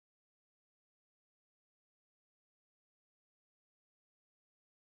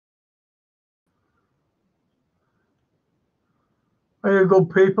Are you good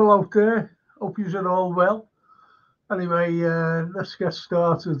people out there? Hope you're all well. Anyway, let's get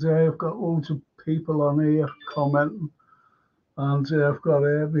started. I've got loads of people on here commenting, and I've got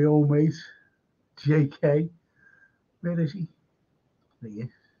my old mate, JK. Where is he? There he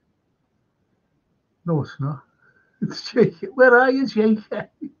is. No, it's not. It's JK. Where are you, JK?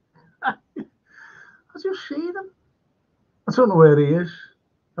 I just seen him. I don't know where he is.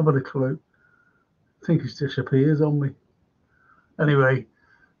 I've got a clue. I think he's disappeared on me. Anyway,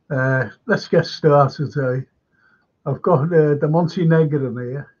 let's get started. I've got the Montenegrin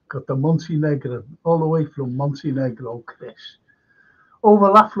here. Got the Montenegrin all the way from Montenegro, Chris.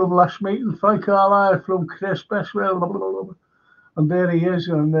 Overlap from last meeting, Frank Carlyle from Chris Bestwell, blah, blah, blah, blah. And there he is.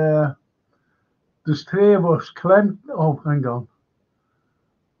 And there's three of us. Clem. Oh, hang on.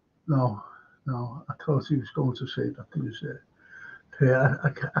 No, I thought he was going to say that he was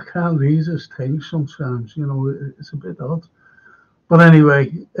I can't read his things sometimes. You know, it's a bit odd. But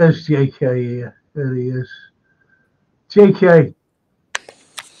anyway, there's JK here. There he is. JK.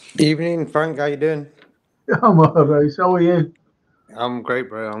 Evening, Frank. How you doing? I'm all right. How are you? I'm great,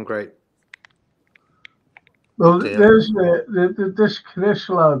 bro. I'm great. Well, there's this Chris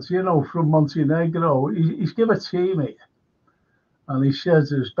lad, you know, from Montenegro. He's given a team here, and he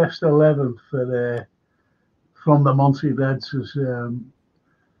says his best 11 for from the Monty Reds is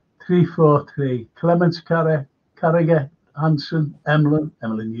 3-4-3. Clements, Carragher, Hansen, Emlyn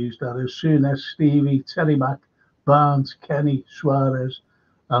used that as Souness, Stevie, Terry Mack, Barnes, Kenny, Suarez,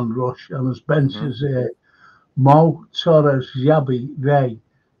 and Rush. And his bench is Mo, Torres, Yabi, Ray,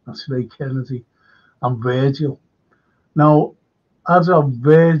 that's Ray Kennedy, and Virgil. Now, I'd have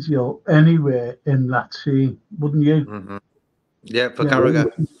Virgil anywhere in that team, wouldn't you? Yeah, for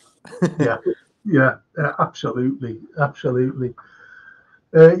Carragher. Yeah, absolutely.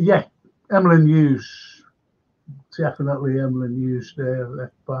 Emlyn Hughes, definitely Emlyn Hughes there,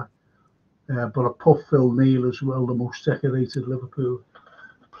 left back. But I put Phil Neal as well, the most decorated Liverpool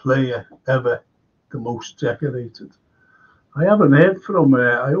player ever, the most decorated. I haven't heard from,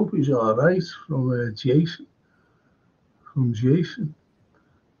 I hope he's all right, from Jason.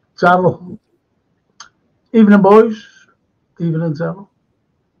 Darryl. Evening, boys. Evening, Darryl.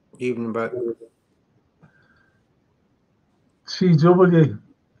 Evening, bro. CW.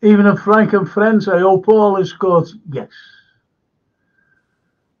 Evening, Frank and friends. I hope all is good. Yes.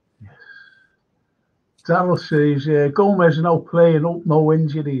 Darryl says, Gomez now playing up, no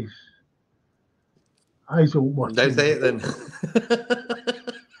injuries. I don't watch Don't say it then.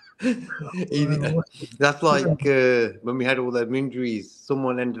 That's like when we had all them injuries,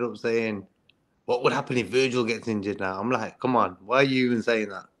 someone ended up saying, what would happen if Virgil gets injured now? I'm like, come on, why are you even saying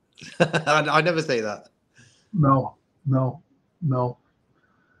that? I never say that. No.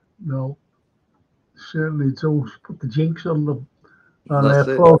 Certainly don't put the jinx on them.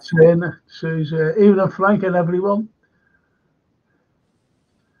 And Paul Trainer says, even Frank and everyone.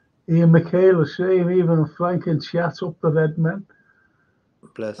 Ian Michaela saying, even Frank and chat up the red men.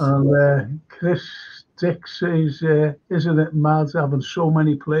 Bless. And Chris Dick says, isn't it mad having so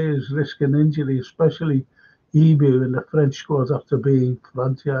many players risking injury, especially Ibu in the French squad after being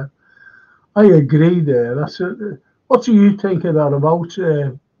franchised? I agree there. That's it. What do you think of that about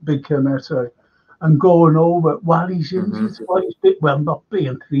Big Canetto and going over while he's injured, while he's not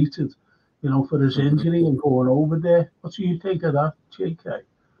being treated, you know, for his injury and going over there? What do you think of that, JK?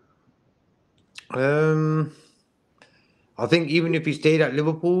 I think even if he stayed at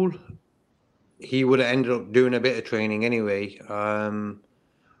Liverpool, he would have ended up doing a bit of training anyway. I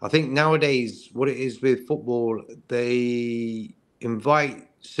think nowadays what it is with football, they invite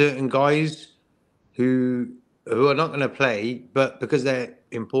certain guys who are not going to play, but because they're an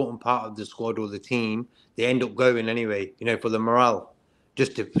important part of the squad or the team, they end up going anyway, you know, for the morale,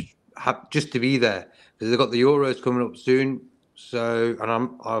 just to be there, because they've got the Euros coming up soon. So,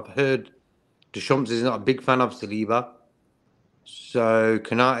 and I've heard Deschamps is not a big fan of Saliba, so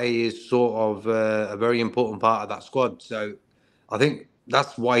Konate is sort of a very important part of that squad. So I think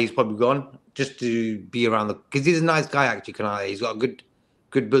that's why he's probably gone, just to be around because he's a nice guy actually. Konate, he's got a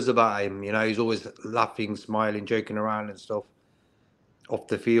good buzz about him. You know, he's always laughing, smiling, joking around and stuff off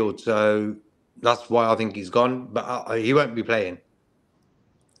the field. So that's why I think he's gone. But he won't be playing.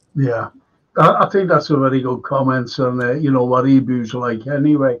 Yeah, I think that's a very good comment on you know what Ibu's like.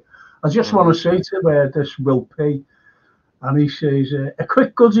 Anyway, I just want to say to this Will P, and he says a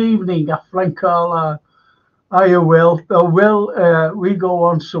quick good evening at Frank Carlyle. Hiya, Will. Will, we go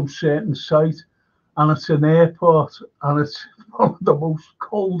on some certain site, and it's an airport, and it's one of the most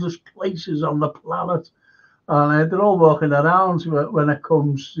coldest places on the planet. And they're all walking around when it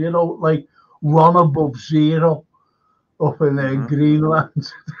comes, you know, like 1 above 0. up in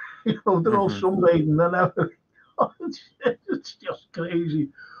Greenland. They're all Mm-hmm. sunbathing and everything. It's just crazy.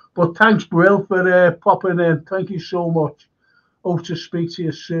 But thanks, Brill, for popping in. Thank you so much. Hope to speak to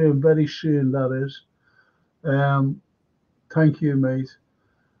you soon, very soon, that is. Thank you, mate.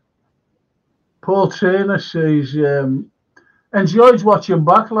 Paul Turner says, enjoyed watching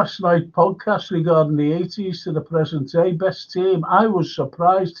back last night podcast regarding the 80s to the present day. Best team. I was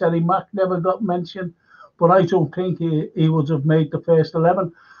surprised Terry Mack never got mentioned, but I don't think he would have made the first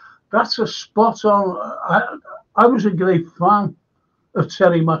 11. That's a spot on. I was a great fan of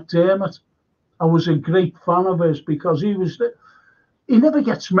Terry McDermott. I was a great fan of his because he never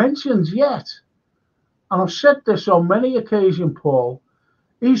gets mentioned yet. And I've said this on many occasions, Paul.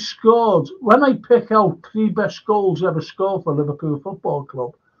 He scored, when I pick out 3 best goals ever scored for Liverpool Football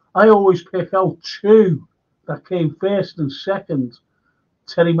Club, I always pick out 2 that came first and second.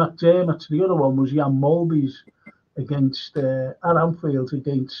 Terry McDermott. The other one was Jan Molby's against at Anfield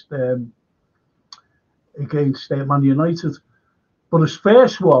against Man United. But his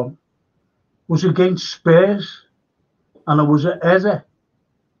first one was against Spurs, and it was at header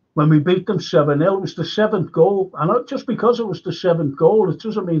when we beat them 7-0. It was the 7th goal. And just because it was the 7th goal, it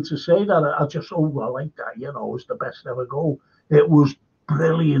doesn't mean to say that I just, I like that, it was the best ever goal. It was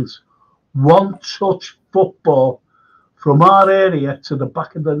brilliant. One-touch football from our area to the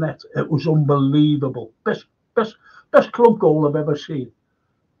back of the net. It was unbelievable. Best club goal I've ever seen.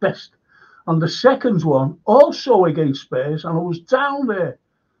 Best. And the second one, also against Spurs, and I was down there.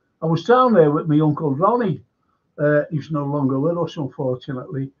 With my Uncle Ronnie. He's no longer with us,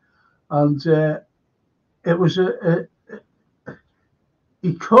 unfortunately. And it was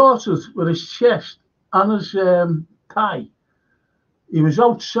he caught it with his chest and his thigh. He was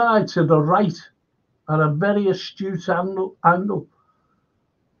outside to the right at a very astute angle.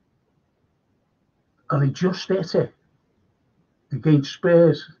 And he just hit it against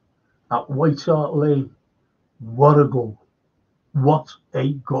Spurs at White Hart Lane. What a goal. What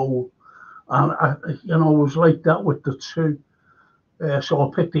a goal. And I was like that with the 2. So I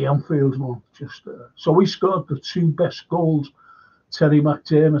picked the Anfield one. So he scored the 2 best goals Terry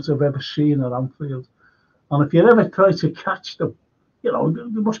McDermott have ever seen at Anfield. And if you ever try to catch them, they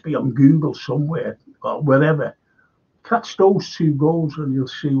must be on Google somewhere or wherever. Catch those 2 goals and you'll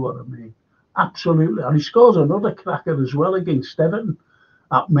see what I mean. Absolutely. And he scores another cracker as well against Everton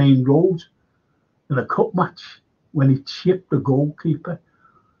at Main Road in a cup match when he chipped the goalkeeper.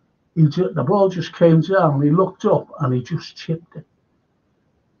 The ball just came down and he looked up and he just chipped it.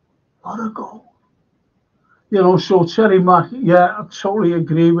 What a goal. So Terry Mack, yeah, I totally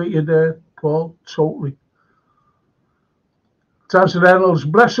agree with you there, Paul. Totally. Daz Reynolds,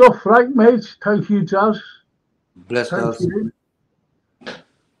 bless up, Frank, mate. Thank you, Daz. Bless us. You.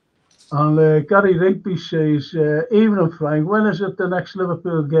 And Gary Rigby says, evening, Frank, when is it the next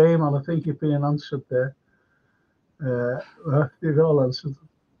Liverpool game? And I think you're being answered there. You've all answered.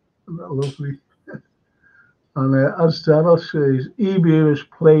 Lovely. And as Daniel says, EBU is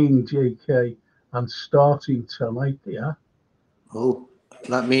playing JK and starting tonight, yeah? Oh,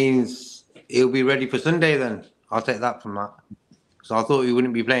 that means he'll be ready for Sunday then. I'll take that from that. So I thought he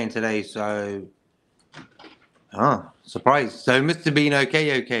wouldn't be playing today, so... surprise. So he must have been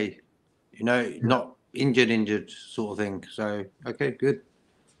okay. Not injured sort of thing. So, okay, good.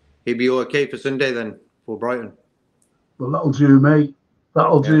 He'll be okay for Sunday then, for Brighton. Well, that'll do me.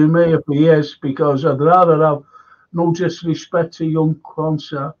 Do me if he is, because I'd rather have no disrespect to young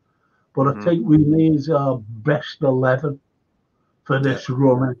Quansah, but I think we need our best 11 for this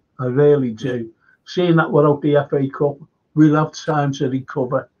run. I really do. Yeah. Seeing that we're out the FA Cup, we'll have time to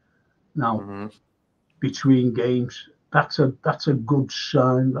recover now between games. That's a good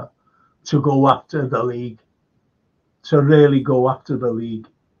sign to go after the league, to really go after the league.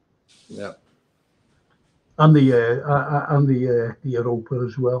 Yeah. And the Europa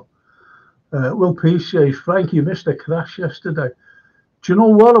as well. Will Peace says, Frank, you missed a crash yesterday. Do you know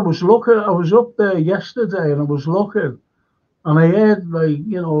what? I was up there yesterday and I was looking, and I heard I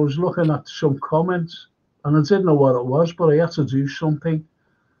was looking at some comments and I didn't know what it was, but I had to do something.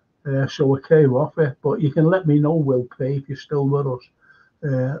 So I came off it. But you can let me know, Will P, if you're still with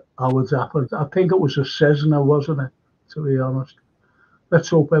us, how it happened. I think it was a Cessna, wasn't it? To be honest. Let's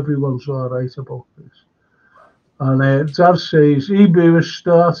hope everyone's all right about this. And Dad says, EBU is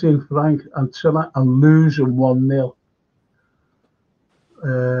starting, Frank, and losing 1-0.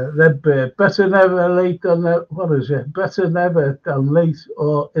 Redbeard, better never late than what is it? Better never than late,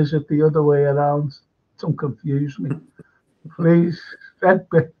 or is it the other way around? Don't confuse me. Please,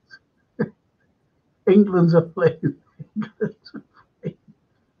 Redbeard. England's are playing.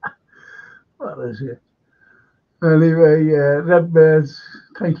 What is it? Anyway, Redbirds,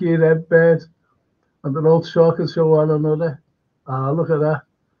 thank you, Redbird. And they're all talking to one another. Ah, look at that.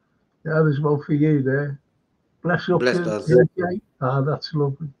 Yeah, there's one for you there. Bless up Blessed to us. JJ. Ah, that's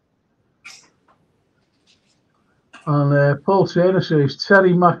lovely. And Paul Turner says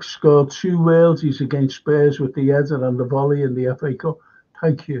Terry Mack scored 2 worldies against Spurs with the header and the volley in the FA Cup.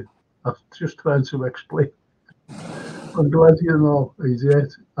 Thank you. I was just trying to explain. I'm glad you know he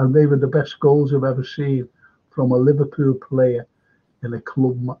did. And they were the best goals I've ever seen from a Liverpool player in a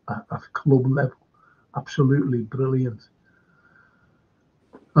club at club level. Absolutely brilliant.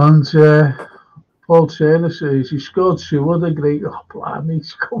 And Paul Turner says he scored 2 other great. Oh, blimey,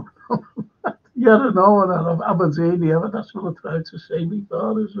 he's coming on. Yeah, I know, and I'm Aberdeen, yeah, but that's what I tried to say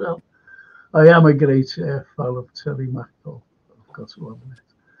before as well. I am a great fan of Terry Mack, though. I've got to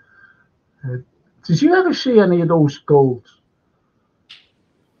admit. Did you ever see any of those goals?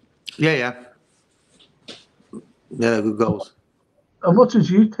 Yeah. Yeah, good goals. And what did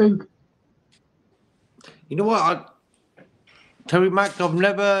you think? You know what? Terry Mack, I've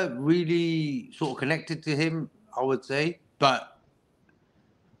never really sort of connected to him, I would say, but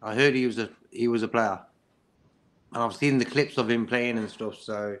I heard he was a player, and I've seen the clips of him playing and stuff.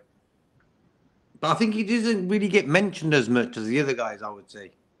 So, but I think he doesn't really get mentioned as much as the other guys, I would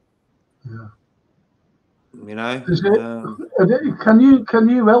say. Yeah. You know, can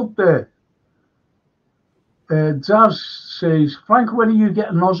you help there? Jazz says, Frank, when are you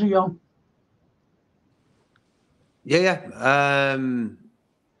getting Aussie on? Yeah.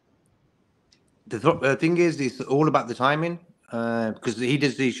 The thing is, it's all about the timing because he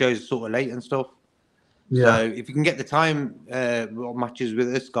does these shows sort of late and stuff. Yeah. So if you can get the time matches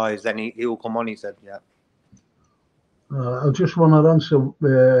with us guys, then he'll come on. He said, yeah. I just want to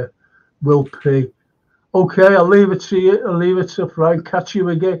answer Will P. Okay, I'll leave it to you. I'll leave it to Frank. Catch you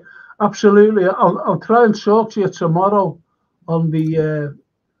again. Absolutely. I'll try and talk to you tomorrow on the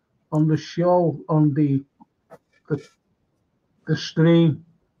show on the stream.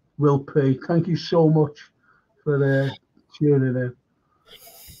 Will P. Thank you so much for tuning in.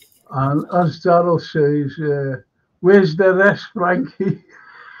 And as Darryl says, where's the rest, Frankie?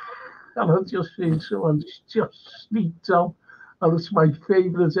 And I've just seen someone just sneaked on, and it's my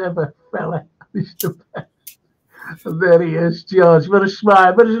favourite ever fella. He's the best. And there he is, George, with a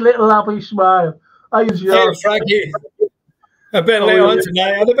smile, with his little happy smile. Hi, George. Hey, Frankie. A bit late on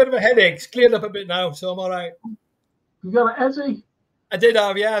tonight. I had a bit of a headache. It's cleared up a bit now, so I'm all right. You got a headache? I did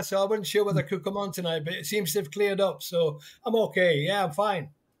have, yeah, so I wasn't sure whether I could come on tonight, but it seems to have cleared up, so I'm okay. Yeah, I'm fine.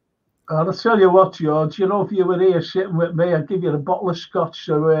 I'll tell you what, George, you know, if you were here sitting with me, I'd give you a bottle of scotch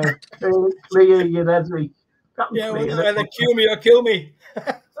so clear your headache. Yeah, well, either cure me or kill me.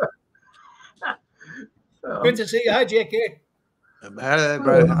 Good to see you. Hi, JK. Hello,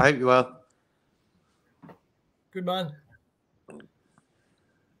 bro. I hope you're well. Good man.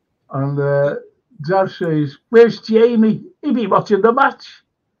 And Dad says, where's Jamie? He'll be watching the match.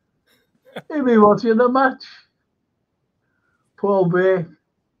 He'll be watching the match. Paul Bay.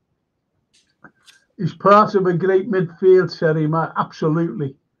 He's part of a great midfield, Terry Mack.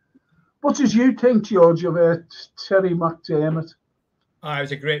 Absolutely. What did you think, George, of Terry McDermott? He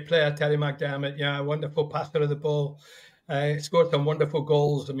was a great player, Terry McDermott. Yeah, wonderful passer of the ball. Scored some wonderful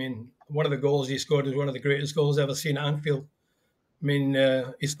goals. I mean, one of the goals he scored is one of the greatest goals ever seen at Anfield. I mean,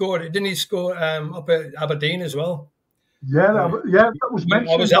 didn't he score up at Aberdeen as well? Yeah, that was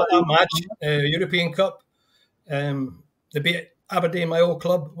mentioned. I was at that match, European Cup. They beat Aberdeen, my old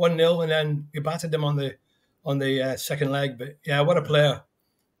club, 1-0, and then we battered them on the second leg. But yeah, what a player!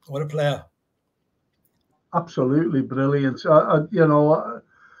 What a player! Absolutely brilliant. You know,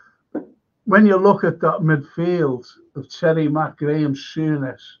 when you look at that midfield of Terry Mack, Graham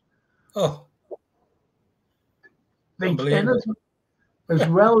Souness, they can as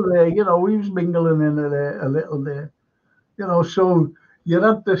well there. You know, he was mingling in a little there. You know, so you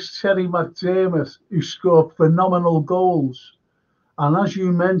had this Terry McDermott who scored phenomenal goals. And as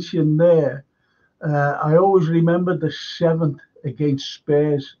you mentioned there, I always remember the 7th against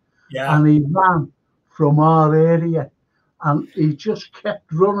Spurs. Yeah. And he ran from our area. And he just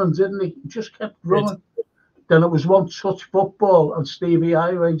kept running, didn't he? He just kept running. Then it was one touch football and Stevie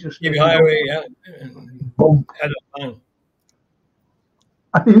Highway just... Stevie Highway, yeah. Boom.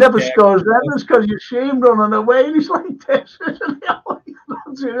 And he never scores headers because you see him running away and he's like this, isn't he?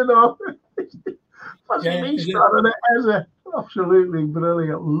 You know? He's starting it as a... Absolutely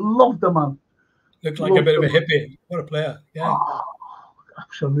brilliant. Love the man. Looks like a bit of a hippie. What a player. Yeah. Oh,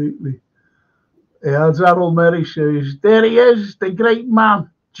 absolutely. Yeah, as Harold Merry says, there he is, the great man,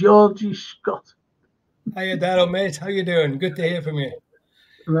 Georgie Scott. Hiya, Daryl, mate. How you doing? Good to hear from you.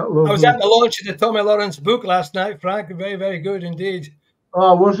 that I was lovely? at the launch of the Tommy Lawrence book last night, Frank. Very, very good indeed.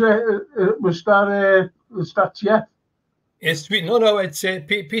 Oh, was it? Was that Jeff? It's sweet. No, it's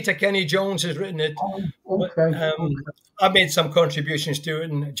Peter Kenny Jones has written it. Oh, But, okay. I made some contributions to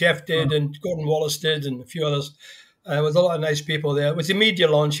it, and Jeff did, and Gordon Wallace did, and a few others. With a lot of nice people there. It was a media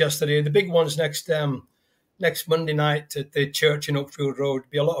launch yesterday. The big one's next Monday night at the church in Oakfield Road.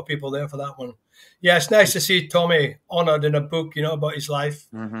 Be a lot of people there for that one. Yeah, it's nice to see Tommy honoured in a book, about his life.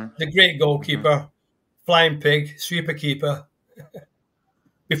 The great goalkeeper, flying pig, sweeper keeper.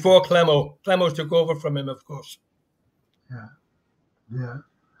 Before Clemo took over from him, of course. Yeah.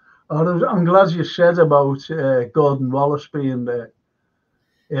 I'm glad you said about Gordon Wallace being there,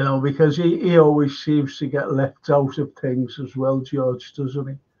 because he always seems to get left out of things as well, George, doesn't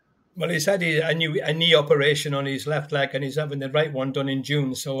he? Well, he's had a knee operation on his left leg, and he's having the right one done in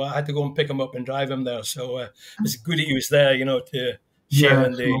June. So I had to go and pick him up and drive him there. So it's good he was there, to share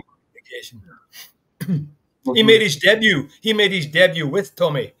in the occasion. He made his debut. He made his debut with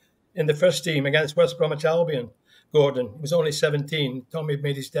Tommy in the first team against West Bromwich Albion. Gordon, he was only 17. Tommy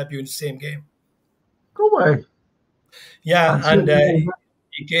made his debut in the same game. Go away. Yeah, and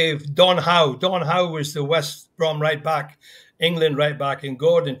he gave Don Howe. Don Howe was the West Brom right back, England right back, and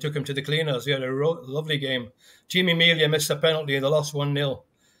Gordon took him to the cleaners. He had a lovely game. Jimmy Melia missed a penalty and they lost 1-0.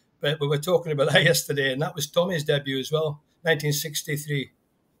 But we were talking about that yesterday, and that was Tommy's debut as well, 1963.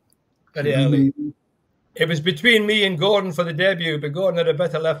 Very early. It was between me and Gordon for the debut, but Gordon had a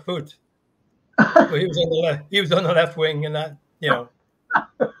better left foot. So he was on the left. He was on the left wing, and that he got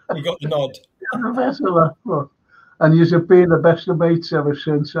the nod. The better left foot, and you've been the best of mates ever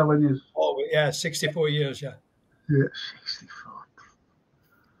since, haven't you? Oh yeah, 64 years, yeah. Yeah, 64.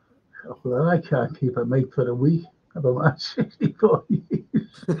 Well, I can't keep a mate for a week. I've been at 64 years.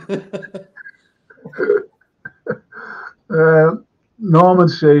 Norman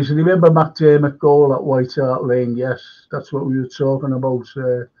says, remember McDermott goal at White Hart Lane? Yes, that's what we were talking about,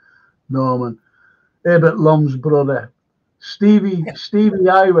 Norman. Herbert Lom's brother. Stevie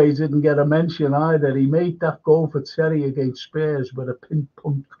Highway didn't get a mention either. He made that goal for Terry against Spurs with a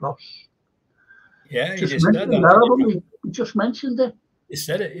pin-punt cross. Yeah, he just mentioned that. We just mentioned it. He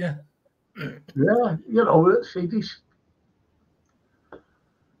said it, yeah. Yeah, see this.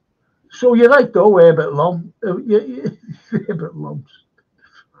 So you're right, though, Herbert Lom. Herbert Lom.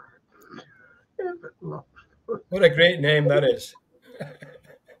 Herbert Lom. What a great name that is.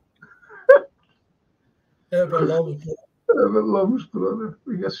 Herbert Lom. Herbert Lom's brother.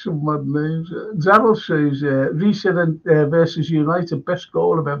 We got some mad names. Darryl says, Reece versus United, best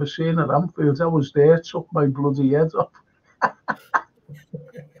goal I've ever seen at Anfield. I was there, took my bloody head off.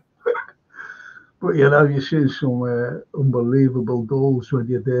 But you see some unbelievable goals when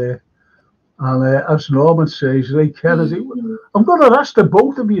you're there. And as Norman says, Ray Kennedy, I'm going to ask the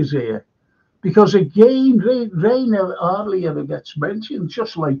both of you here, because again, Ray hardly ever gets mentioned,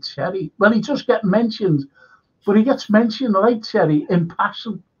 just like Terry. Well, he does get mentioned, but he gets mentioned like Terry in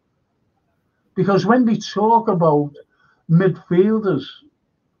passing. Because when they talk about midfielders,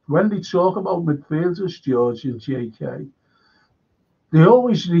 George and JK, they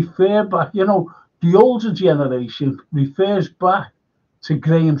always refer back, the older generation refers back to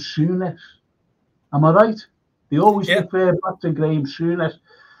Graham Souness. Am I right? They always refer back to Graham Souness.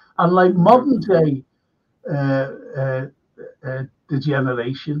 And like modern day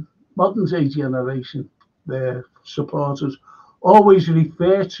generation, their supporters always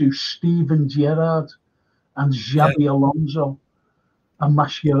refer to Steven Gerrard and Xabi Alonso and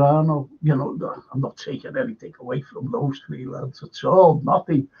Mascherano. I'm not taking anything away from those three lads at all,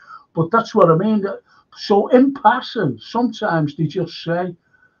 nothing. But that's what I mean. So in passing, sometimes they just say,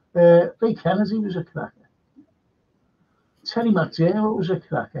 Ray Kennedy was a cracker. Terry McDermott was a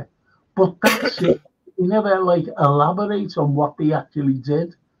cracker. But that's it. They never elaborate on what they actually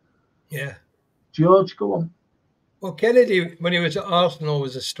did. Yeah. George, go on. Well, Kennedy, when he was at Arsenal,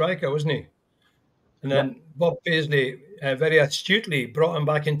 was a striker, wasn't he? And then Bob Paisley very astutely brought him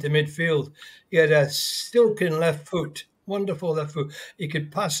back into midfield. He had a silken left foot, wonderful left foot. He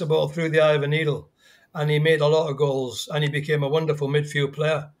could pass the ball through the eye of a needle, and he made a lot of goals, and he became a wonderful midfield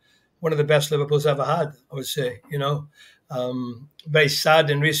player. One of the best Liverpool's ever had, I would say, Very sad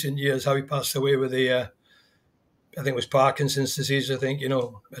in recent years how he passed away with I think it was Parkinson's disease, But he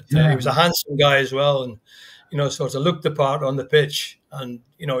was a handsome guy as well, and, sort of looked the part on the pitch. And,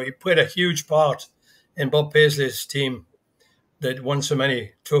 he played a huge part in Bob Paisley's team that won so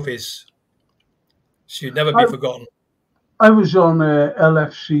many trophies. She'd never be forgotten. I was on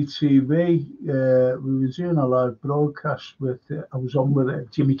LFC TV. We were doing a live broadcast I was on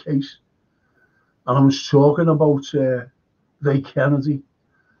with Jimmy Case. And I was talking about Ray Kennedy.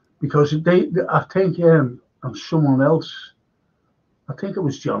 because I think and someone else, I think it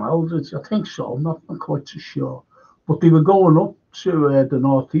was John Aldridge, I think so, I'm not quite too sure, but they were going up to the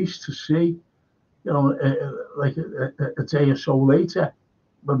northeast to see, you know, like a day or so later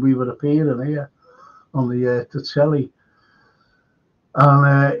when we were appearing here on the telly.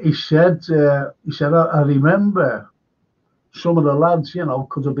 And he said, I remember some of the lads, you know,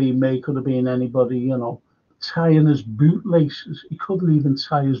 could have been me, could have been anybody, you know, tying his bootlaces. He couldn't even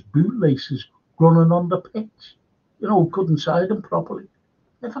tie his bootlaces running on the pitch. You know, couldn't tie them properly.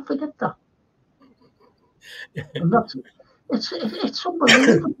 Never forget that. And that's it's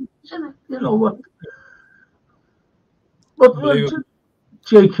unbelievable, isn't it? You know what? But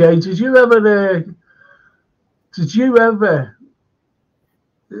JK, did you ever?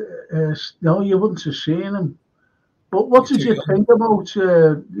 No, you wouldn't have seen him. But what did you think about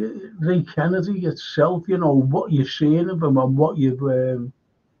Ray Kennedy itself? You know, what you've seen of him and what you've, you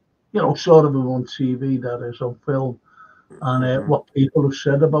know, sort of him on TV, that is, on film, and what people have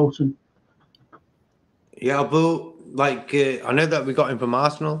said about him. Yeah, but like I know that we got him from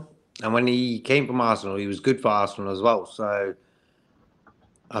Arsenal, and when he came from Arsenal, he was good for Arsenal as well. So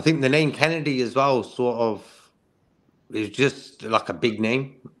I think the name Kennedy as well sort of is just like a big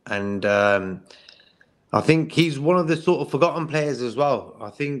name, and I think he's one of the sort of forgotten players as well. I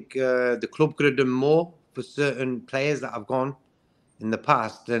think the club could have done more for certain players that have gone in the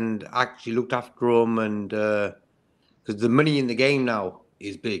past and actually looked after them, and because the money in the game now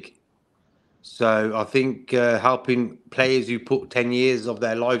is big. So I think helping players who put 10 years of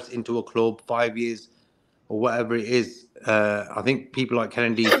their lives into a club, 5 years or whatever it is, I think people like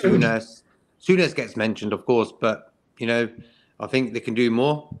Kennedy, Souness gets mentioned, of course, but, you know, I think they can do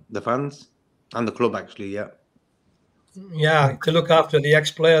more, the fans and the club, actually, yeah. Yeah, to look after the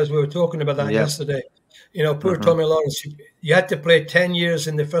ex-players. We were talking about that yesterday. You know, poor Tommy Lawrence, you had to play 10 years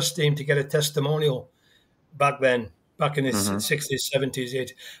in the first team to get a testimonial back then. Back in the 60s, 70s,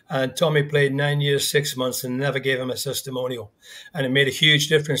 80s. And Tommy played 9 years, 6 months and never gave him a testimonial. And it made a huge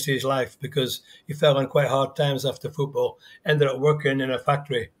difference to his life because he fell on quite hard times after football, ended up working in a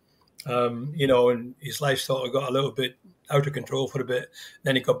factory, you know, and his life sort of got a little bit out of control for a bit.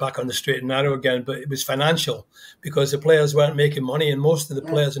 Then he got back on the straight and narrow again, but it was financial because the players weren't making money. And most of the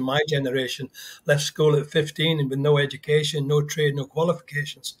players in my generation left school at 15 and with no education, no trade, no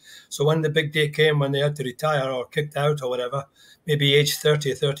qualifications. So when the big day came, when they had to retire or kicked out or whatever, maybe age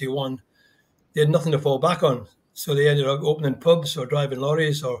 30 or 31, they had nothing to fall back on. So they ended up opening pubs or driving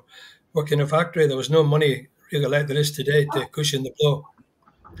lorries or working in a factory. There was no money really like there is today to cushion the blow.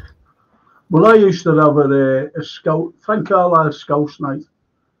 Well, I used to have a scout, Frank Carlyle Scouts night,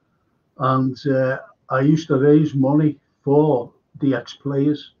 and I used to raise money for the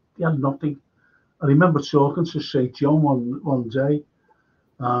ex-players. They had nothing. I remember talking to St. John one day,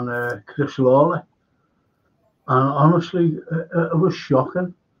 and Chris Lawley, and honestly, it was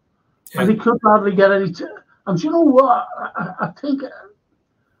shocking. Yeah. And he couldn't hardly get any. And do you know what? I think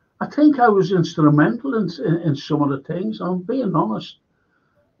I was instrumental in some of the things. I'm being honest.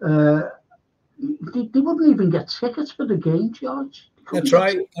 They wouldn't even get tickets for the game, George. That's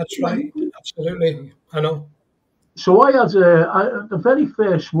right. Absolutely. I know. So I had the very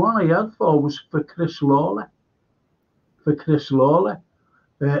first one I had was for Chris Lawley.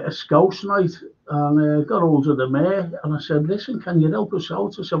 A Scouts night, and got hold of the mayor, and I said, "Listen, can you help us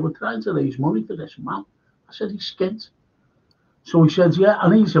out?" I said, "We're trying to raise money for this man." I said, "He's skint." So he said, "Yeah,"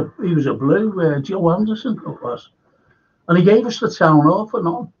 and he was a blue, Joe Anderson, it was, and he gave us the town hall for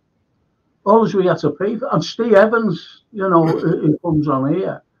nothing. All we had to pay for, and Steve Evans, you know, who comes on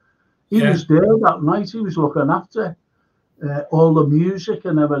here, he was there that night. He was looking after all the music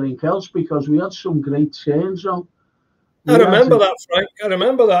and everything else because we had some great tunes on. I remember that, Frank. I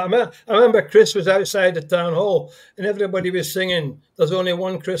remember that. I remember Chris was outside the town hall and everybody was singing, "There's only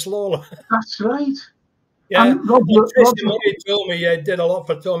one Chris Lawler." That's right. Yeah. And Roger told me you did a lot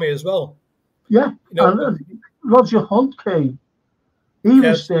for Tommy as well. Yeah. You know, and Roger Hunt came. He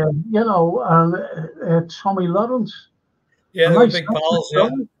was there, you know, and Tommy Lawrence. Yeah, they were big pals, yeah.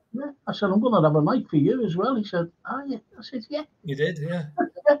 I said, "I'm going to have a night for you as well." He said, "Are you?" I said, "Yeah." You did, yeah.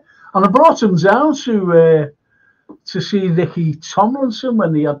 And I brought him down to see Ricky Tomlinson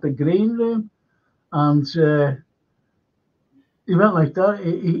when they had the green room. And he went like that.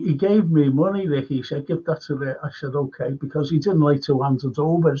 He gave me money, Ricky. He said, "Give that to the..." I said, "Okay," because he didn't like to hand it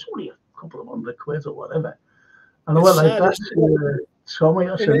over. It's only a couple of £100 or whatever. And I went like that to Tommy.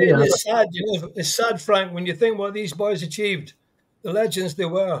 I said, it's sad, you know, it's sad, Frank, when you think what these boys achieved, the legends they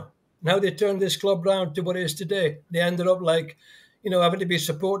were, and how they turned this club round to what it is today. They ended up like, you know, having to be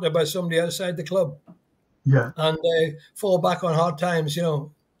supported by somebody outside the club. Yeah. And they fall back on hard times, you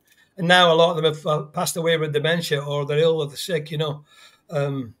know. And now a lot of them have passed away with dementia or they're ill or they're sick, you know.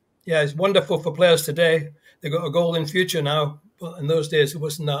 Yeah, it's wonderful for players today. They've got a golden future now, but in those days it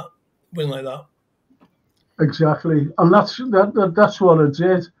wasn't that. It wasn't like that. Exactly, and that's what it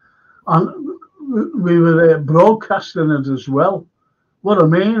did. And we were broadcasting it as well. What I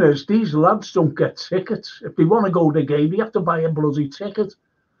mean is, these lads don't get tickets. If they want to go to the game, you have to buy a bloody ticket.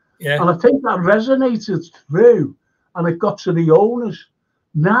 Yeah. And I think that resonated through, and it got to the owners.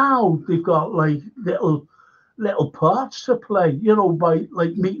 Now they've got like little parts to play, you know, by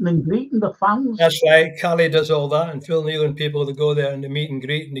like meeting and greeting the fans. That's right. Carlyle does all that, and Phil Neal and people that go there and they meet and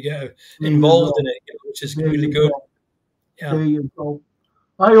greet and they get involved in it, you know, which is really good. Yeah. There you go.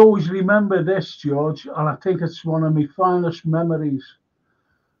 I always remember this, George, and I think it's one of my finest memories.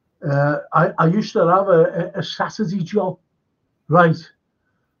 I used to have a Saturday job, right?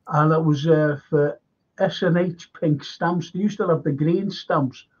 And it was for S&H pink stamps. They used to have the green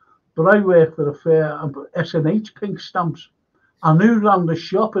stamps, but I worked for a fair S&H pink stamps. And who ran the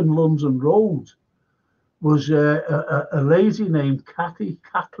shop in London Road was a lady named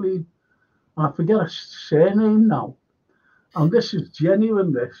Kathleen. I forget her surname now. And this is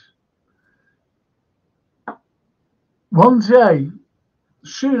genuine, this. One day,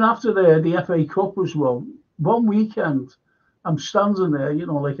 soon after the FA Cup was won, one weekend, I'm standing there, you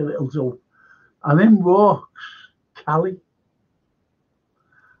know, like a little dope, and in walks Callie.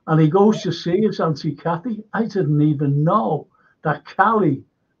 And he goes to see his Auntie Kathy. I didn't even know that Callie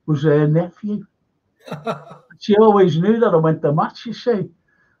was her nephew. She always knew that I went to match, you see.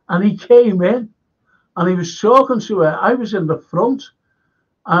 And he came in, and he was talking to her. I was in the front,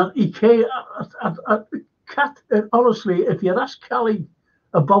 and he came. Honestly, if you'd asked Callie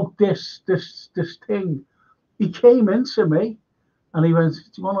about this thing, he came into me, and he went, "Do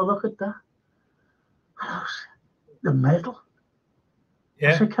you want to look at that?" And I was, the medal.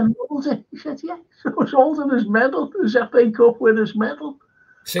 Yeah. I said, "Can you hold it?" He said, "Yeah." So I was holding his medal, his FA Cup with his medal,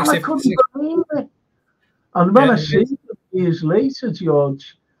 and I couldn't believe it. And when I see him years later,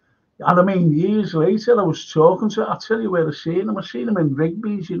 George. And I mean, years later, I was talking to, I'll tell you where I seen him. I seen him in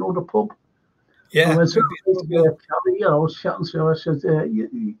Rigby's, you know, the pub. Yeah. I went to Callie, I was chatting to him. I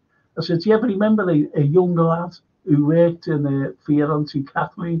said, do you ever remember a young lad who worked in for your Auntie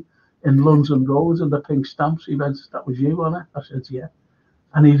Kathleen in London Road and the pink stamps? He went, "That was you, wasn't it?" I said, "Yeah."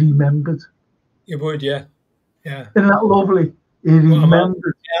 And he remembered. You would, yeah. Yeah. Isn't that lovely? He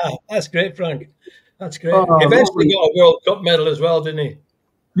remembered. Yeah, that's great, Frank. That's great. He eventually got a World Cup medal as well, didn't he?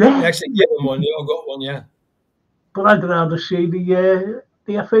 Yeah. He actually gave him one. They all got one, yeah. But I'd rather see the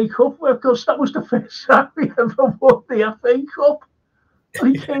FA Cup, because that was the first time we ever won the FA Cup.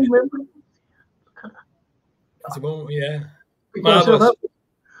 And he came in. Look at that. That's a moment, yeah.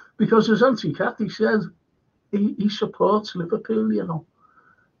 Because as Auntie Kathy said, he supports Liverpool, you know.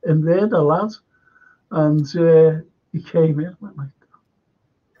 And they're the lads. And he came in. Went like,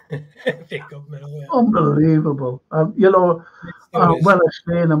 unbelievable. You know, when I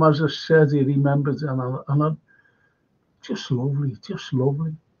seen him, as I said, he remembered, and just lovely, just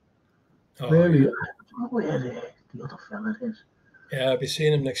lovely. Oh, really, yeah. I don't know where the other fella is. Yeah, I'll be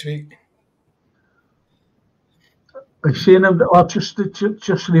seeing him next week. I've seen him.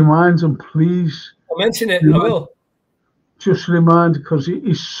 Just remind him, please. I'll mention it. I will. Just remind, because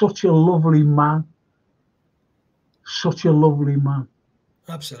he's such a lovely man. Such a lovely man.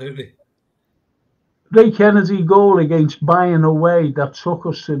 Absolutely. Ray Kennedy goal against Bayern away that took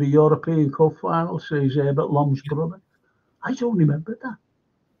us to the European Cup final, says Herbert Lom's brother. I don't remember that.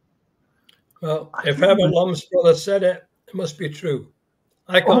 Well, if Herbert Lom's brother said it, it must be true.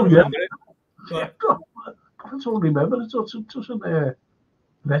 I can't remember it. But... I don't remember it. It doesn't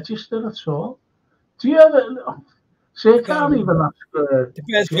register at all. Do you ever... See, I can't even ask...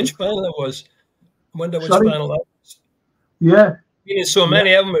 Depends which final it was. I wonder which final that was. Yeah. Been in so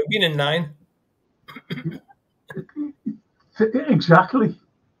many of them. We've been in 9. Exactly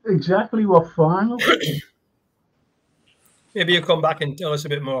what final. Maybe you'll come back and tell us a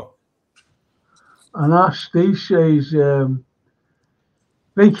bit more. And Steve says,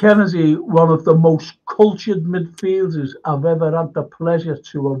 Ray Kennedy, one of the most cultured midfielders I've ever had the pleasure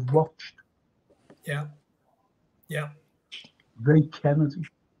to have watched. Yeah. Yeah. Ray Kennedy.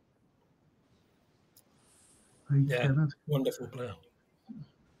 Kennedy. Wonderful player.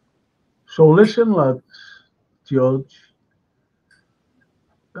 So listen, lads, George.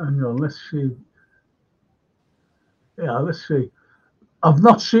 Hang on, let's see. Yeah, let's see. I've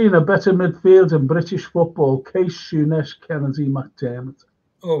not seen a better midfield in British football. Case, Souness, Kennedy, McDermott.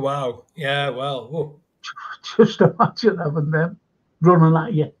 Oh, wow. Yeah, well. Whoa. Just imagine having them running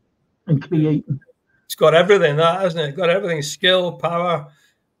at you and creating. It's got everything, that, hasn't it? Got everything. Skill, power,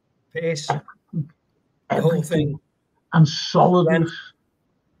 pace, everything, the whole thing, and solidness.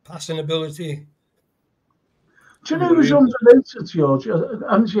 passing ability. Do you know who was underrated, George,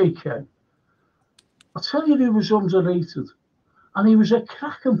 and JK? I'll tell you who was underrated. And he was a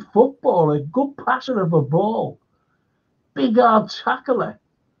cracking footballer, good passer of a ball, big hard tackler.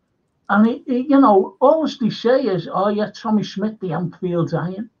 And he you know, all they say is, oh yeah, Tommy Smith, the Anfield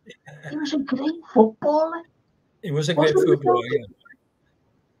Iron. He was a great footballer. He was a great footballer, yeah.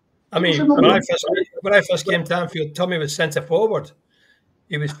 I mean, when I first came to Anfield, Tommy was centre forward.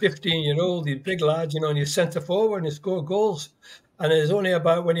 He was 15-year-old, he's a big lad, you know, and he's centre forward and he scored goals. And it was only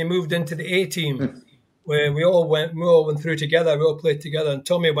about when he moved into the A team where we all went through together, we all played together, and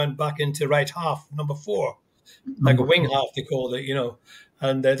Tommy went back into right half, number 4, like a wing half, they called it, you know.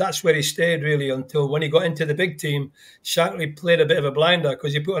 And that's where he stayed really until when he got into the big team, Shankly played a bit of a blinder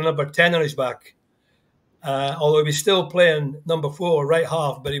because he put a number 10 on his back. Although he was still playing number 4, right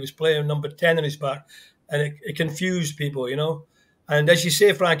half, but he was playing number 10 on his back. And it confused people, you know. And as you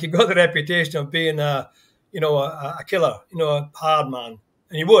say, Frank, he got the reputation of being a killer, you know, a hard man.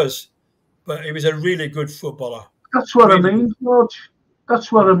 And he was, but he was a really good footballer. That's what I mean, George.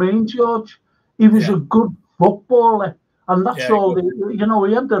 That's what I mean, George. He was a good footballer. And that's all, you know,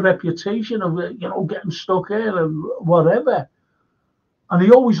 he had the reputation of, you know, getting stuck here and whatever. And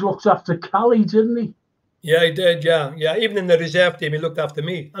he always looked after Cali, didn't he? Yeah, he did, yeah. Even in the reserve team, he looked after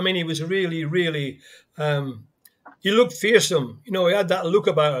me. I mean, he was really, really, he looked fearsome. You know, he had that look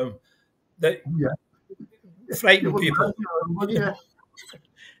about him that frightened people.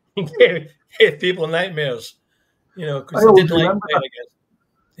 He gave people nightmares, you know, because he didn't like playing against.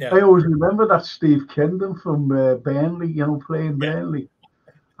 Yeah. I always remember that Steve Kendon from Burnley, you know, playing Burnley.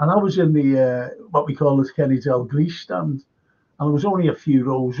 And I was in the, what we call the Kenny Dalglish stand. And it was only a few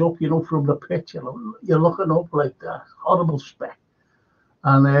rows up, you know, from the pitch. You're looking up like that horrible speck.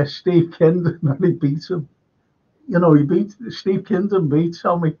 And Steve Kendon, and he beat him. You know, Steve Kendon beat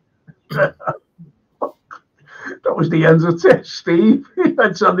Tommy. That was the end of it. Steve, he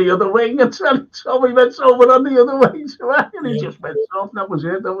went on the other wing, and Tommy went over on the other wing. And he just went off. That was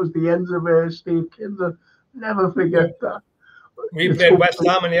it. That was the end of Steve Kendon. Never forget that. We played West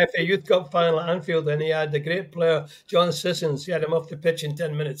Ham in the FA Youth Cup final at Anfield, and he had the great player, John Sissons. He had him off the pitch in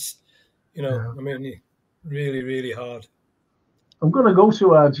 10 minutes. You know, I mean, really, really hard. I'm going to go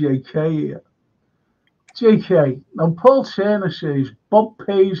to our JK here. JK, now Paul Turner says Bob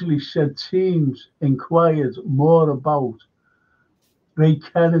Paisley said teams inquired more about Ray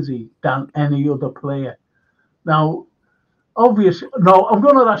Kennedy than any other player. Now, obviously, no, I'm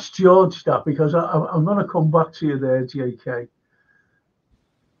going to ask George that because I'm going to come back to you there, JK.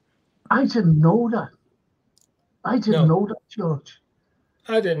 I didn't know that. I didn't know that, George.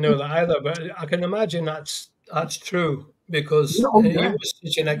 I didn't know that either, but I can imagine that's true because he was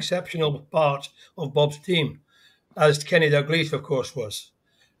such an exceptional part of Bob's team, as Kenny Dalglish, of course, was.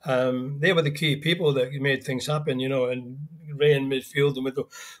 They were the key people that made things happen, you know, and Ray in midfield and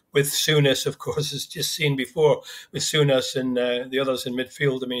with Souness, of course, as just seen before, with Souness and the others in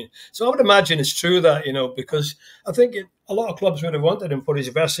midfield. I mean, so I would imagine it's true that, you know, because I think a lot of clubs would have wanted him for his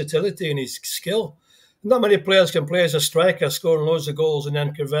versatility and his skill. Not many players can play as a striker, scoring loads of goals and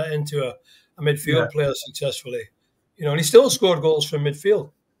then convert into a midfield player successfully. You know, and he still scored goals from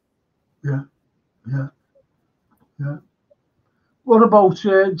midfield. Yeah. What about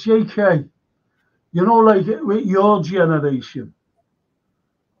JK? You know, like with your generation,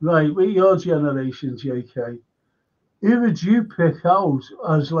 right? With your generation, JK, who would you pick out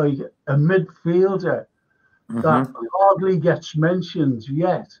as like a midfielder that hardly gets mentioned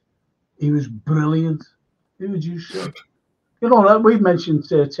yet? He was brilliant. Who would you say? You know, like we mentioned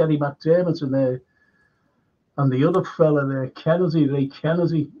Terry McDermott and the other fella there, Kennedy, Ray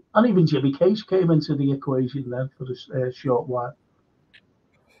Kennedy, and even Jimmy Case came into the equation then for a short while.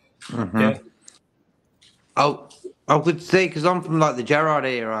 Yeah. I would say, because I'm from like the Gerrard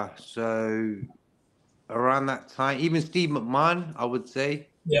era, so around that time, even Steve McMahon, I would say,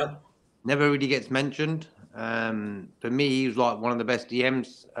 never really gets mentioned. For me, he was like one of the best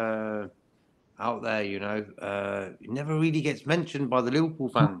DMs out there. You know, he never really gets mentioned by the Liverpool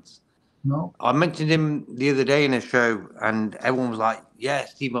fans. No, I mentioned him the other day in a show, and everyone was like, "Yeah,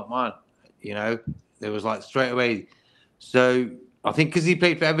 Steve McMahon." You know, there was like straight away. So I think because he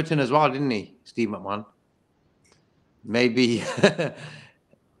played for Everton as well, didn't he, Steve McMahon? Maybe.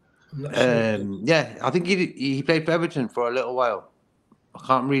 Yeah, I think he played for Everton for a little while. I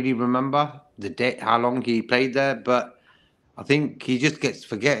can't really remember the date, how long he played there, but I think he just gets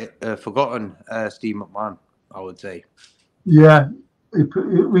forgotten. Steve McMahon, I would say. Yeah,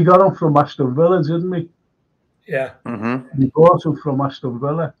 we got him from Aston Villa, didn't we? Yeah. We bought him from Aston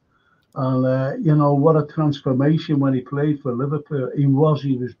Villa. And you know what a transformation when he played for Liverpool. He was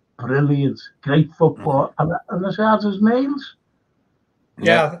brilliant, great football, and as hard as nails.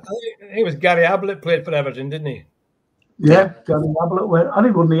 Yeah, I think it was Gary Ablett played for Everton, didn't he? Yeah, Gary Ablett. And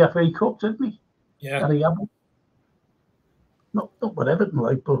he won the FA Cup, didn't he? Yeah. Gary Ablett. Not with Everton,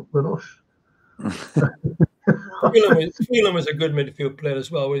 like, but with us. Whelan was a good midfield player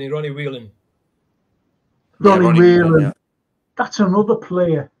as well, wasn't he? Ronnie Whelan. Ronnie Whelan. Yeah. That's another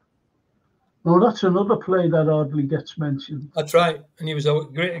player. No, that's another player that hardly gets mentioned. That's right. And he was a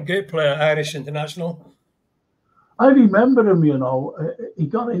great player, Irish international. I remember him, you know, he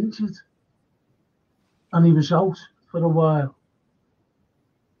got injured and he was out for a while.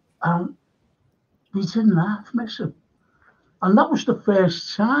 And we didn't half miss him. And that was the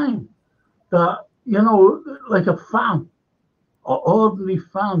first time that, you know, like a fan, an ordinary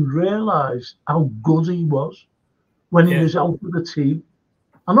fan, realised how good he was when he was out with the team.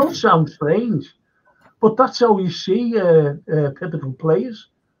 I know it sounds strange, but that's how you see pivotal players.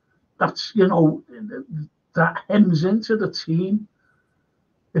 That's, you know, that hems into the team,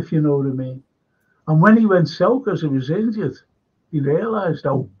 if you know what I mean. And when he went south because he was injured, he realised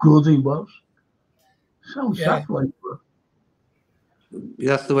how good he was. Sounds sad like that.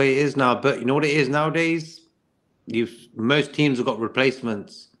 That's the way it is now. But you know what it is nowadays? Most teams have got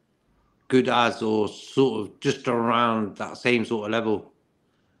replacements, good as or sort of just around that same sort of level.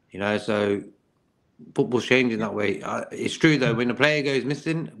 You know, so football's changing that way. It's true though. When a player goes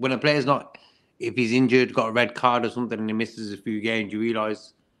missing, when a player's not, if he's injured, got a red card or something, and he misses a few games, you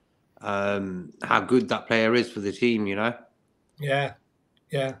realise how good that player is for the team. You know. Yeah.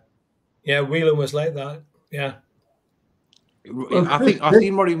 Whelan was like that. Yeah. I think I've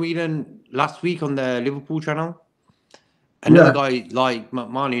seen Ronnie Whelan last week on the Liverpool channel. Another guy like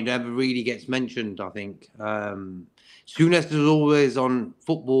McMahon who never really gets mentioned, I think. Souness is always on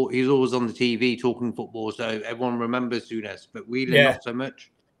football. He's always on the TV talking football, so everyone remembers Souness, but Whelan not so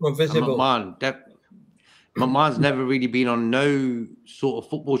much. More visible. McMahon's never really been on no sort of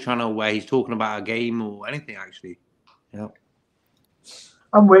football channel where he's talking about a game or anything, actually. Yeah.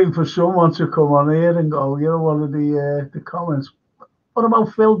 I'm waiting for someone to come on here and go, you know, one of the comments. What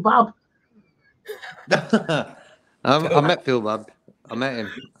about Phil Babb? I met Phil Babb. I met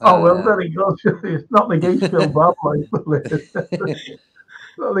him. Oh, well, very good. It's not against Phil Babb, like,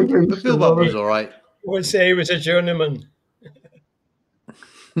 not against Phil Babb was all right. I would say he was a journeyman.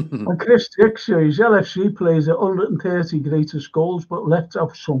 And Chris Dick says LFC plays at 130 greatest goals, but left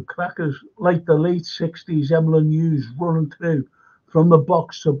out some crackers like the late 60s Emlyn Hughes running through from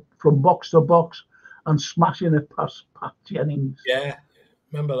box to box and smashing it past Pat Jennings. Yeah,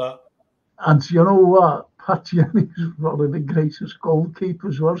 remember that. And you know what? Pat Jennings was one of the greatest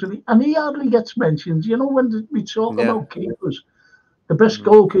goalkeepers, wasn't he? And he hardly gets mentioned. You know, when we talk about keepers, the best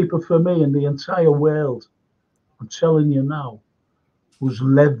goalkeeper for me in the entire world, I'm telling you now, was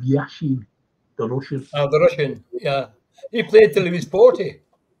Lev Yashin, the Russian. Oh, the Russian, yeah. He played till he was 40.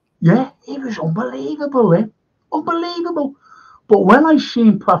 Yeah, he was unbelievable, unbelievable. But when I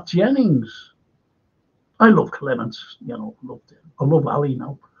seen Pat Jennings, I love Clements, you know, loved him. I love Ali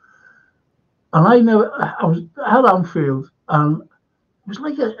now. And I was at Anfield, and it was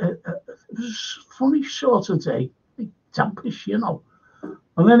like it was a funny sort of day, like dampish, you know.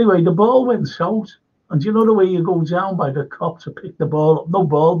 And anyway, the ball went out, and you know the way you go down by the cop to pick the ball up, no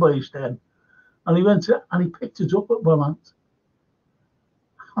ball boys then. And he picked it up at one hand.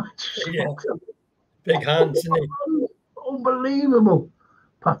 Big hands, isn't he? Unbelievable.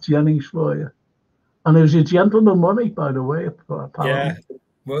 Pat Jennings for you. And it was a gentleman money, by the way, apparently. Yeah, it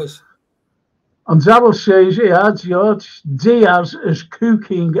was. And Zabel says, yeah, George, Diaz is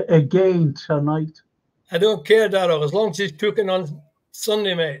cooking again tonight. I don't care, Darryl, as long as he's cooking on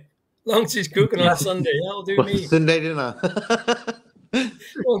Sunday, mate. As long as he's cooking on Sunday, that'll do me. Sunday dinner. As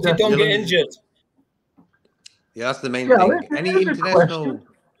long as he don't get injured. Yeah, that's the main thing. Any international...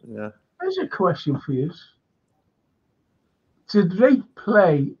 There's a question for you. Did Drake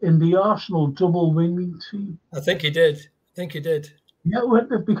play in the Arsenal double winning team? I think he did. Yeah,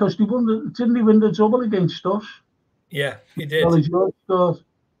 because didn't he win the double against us? Yeah, he did. Charlie George scored.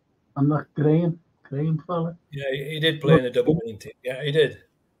 And that Graham fella. Yeah, he did play in a double winning team. Yeah, he did.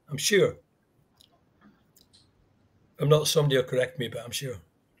 I'm sure. I'm not somebody who'll correct me, but I'm sure.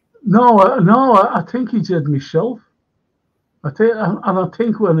 No, I think he did myself. I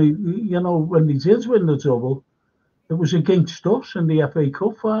think when he did win the double, it was against us in the FA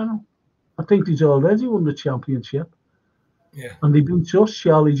Cup final. I think he's already won the championship. Yeah. And they beat us,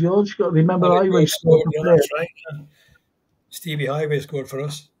 Charlie George. Remember, Highway scored. Yeah, that's right. Yeah. Stevie Highway scored for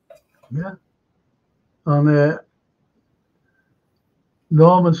us. Yeah. And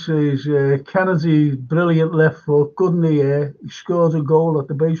Norman says, Kennedy, brilliant left foot, good in the air. He scored a goal at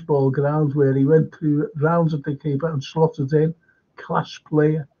the baseball grounds where he went through rounds at the keeper and slotted in. Class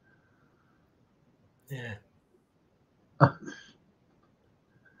player. Yeah. I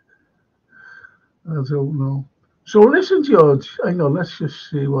don't know. So listen, George, hang on, let's just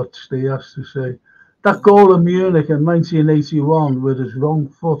see what Steve has to say. That goal in Munich in 1981 with his wrong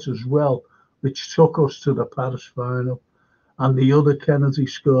foot as well, which took us to the Paris final. And the other Kennedy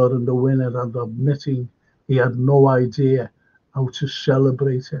scored in the winner and admitting he had no idea how to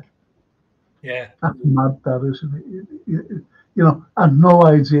celebrate it. Yeah. That's mad, that, isn't it? You know, had no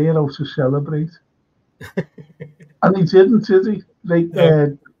idea how to celebrate. And he didn't, did he? Like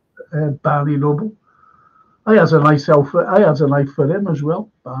Barney Noble. I had a night for him as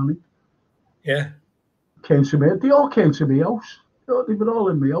well, Barney. Yeah. Came to me. They all came to my house. They were all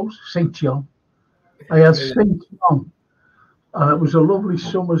in my house. St. John. I had St. John. And it was a lovely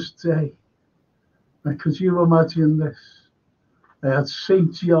summer's day. And could you imagine this? I had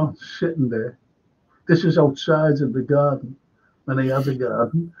St. John sitting there. This is outside in the garden, when he had a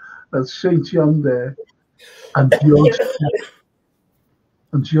garden. And St. John there, and George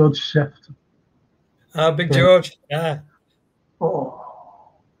Sefton. Big George. Yeah. Oh,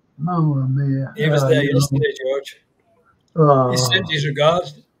 mamma mia. He was there yesterday, George. Oh. He sent his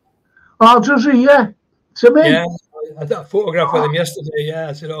regards. Oh, does he? Yeah. To me? Yeah. I got a photograph with him yesterday. Yeah.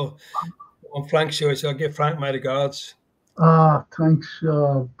 I said, on Frank's show, so I'll give Frank my regards. Ah, thanks.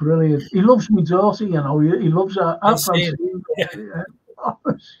 Oh, brilliant. He loves me daughter, you know. He loves her. Yeah. She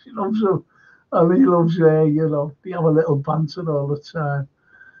loves him. And he loves her, you know. They have a little banter all the time.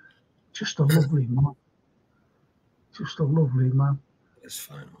 Just a lovely man. Just a lovely man. It's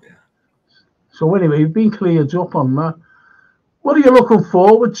fine, yeah. So anyway, you've been cleared up on that. What are you looking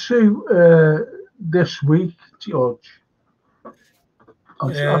forward to this week, George?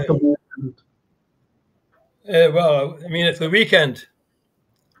 At the moment. Well, I mean, it's the weekend.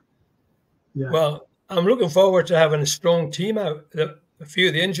 Yeah. Well, I'm looking forward to having a strong team out. A few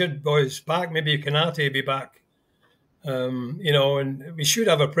of the injured boys back. Maybe Kanate will be back. You know, and we should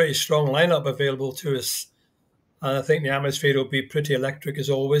have a pretty strong lineup available to us. And I think the atmosphere will be pretty electric as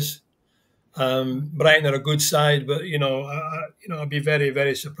always. Brighton are a good side, but I'd be very,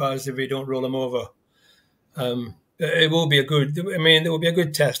 very surprised if we don't roll them over. It will be it will be a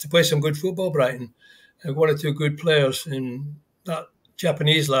good test to play some good football. Brighton, one or two good players, and that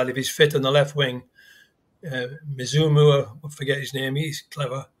Japanese lad, if he's fit on the left wing, Mizumu, I forget his name, he's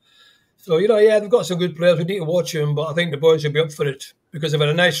clever. So they've got some good players. We need to watch them, but I think the boys will be up for it because they've had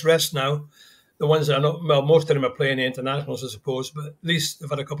a nice rest now. The ones that are not, well, most of them are playing the internationals, I suppose, but at least they've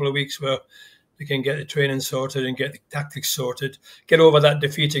had a couple of weeks where they can get the training sorted and get the tactics sorted, get over that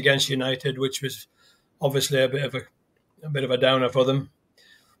defeat against United, which was obviously a bit of a downer for them.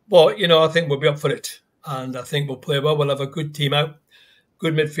 But I think we'll be up for it, and I think we'll play well. We'll have a good team out,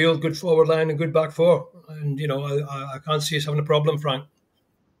 good midfield, good forward line, and good back four. And I can't see us having a problem, Frank.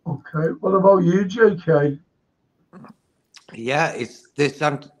 Okay. What about you, JK? Yeah, this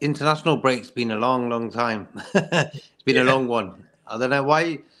international break's been a long, long time. It's been a long one. I don't know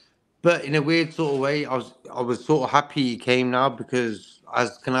why, but in a weird sort of way, I was sort of happy he came now because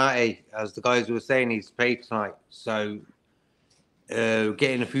as Kanate, as the guys were saying, he's played tonight. So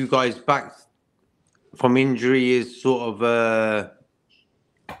getting a few guys back from injury is sort of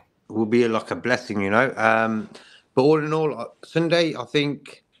will be like a blessing, But all in all, Sunday I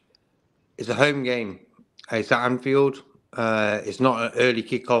think is a home game. It's at Anfield. It's not an early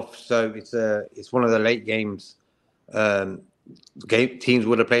kickoff, so it's one of the late games. Teams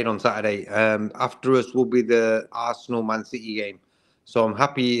would have played on Saturday. After us will be the Arsenal-Man City game. So I'm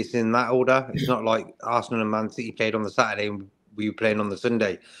happy it's in that order. It's not like Arsenal and Man City played on the Saturday and we were playing on the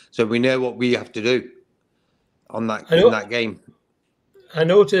Sunday. So we know what we have to do in that game. I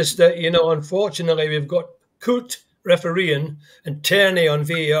noticed that, unfortunately, we've got Coote refereeing and Tierney on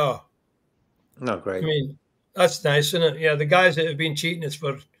VAR. No, great. I mean, that's nice, isn't it? Yeah, the guys that have been cheating us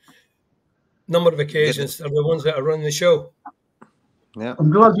for a number of occasions are the ones that are running the show. Yeah. I'm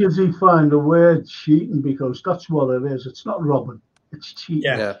glad you defined the word cheating because that's what it is. It's not robbing. It's cheating.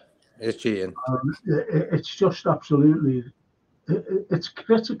 Yeah, it's cheating. It's just absolutely... It's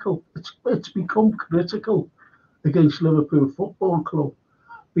critical. It's become critical against Liverpool Football Club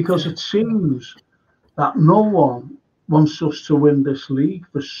because it seems that no one wants us to win this league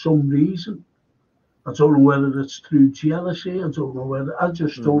for some reason. I don't know whether it's through jealousy. I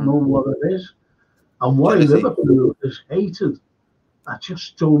just don't know what it is. And why Liverpool is hated, I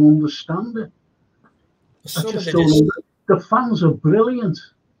just don't understand it. The fans are brilliant.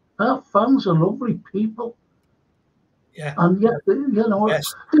 Our fans are lovely people. Yeah. And yet, you know,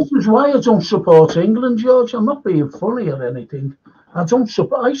 Yes. this is why I don't support England, George. I'm not being funny or anything. I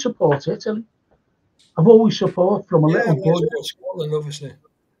support Italy. I've always supported from a Yeah, little I boy. support Scotland, obviously.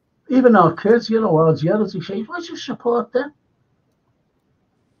 Even our kids, you know, our charity shapes, why do you support them?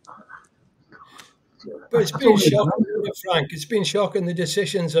 But it's been shocking, Frank. It's been shocking, the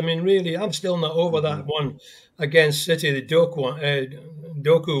decisions. I mean, really, I'm still not over that one against City, the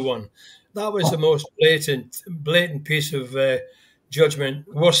Doku one. That was the most blatant piece of judgment,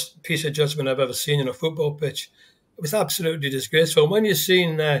 worst piece of judgment I've ever seen in a football pitch. It was absolutely disgraceful. When you've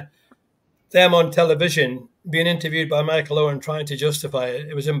seen them on television being interviewed by Michael Owen trying to justify it,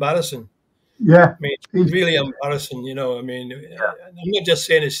 it was embarrassing. Yeah. I mean, really embarrassing, you know. I mean, I'm not just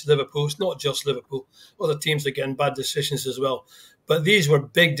saying it's Liverpool. It's not just Liverpool. Other teams are getting bad decisions as well. But these were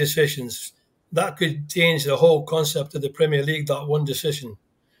big decisions. That could change the whole concept of the Premier League, that one decision,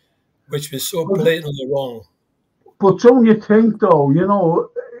 which was so blatantly wrong. But don't you think, though, you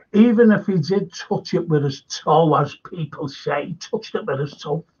know, even if he did touch it with his toe, as people say, he touched it with his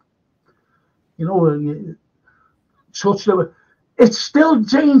toe. You know, touched it with, it's still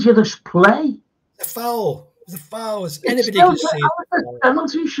dangerous play. The foul. The foul. Anybody can see it. The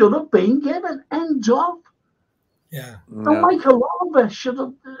penalty should have been given. End of. Yeah. And Michael Oliver should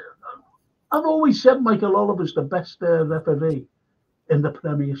have. I've always said Michael Oliver's the best referee in the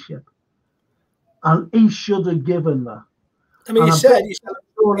Premiership. And he should have given that. I mean, he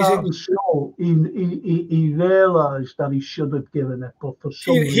realised that he should have given it, but for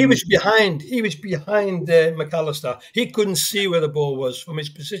some reason, he was behind McAllister. He couldn't see where the ball was from his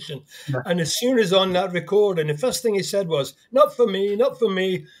position. Yeah. And as soon as on that recording, the first thing he said was, "Not for me, not for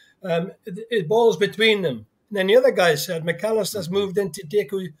me. The ball's between them." And then the other guy said, "McAllister's moved into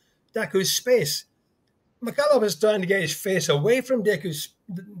Doku's space." McAllister was trying to get his face away from Doku's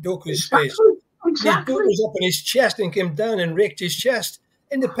space. Exactly. His boot was up in his chest and came down and raked his chest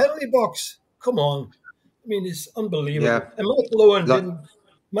in the penalty box. Come on. I mean, it's unbelievable. Yeah. And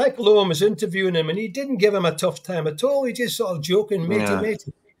Michael Owen was interviewing him and he didn't give him a tough time at all. He just sort of joking,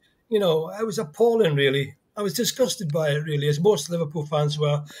 matey. You know, I was appalling, really. I was disgusted by it, really, as most Liverpool fans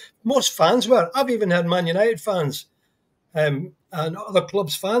were. Most fans were. I've even had Man United fans and other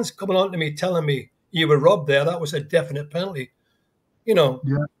clubs' fans coming on to me telling me, "You were robbed there. That was a definite penalty." You know.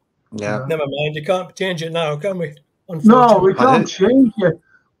 Yeah. Never mind. You can't change it now, can we? No, we can't change it,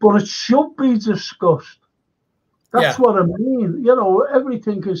 but it should be discussed. That's what I mean. You know,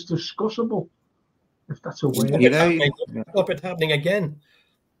 everything is discussable. If that's a way. Stop it happening again.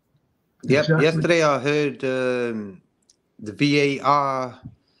 Yep. Exactly. Yesterday I heard the VAR.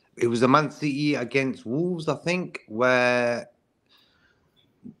 It was a Man City against Wolves, I think, where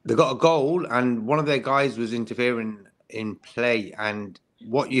they got a goal and one of their guys was interfering in play, and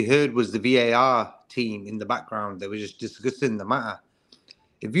what you heard was the VAR team in the background. They were just discussing the matter.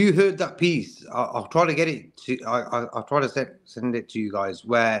 If you heard that piece, I'll try to get it to. I'll try to send it to you guys.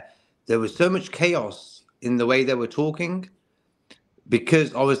 Where there was so much chaos in the way they were talking,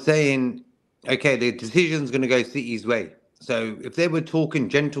 because I was saying, okay, the decision's going to go City's way. So if they were talking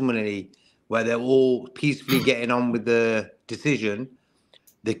gentlemanly, where they're all peacefully getting on with the decision,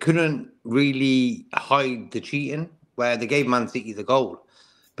 they couldn't really hide the cheating, where they gave Man City the goal.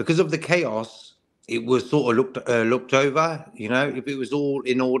 Because of the chaos, it was sort of looked over. You know, if it was all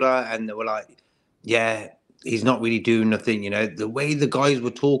in order and they were like, yeah, he's not really doing nothing. You know, the way the guys were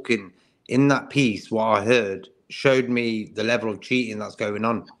talking in that piece, what I heard, showed me the level of cheating that's going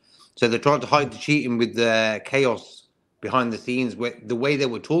on. So they tried to hide the cheating with the chaos behind the scenes, where the way they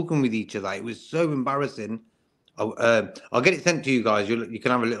were talking with each other, it was so embarrassing. I'll get it sent to you guys. You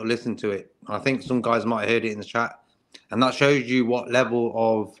can have a little listen to it. I think some guys might have heard it in the chat. And that shows you what level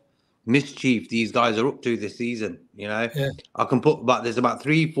of mischief these guys are up to this season. You know, I can there's about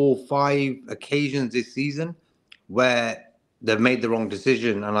 3, 4, 5 occasions this season where they've made the wrong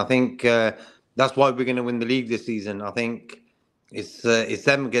decision. And I think that's why we're going to win the league this season. I think it's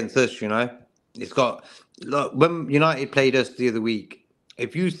them against us, you know. Look, when United played us the other week,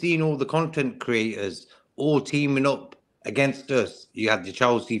 if you've seen all the content creators all teaming up against us, you had the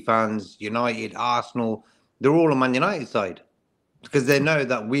Chelsea fans, United, Arsenal, they're all on Man United side because they know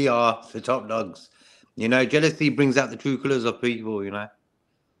that we are the top dogs. You know, jealousy brings out the true colours of people, you know.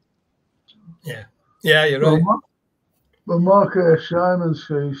 Yeah, you're right. But Mark Simon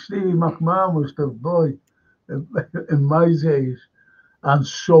says Stevie McMahon was the boy in my days and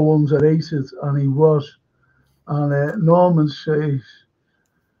so underrated, and he was. And Norman says,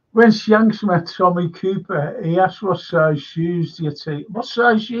 when Shanks met Tommy Cooper, he asked what size shoes do you take? What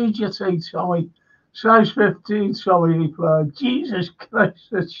size shoes do you take, Tommy? Size 15, Tommy replied. Jesus Christ,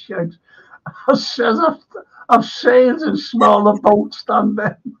 said Shanks. I says, I've sailed in smaller boats than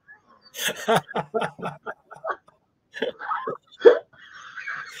them.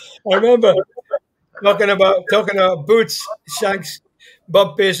 I remember talking about boots. Shanks,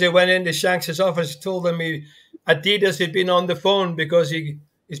 Bob Paisley went into Shanks' office, told him Adidas had been on the phone because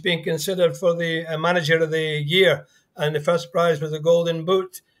he's being considered for the manager of the year, and the first prize was a golden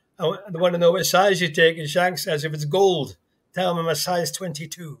boot. They want to know what size you take, and Shanks says, if it's gold, tell them I'm a size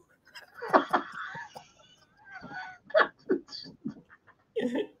 22.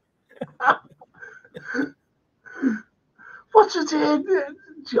 What's it,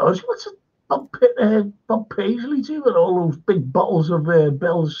 George? What's it Bob Paisley do with all those big bottles of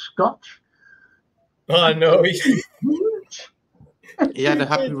Bell's Scotch? Oh, no. He had a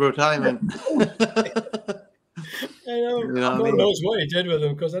happy retirement. I know. You know what I God mean? knows what he did with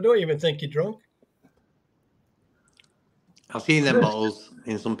them, because I don't even think he drunk. I've seen them bottles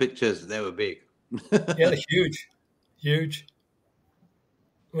in some pictures. They were big. Yeah, they're huge. Huge.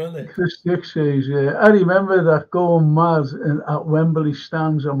 Weren't they? Chris Dick says, I remember that going mad at Wembley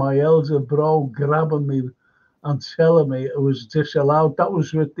stands and my elder bro grabbing me and telling me it was disallowed. That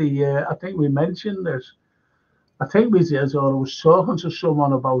was with the, I think we mentioned this. I think we did, or I was talking to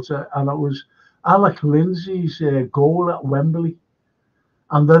someone about it, and it was Alec Lindsay's goal at Wembley.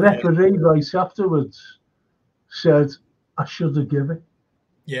 And the referee right afterwards said, I should have given it.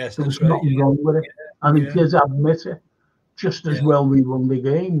 Yes, There was that's right. nothing wrong with it. And he Yeah. did admit it. Just as well we won the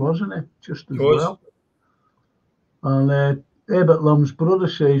game, wasn't it? Just as well. And Herbert Lum's brother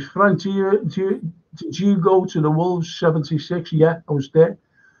says, Frank, did you go to the Wolves 76? Yeah, I was there.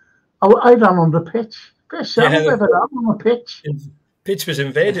 I ran on the pitch. First time I've ever ran on the pitch. Pitch was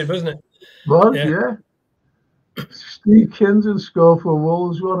invaded, wasn't it? Was, yeah. Steve Kinson scored for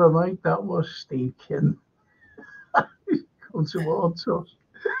Wolves. What a night that was, Steve Kinson. Come towards us.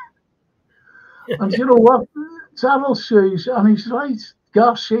 And you know what? Darryl says, and he's right.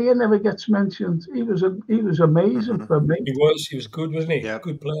 Garcia never gets mentioned. He was amazing for me. He was good, wasn't he? Yeah.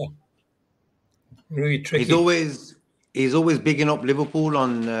 Good player. Really tricky. He's always bigging up Liverpool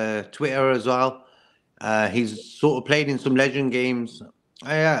on Twitter as well. He's sort of played in some legend games.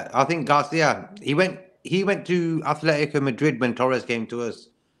 Yeah, I think Garcia. He went to Atletico Madrid when Torres came to us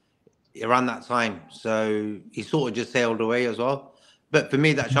around that time. So he sort of just sailed away as well. But for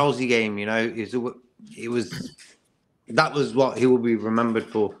me, that Chelsea game, you know, that was what he will be remembered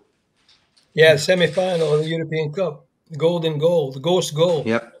for. Yeah, semi-final of the European Cup, the golden goal, the ghost goal.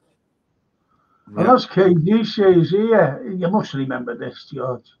 Yep. And as KD says here, you must remember this,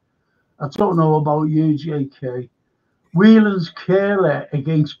 George. I don't know about you, JK. Whelan's Curler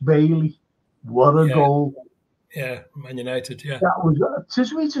against Bailey. What a goal. Yeah, Man United, yeah. That was,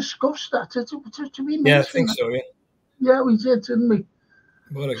 did we discuss that? Did we mention I think that? so, yeah. Yeah, we did, didn't we?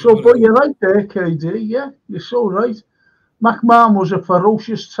 But you're right there, KD, yeah. You're so right. McMahon was a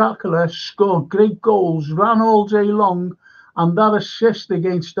ferocious tackler, scored great goals, ran all day long, and that assist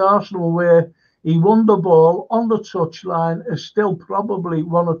against Arsenal where he won the ball on the touchline is still probably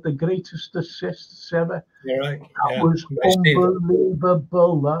one of the greatest assists ever. You're right. That was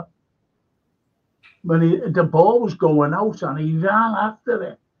unbelievable, that. When the ball was going out and he ran after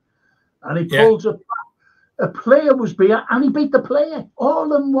it. And he pulled a player was behind, and he beat the player.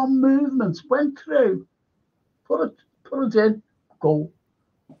 All in one movement, went through, put it in, goal.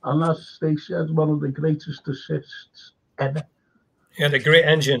 And as they said, one of the greatest assists ever. He had a great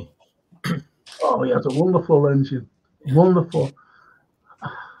engine. Oh, he had a wonderful engine. Wonderful.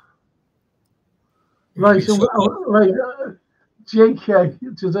 Right,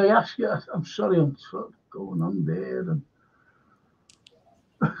 JK, did I ask you? I'm sorry, I'm going on there. And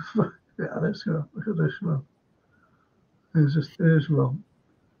yeah, let's go. Look at this one. There's one.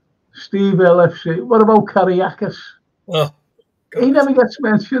 Steve LFC. What about Kariakis? Oh, he never gets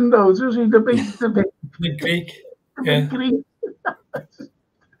mentioned, though, does he? The big Greek. Big Greek.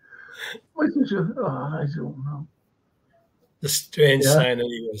 What is it? Oh, I don't know. The strange signing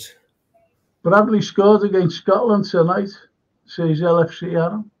he was. Bradley scored against Scotland tonight, says LFC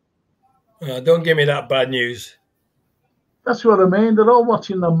Aaron. Don't give me that bad news. That's what I mean. They're all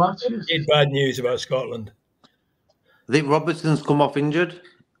watching the matches. Bad news about Scotland. I think Robertson's come off injured.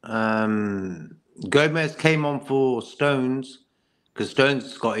 Gomez came on for Stones because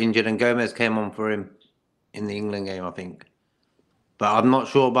Stones got injured and Gomez came on for him in the England game, I think. But I'm not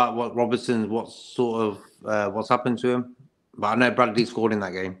sure about what's happened to him. But I know Bradley scored in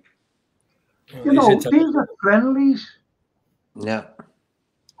that game. You know, these are friendlies. Yeah.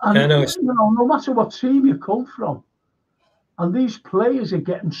 And, no matter what team you come from, and these players are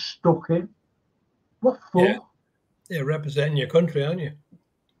getting stuck in. What for? Yeah, representing your country, aren't you?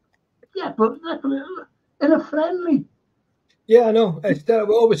 Yeah, but in a friendly. Yeah, I know. We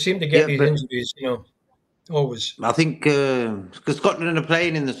always seem to get these but injuries, always. I think because Scotland are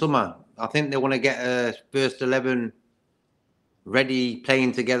playing in the summer, I think they want to get a first 11 ready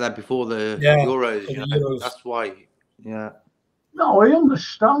playing together before the Euros. For the Euros. That's why. Yeah. No, I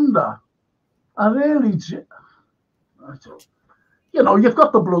understand that. I really do. You've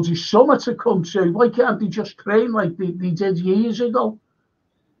got the bloody summer to come to. Why can't they just train like they did years ago?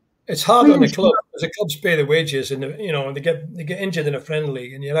 It's hard on the club because the clubs pay the wages, and they get injured in a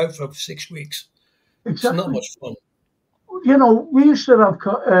friendly, and you're out for 6 weeks. Exactly. It's not much fun. We used to have.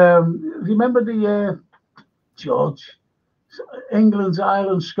 Remember the George, England's,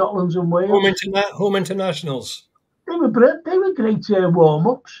 Ireland, Scotland's, and Wales home internationals. They were great warm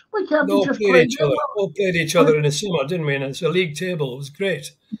ups. Why can't they we all just played play each other? All played each other in the summer, didn't we? And it's a league table. It was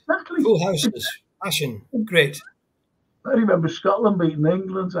great. Exactly. Full houses, passion, great. I remember Scotland beating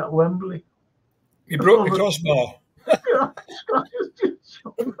England at Wembley. You broke the crossbar.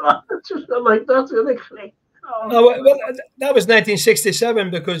 Just like that, and it clicked. No, well, that was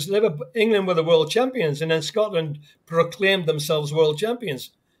 1967 because England were the world champions, and then Scotland proclaimed themselves world champions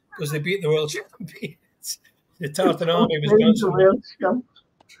because they beat the world champions. The Tartan Army was dancing,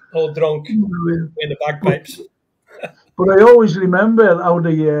 all drunk in the bagpipes. But I always remember how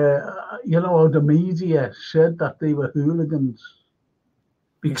the media said that they were hooligans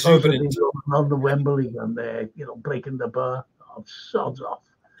because of on the Wembley and breaking the bar. Oh, sods off.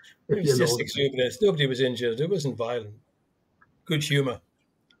 It was just exuberance. Nobody was injured. It wasn't violent. Good humour.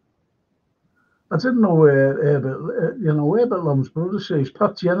 I didn't know where Herbert Lamb's brother says.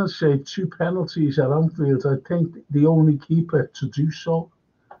 Pat Jennings saved 2 penalties at Anfield. I think the only keeper to do so.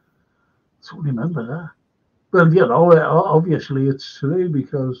 I don't remember that. Well, obviously it's true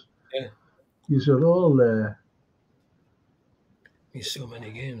because these are all. There's so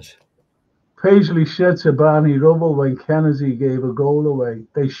many games. Paisley said to Barney Rubble when Kennedy gave a goal away,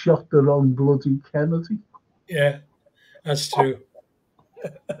 they shot the wrong bloody Kennedy. Yeah, that's true.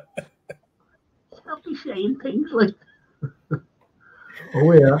 Can't be saying things like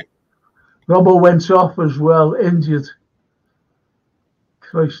oh yeah. Rubble went off as well, injured.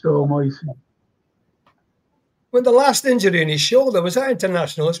 Christ almighty. Well, the last injury in his shoulder, was that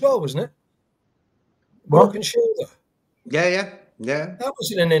international as well, wasn't it? What? Broken shoulder. Yeah. That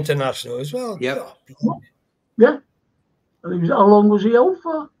was an international as well. Yeah. Yeah. And how long was he out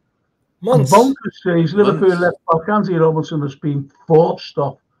for? Months. And bonkers says Liverpool left back Andy Robertson has been forced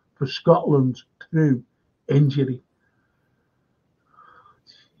off for Scotland through injury.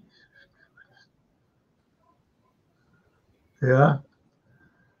 Yeah.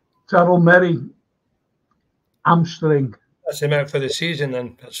 Terrell Merry, hamstring. That's him out for the season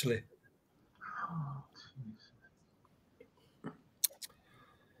then, actually.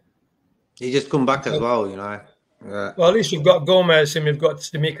 He just come back as well, Yeah. Well, at least we've got Gomez and we've got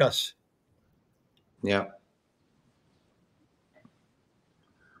Stimikas. Yeah.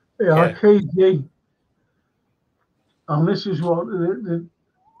 Yeah, KG. And this is what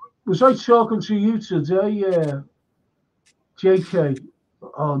was I talking to you today, JK?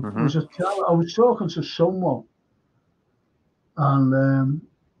 I was talking to someone, and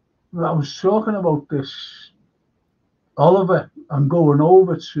I was talking about this Oliver and going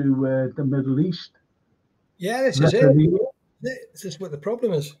over to the Middle East. Yeah, this is it. This is what the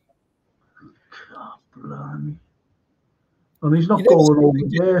problem is. God, blimey. And he's not going over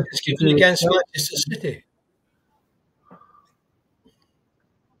there. Against Manchester City.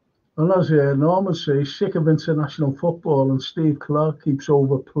 And as Norman says, sick of international football, and Steve Clark keeps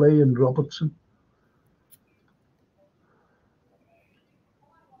overplaying Robertson.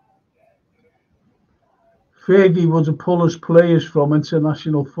 Fergie would pull his players from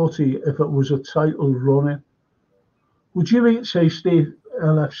international footy if it was a title running. Would you say, Steve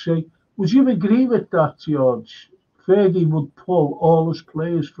LFC? Would you agree with that, George? Fergie would pull all his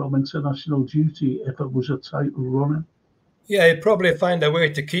players from international duty if it was a title running. Yeah, he'd probably find a way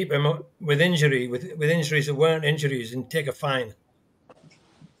to keep him with injury, with injuries that weren't injuries, and take a fine.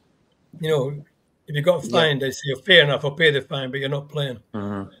 If you got fined, they say, fair enough, I'll pay the fine, but you're not playing.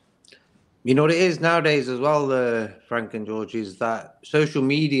 Mm-hmm. You know what it is nowadays as well, Frank and George, is that social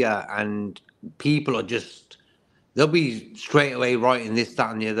media and people are just, they'll be straight away writing this,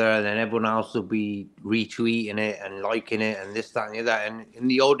 that, and the other, and then everyone else will be retweeting it and liking it and this, that, and the other. And in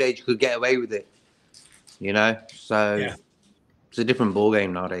the old days, you could get away with it, So it's a different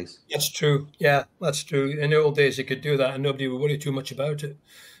ballgame nowadays. That's true. Yeah, that's true. In the old days, you could do that and nobody would worry too much about it.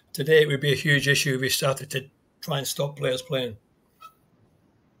 Today, it would be a huge issue if we started to try and stop players playing.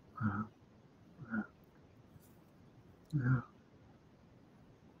 Yeah.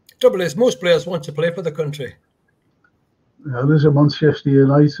 Trouble is, most players want to play for the country. Yeah, there's a Manchester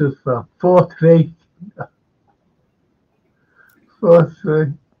United for 4-3.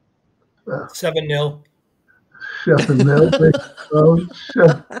 4-3. 7-0. 7-0.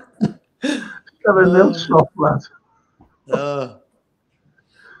 7-0 soft lad.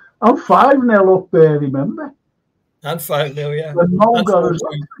 I'm 5-0 up there, remember? And 5-0, yeah. When Mo And got us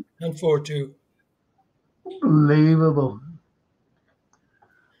 4-2. And 4-2. Unbelievable.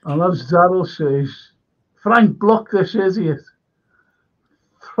 And as Darryl says, Frank, block this idiot.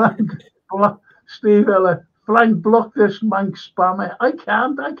 Steve Ella, Frank, block this mank spammer. I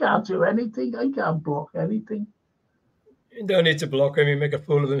can't do anything. I can't block anything. You don't need to block him, he make a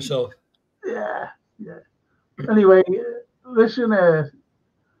fool of himself. Yeah. Anyway, listen,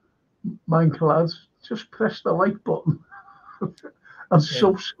 mank lads, just press the like button and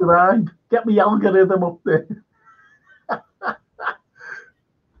subscribe. Get me algorithm up there.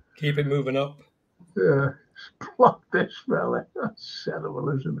 Keep it moving up. Yeah, block this fella. That's terrible,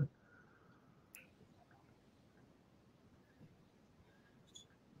 isn't it?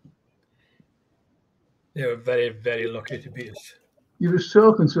 They were very, very lucky to beat us. You was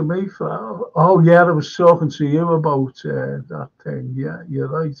talking to me I was talking to you about that thing. Yeah, you're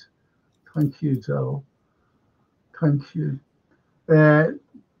right. Thank you, Darryl. Thank you.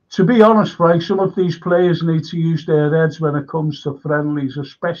 To be honest, Frank, some of these players need to use their heads when it comes to friendlies,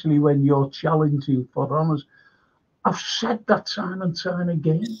 especially when you're challenging for honours. I've said that time and time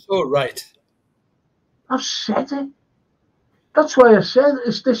again. So right. I've said it. That's why I said,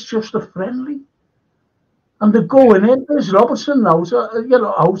 is this just a friendly? And they're going in. There's Robertson out,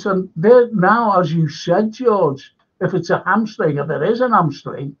 out, and they're now, as you said, George, if it's a hamstring, if there is an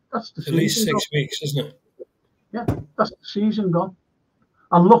hamstring, that's the season. At least 6 weeks, isn't it? Yeah, that's the season gone.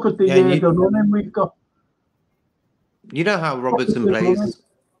 And look at the running we've got. You know how Robertson plays?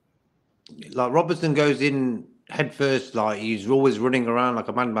 Like, Robertson goes in head first, like he's always running around like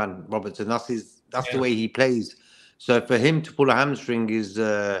a madman, Robertson. That's the way he plays. So for him to pull a hamstring is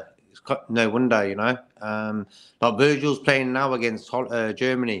no wonder, you know. Like Virgil's playing now against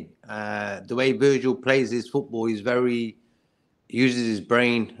Germany. The way Virgil plays his football, uses his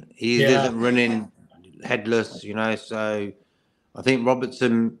brain. He doesn't run in headless, you know. So I think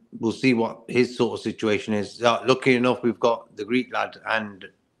Robertson will see what his sort of situation is. Lucky enough, we've got the Greek lad and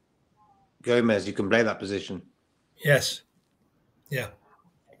Gomez. You can play that position. Yes. Yeah.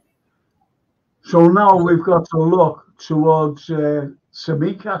 So now we've got to look towards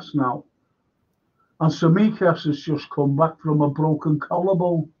Tsimikas now. And Tsimikas has just come back from a broken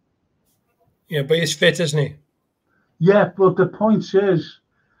collarbone. Yeah, but he's fit, isn't he? Yeah, but the point is,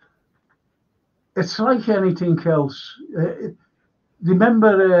 it's like anything else.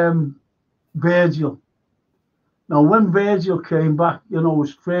 Remember Virgil? Now, when Virgil came back,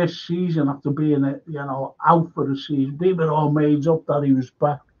 his first season after being, out for the season, we were all made up that he was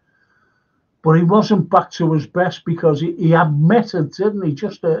back. But he wasn't back to his best because he admitted, didn't he,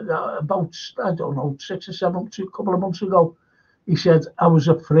 just about, I don't know, 6 or 7, a couple of months ago, he said, I was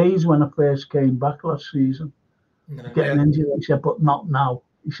afraid when I first came back last season, getting injured. He said, but not now.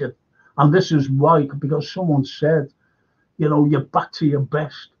 He said, and this is why, because someone said, you're back to your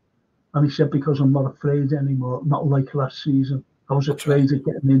best. And he said, because I'm not afraid anymore, not like last season. I was afraid of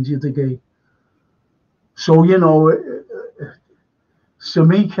getting injured again. So,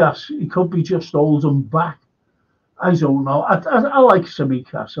 Tsimikas, he could be just holding back. I don't know. I like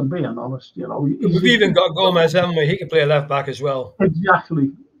Tsimikas, I'm being honest. We've even got Gomez, haven't we? He can play left back as well.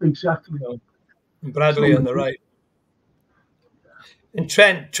 Exactly. And Bradley on the right. And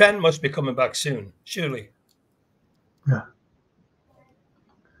Trent must be coming back soon, surely. Yeah.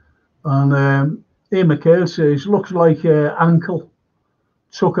 And Ian McHale says, looks like ankle.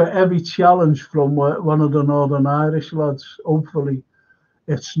 Took a heavy challenge from one of the Northern Irish lads. Hopefully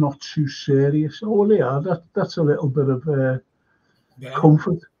it's not too serious. Oh, well, yeah, that's a little bit of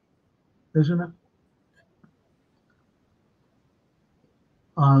comfort, isn't it?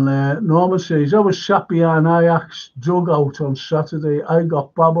 And Norman says, I was sat behind Ajax dugout on Saturday. I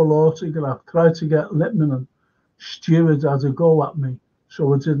got Babel autograph, tried to get Lippmann and Stewart had a go at me,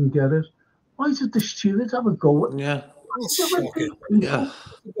 so I didn't get it. Why did the Stewart have a go at me? Yeah. Yeah.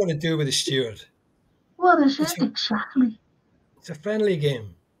 What's got to do with the Stewart? What is it exactly? It's a friendly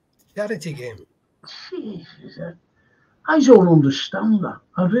game. Charity game. Jesus. I don't understand that.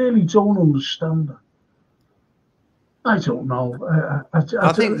 I really don't understand that. I don't know.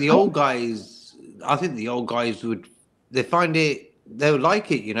 I think the old guys they find it, they would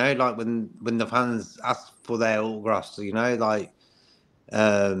like it, like when the fans ask for their autographs, like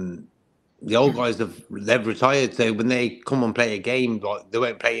the old guys they've retired, so when they come and play a game, like they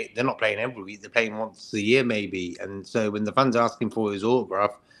won't play it. They're not playing every week. They're playing once a year, maybe. And so when the fans are asking for his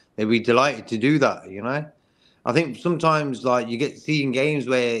autograph, they'd be delighted to do that. You know, I think sometimes like you get seeing games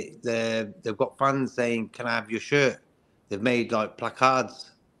where they've got fans saying, "Can I have your shirt?" They've made like placards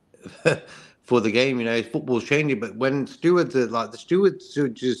for the game. You know, football's changing, but when stewards are like the stewards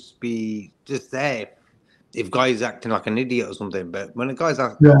should just be just there. If guy's acting like an idiot or something, but when a guy's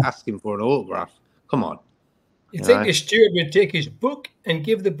asking for an autograph, come on. You think the steward would take his book and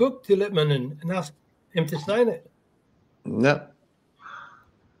give the book to Lippmann and ask him to sign it? No.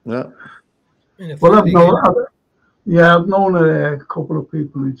 No. Well, I've known a couple of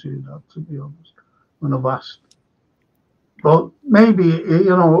people who do that, to be honest, when I've asked. But maybe, you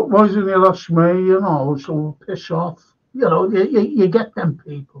know, why isn't he last me, you know, so piss off. You know, you get them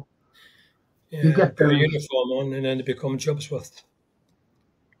people. Yeah, you get their uniform on and then they become Jobsworth.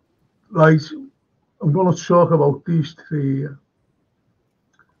 Right, I'm going to talk about these two.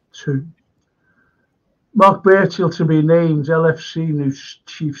 Mark Birchall to be named LFC new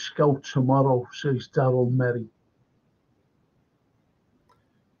chief scout tomorrow, says Daryl Merry.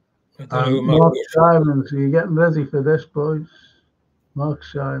 And Mark Simons, are you getting ready for this, boys? Mark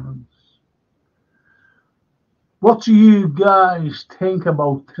Simons. What do you guys think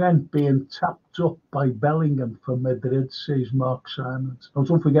about Trent being tapped up by Bellingham for Madrid, says Mark Simons. Oh,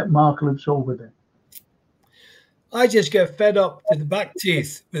 don't forget Mark lives over there. I just get fed up to the back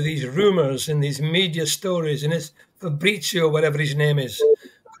teeth with these rumours and these media stories, and it's Fabrizio, whatever his name is,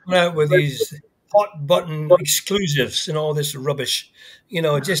 coming out with these hot button exclusives and all this rubbish, you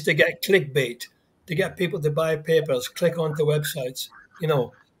know, just to get clickbait, to get people to buy papers, click onto websites. You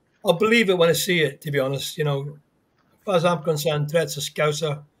know, I'll believe it when I see it, to be honest. You know, as far as I'm concerned, Trent's a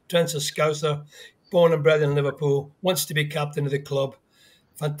Scouser, born and bred in Liverpool, wants to be captain of the club,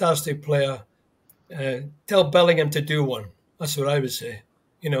 fantastic player. Tell Bellingham to do one. That's what I would say.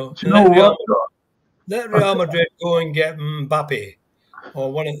 You know, let Real Madrid go and get Mbappe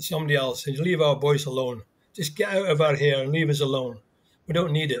or somebody else and leave our boys alone. Just get out of our hair and leave us alone. We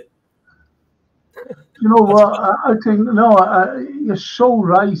don't need it. You know what? I think, you're so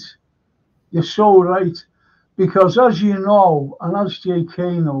right. You're so right. Because as you know, and as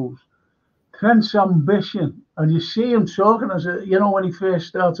JK knows, Trent's ambition, and you see him talking when he first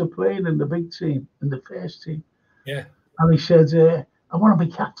started playing in the big team, in the first team. Yeah. And he said, I want to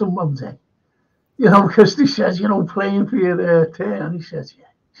be captain one day. You know, because he says, playing for your team. And he says,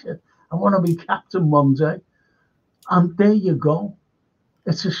 I want to be captain one day. And there you go.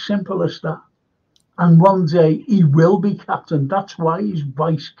 It's as simple as that. And one day he will be captain. That's why he's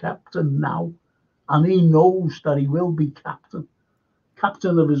vice captain now. And he knows that he will be captain.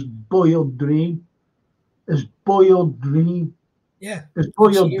 Captain of his boyhood dream. His boyhood dream. Yeah. His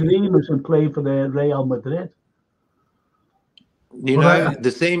boyhood dream is to play for the Real Madrid. You know,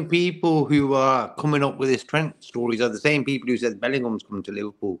 the same people who are coming up with this Trent stories are the same people who said Bellingham's coming to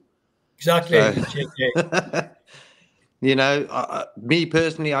Liverpool. Exactly. So, you know, me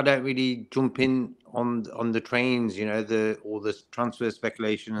personally, I don't really jump in on the trains, you know, all the transfer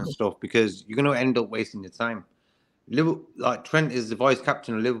speculation and stuff, because you're going to end up wasting your time. Like Trent is the vice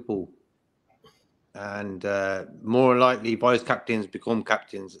captain of Liverpool, and more likely vice captains become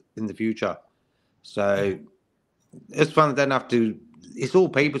captains in the future. So as fans don't have to. It's all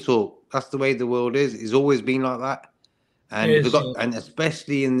paper talk. That's the way the world is. It's always been like that, and and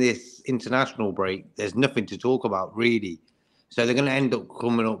especially in this international break, there's nothing to talk about really. So they're going to end up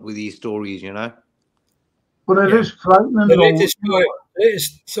coming up with these stories, you know. But it is frightening. The latest story.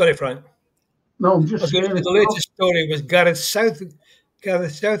 Sorry, Frank. No, I'm just saying. The latest story was Gareth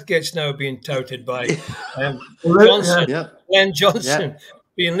Southgate's now being touted by Johnson, Glenn Johnson,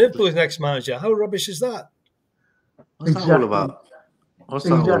 being Liverpool's next manager. How rubbish is that? What's that all about? What's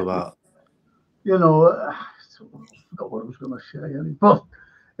that all about? You know, I forgot what I was going to say. But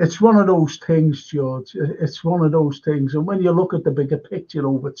it's one of those things, George. It's one of those things. And when you look at the bigger picture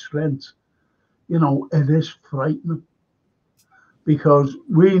over Trent, you know, it is frightening. Because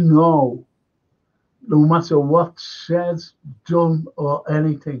we know, no matter what's said, done, or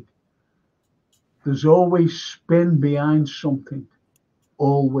anything, there's always spin behind something.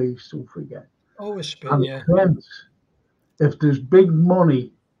 Always, don't forget. Always spin, and Trent, if there's big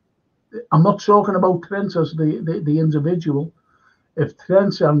money, I'm not talking about Trent as the individual. If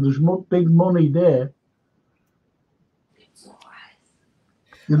Trent and there's big money there,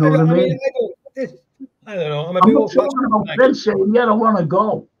 you know what I mean? I don't know. I'm not talking about Trent saying, I want to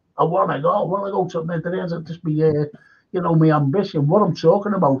go. I want to go to Madrid and just be, my ambition. What I'm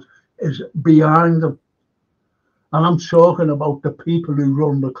talking about is behind them. And I'm talking about the people who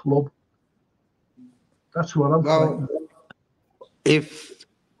run the club. That's what I'm Well, fighting. if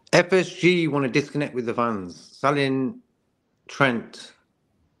FSG want to disconnect with the fans, selling Trent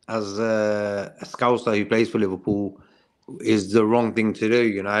as a Scouser who plays for Liverpool is the wrong thing to do.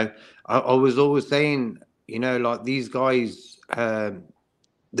 You know, I was always saying, you know, like these guys,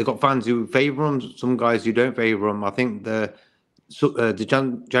 they've got fans who favour them, some guys who don't favour them. I think the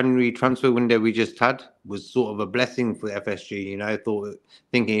January transfer window we just had was sort of a blessing for FSG. You know,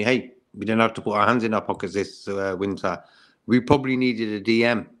 thinking, hey, we didn't have to put our hands in our pockets this winter. We probably needed a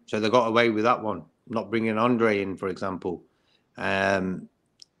DM, so they got away with that one, not bringing Andre in, for example.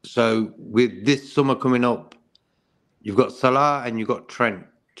 So with this summer coming up, you've got Salah and you've got Trent,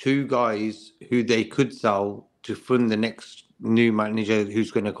 two guys who they could sell to fund the next new manager who's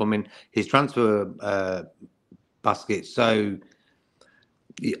going to come in, his transfer basket. So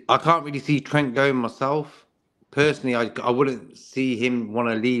I can't really see Trent going myself. Personally, I wouldn't see him want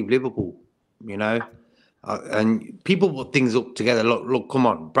to leave Liverpool, you know. And people put things up together. Look, come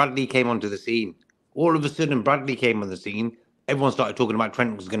on. Bradley came onto the scene. All of a sudden, Bradley came on the scene. Everyone started talking about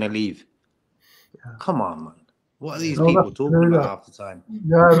Trent was going to leave. Yeah. Come on, man. What are these people talking about half the time?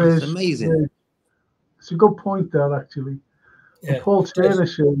 Yeah, it's amazing. Yeah. It's a good point there, actually. Yeah. Paul Taylor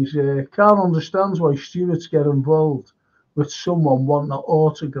says, Carl understands why stewards get involved with someone wanting an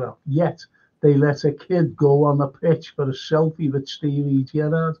autograph, yet they let a kid go on the pitch for a selfie with Stevie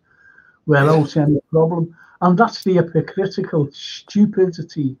Gerrard without any problem. And that's the hypocritical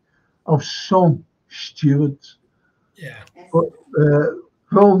stupidity of some stewards. Yeah. But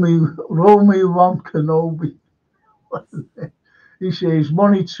roll me one Kenobi. He says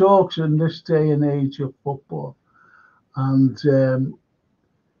money talks in this day and age of football. And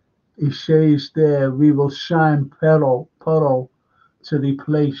he says there, we will sign Perro to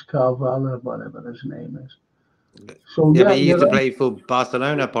replace Carlyle, whatever his name is. So yeah, but he used to play for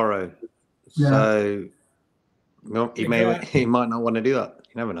Barcelona, Porro. So he might not want to do that.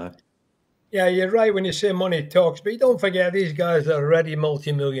 You never know. Yeah, you're right when you say money talks, but you don't forget these guys are already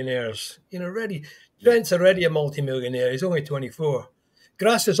multimillionaires. You know, Trent's already a multimillionaire. He's only 24.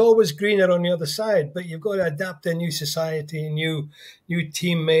 Grass is always greener on the other side, but you've got to adapt to a new society, new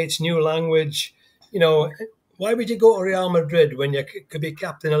teammates, new language. You know, why would you go to Real Madrid when you could be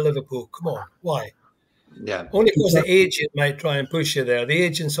captain of Liverpool? Come on, why? Yeah. Only because the agent might try and push you there. The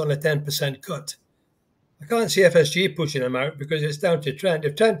agent's on a 10% cut. I can't see FSG pushing him out because it's down to Trent.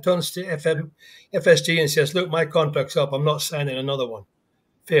 If Trent turns to FSG and says, look, my contract's up, I'm not signing another one,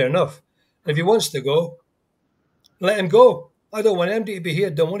 fair enough. And if he wants to go, let him go. I don't want him to be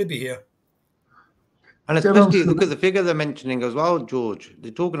here, don't want to be here. And especially look at the figure they're mentioning as well, George.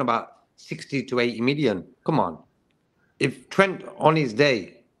 They're talking about 60 to 80 million. Come on. If Trent on his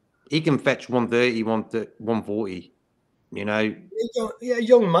day, he can fetch 130, 140, you know. Yeah,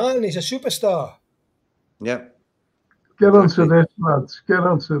 young man, he's a superstar. Yep. Get onto this, lads. Get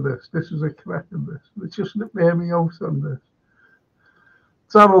onto this. This is a crack of this. Let's just hear me out on this.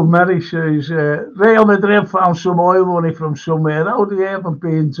 Darryl Merry says, Real Madrid found some oil money from somewhere. How they haven't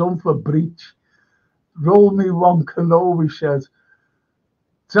been done for breach? Roll me one Kenobi said.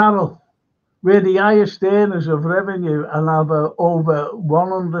 Darryl, we're the highest earners of revenue and have over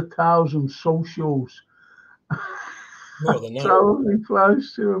 100,000 socials. More than that. Darryl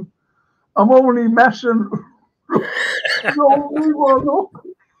replies to him, I'm only messing. Roll me one up.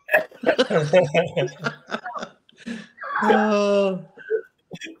 I'm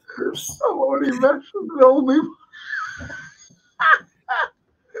only messing. Roll me.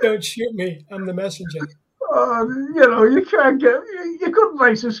 Don't shoot me. I'm the messenger. You know, you can't get. You couldn't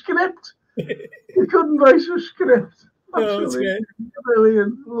write a script. You couldn't write a script. Absolutely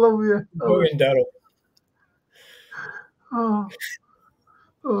brilliant. Love you. Going, Darryl.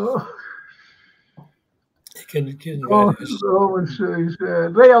 Roman says,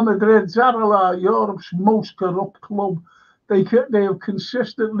 Real Madrid, Carlyle, Europe's most corrupt club. They have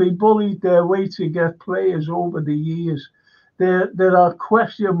consistently bullied their way to get players over the years. There are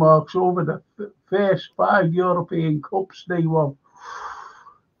question marks over the first 5 European Cups they won.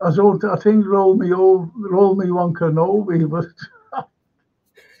 I think roll me one Kenobi, but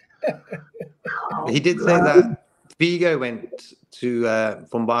he did say that Figo went to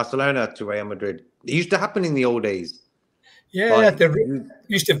from Barcelona to Real Madrid. It used to happen in the old days. Yeah, they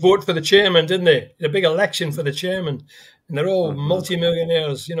used to vote for the chairman, didn't they? A big election for the chairman, and they're all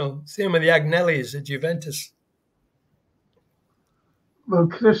multimillionaires. You know, same with the Agnellis at Juventus. Well,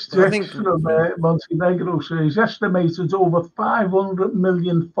 Chris Dix from Montenegro says estimated over 500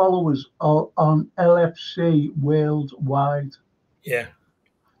 million followers on LFC worldwide. Yeah.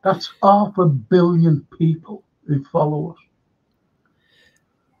 That's 500 million people who follow us.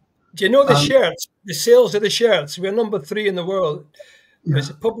 Do you know the shirts? The sales of the shirts. We're number 3 in the world. Yeah. It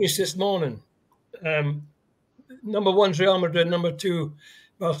was published this morning. Number 1's Real Madrid, number 2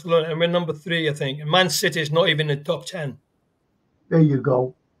 Barcelona, and we're number 3, I think. And Man City is not even in the top 10. There you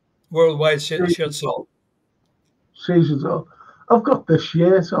go. Worldwide shirt sale. Season's all. I've got this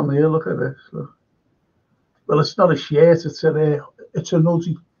shirt on here. Look at this. Look. Well, it's not a shirt. It's a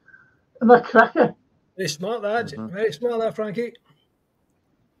nudgy. And that cracker. Very smart, that. Very smart, that, Frankie.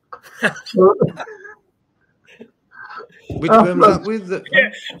 Which one was that with?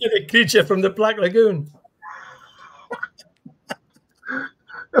 The creature from the Black Lagoon.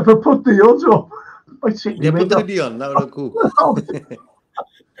 If I put the odds up, I'd see put the hoodie on. That would look cool. I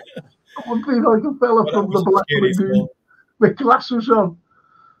would be like a fella from the Black Lagoon with glasses on.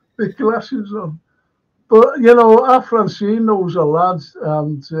 With glasses on. But, you know, our Francine knows a lad,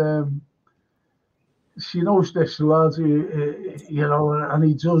 and she knows this lad, you know, and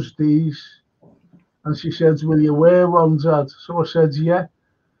he does these. And she said, will you wear one, Dad? So I said, yeah.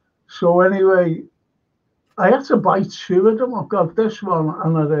 So anyway, I had to buy 2 of them. I've got this one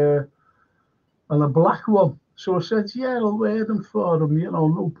and a black one. So I said, yeah, I'll wear them for them, you know,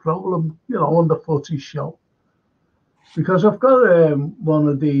 no problem, you know, on the footy show. Because I've got one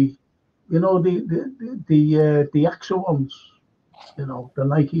of the, you know, the AXA ones, you know, the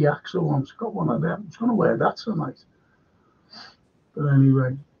Nike AXA ones. Got one of them. I was going to wear that tonight. But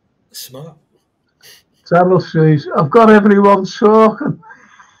anyway. Smart. Darryl says, I've got everyone talking.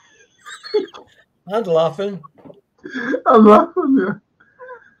 And laughing. I'm laughing, yeah.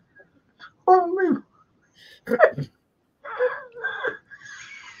 Oh, me.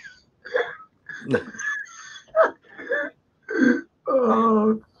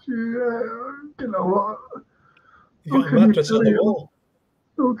 Oh, gee, you know what? You got a mattress on the wall.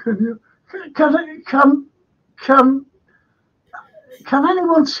 Oh, can you? Can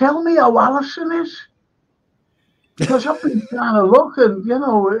anyone tell me how Allison is? Because I've been trying to look, and you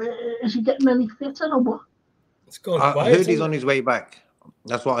know, is he getting any fitter or what? It's gone I quiet. heard he's on his way back.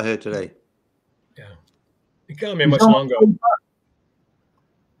 That's what I heard today. Yeah, he can't be much longer.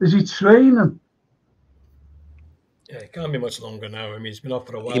 Is he training? Yeah, it can't be much longer now. I mean, he's been off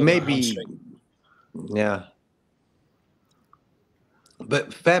for a while. He may be. Yeah.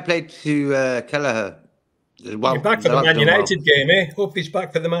 But fair play to Kelleher. Well, he's back for the Man United game, eh? Hope he's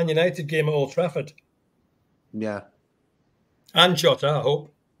back for the Man United game at Old Trafford. Yeah. And Jota, I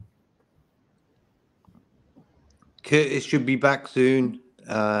hope. Curtis should be back soon.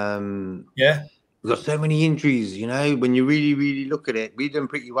 Yeah. We've got so many injuries, you know, when you really, really look at it. We've done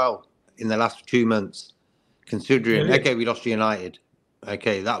pretty well in the last 2 months, considering, okay, we lost to United.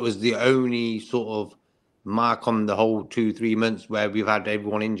 Okay, that was the only sort of mark on the whole 2-3 months where we've had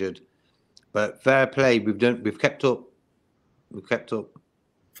everyone injured. But fair play, we've kept up. We've kept up.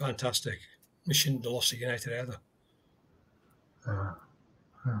 Fantastic. We shouldn't have lost to United either.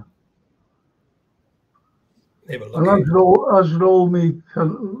 They were lucky. And as Roll Me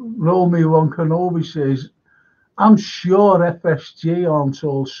One Kenobi says, I'm sure FSG aren't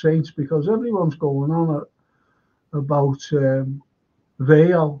all saints because everyone's going on about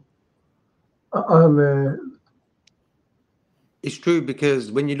Real. It's true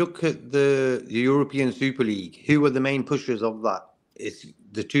because when you look at the European Super League, who are the main pushers of that? It's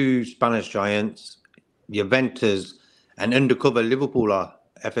the 2 Spanish giants, Juventus, and undercover Liverpool are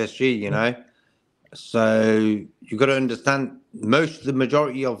FSG, you know. So you've got to understand the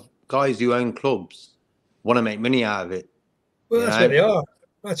majority of guys who own clubs want to make money out of it. Well, that's where they are.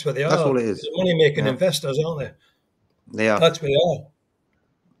 That's where they are. That's all it is. They're money-making investors, aren't they? They are. That's where they are.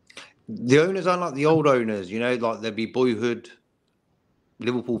 The owners aren't like the old owners, you know, like there'd be boyhood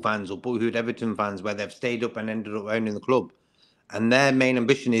Liverpool fans or boyhood Everton fans where they've stayed up and ended up owning the club. And their main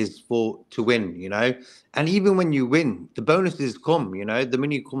ambition is to win, you know. And even when you win, the bonuses come, you know. The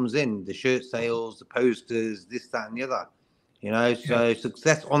money comes in, the shirt sales, the posters, this, that, and the other, you know. So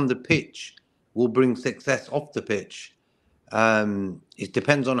success on the pitch will bring success off the pitch. It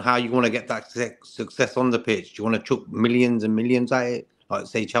depends on how you want to get that success on the pitch. Do you want to chuck millions and millions at it, like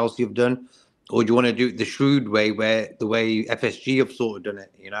say Chelsea have done, or do you want to do it the shrewd way, where the way FSG have sort of done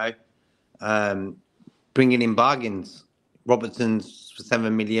it, you know, bringing in bargains. Robertson's for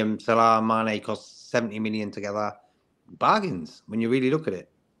 7 million, Salah, Mane cost 70 million together. Bargains when you really look at it.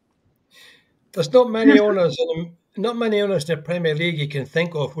 There's not many owners in the Premier League you can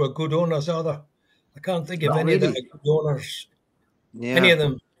think of who are good owners, are there? I can't think of any that are good owners. Yeah. Any of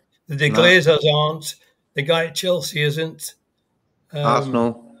them. The Glazers aren't. The guy at Chelsea isn't.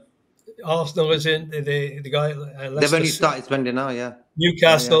 Arsenal isn't. The guy at They've only started spending now, yeah.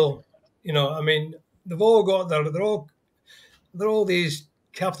 Newcastle, you know, I mean, they've all got they're all these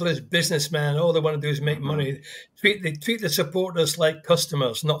capitalist businessmen. All they want to do is make money. They treat the supporters like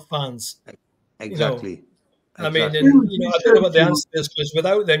customers, not fans. Exactly. I mean, Exactly. and I don't know what the answer is, because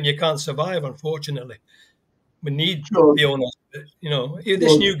without them, you can't survive. Unfortunately, we need the owners.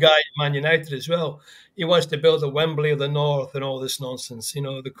 This new guy at Man United as well. He wants to build a Wembley of the North and all this nonsense. They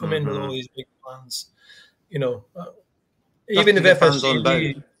come in with all these big plans. Even if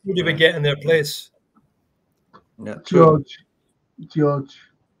FSG would be getting their place. Yeah, George,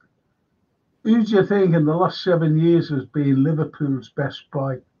 who do you think in the last 7 years has been Liverpool's best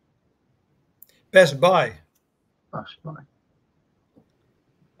buy? Best buy. Best buy.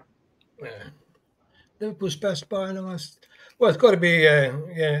 Yeah. Liverpool's best buy in the last. Well, it's got to be. I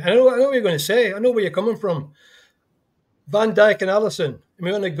know what you're going to say. I know where you're coming from. Van Dijk and Alisson.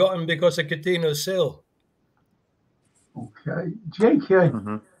 We only got him because of Coutinho's sale. Okay,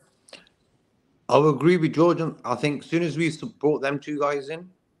 JK. I will agree with George. I think as soon as we brought them two guys in,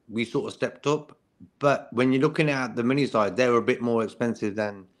 we sort of stepped up. But when you're looking at the money side, they were a bit more expensive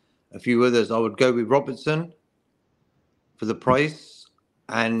than a few others. I would go with Robertson for the price,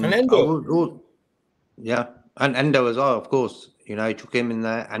 and Endo. And Endo as well, of course. He took him in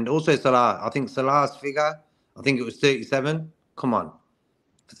there, and also Salah. I think Salah's figure, I think it was 37. Come on,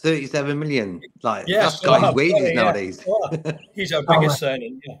 37 million. That's guy's wages nowadays. He's our biggest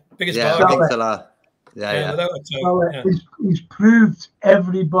signing. Biggest I think Salah. Without a doubt. He's proved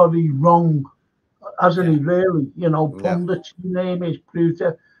everybody wrong, hasn't he? Really, pundits, you name it, proved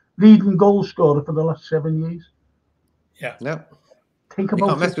it. Leading goal scorer for the last 7 years. Yeah. Think about you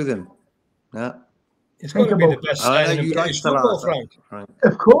can't mess with him. Yeah. It's got to be the best signing in British football, Frank.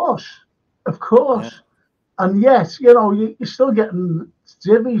 Of course. Yeah. And yes, you're still getting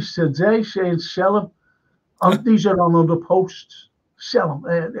divvies today saying sell them. And these are on other posts. Sell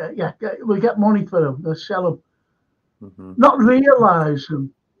them. We get money for them. They sell them. Not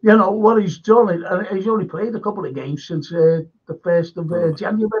realising, what he's done. And he's only played a couple of games since the 1st of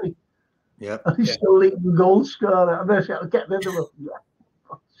January. Yeah. And he's still leading goal scorer. And they're getting rid of him.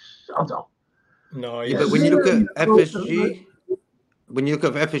 Shut up. No, but when you look at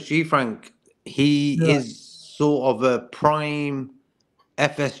FSG, Frank, he is sort of a prime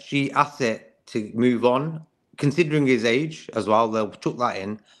FSG asset to move on, considering his age as well. They took that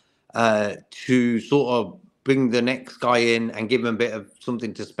in to sort of bring the next guy in and give him a bit of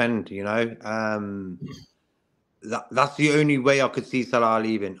something to spend. That's the only way I could see Salah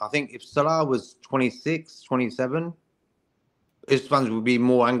leaving. I think if Salah was 26, 27, his fans would be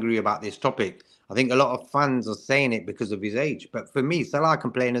more angry about this topic. I think a lot of fans are saying it because of his age. But for me, Salah can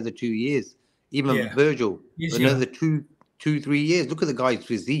play another 2 years. Even Virgil, another 2, 3 years. Look at the guy's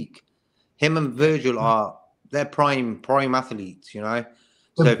physique. Him and Virgil they're prime athletes, So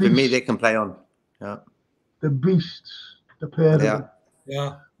for me, they can play on. Yeah. The beasts, the pair of them.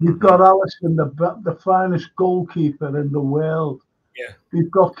 Yeah. You've got Alisson, the finest goalkeeper in the world. Yeah.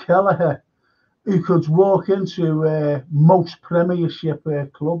 You've got Kelleher, who could walk into most Premiership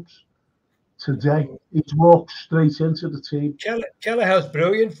clubs today. He's walked straight into the team. Kelleher's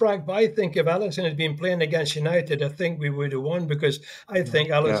brilliant, Frank, but I think if Alisson had been playing against United, I think we would have won, because I think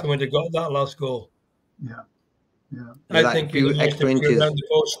Alisson would have got that last goal. Yeah. I think he managed to put around the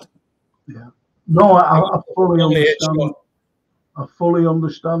post. Yeah. No, I fully understand. I fully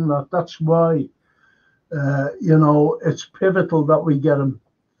understand that. That's why, it's pivotal that we get him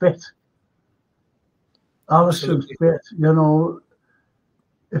fit. Alisson's fit.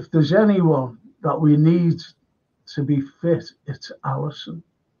 If there's anyone that we need to be fit, it's Alisson.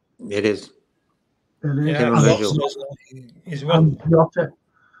 It is. He's and Jota.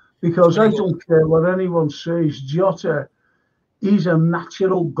 Because I don't care what anyone says, Jota, he's a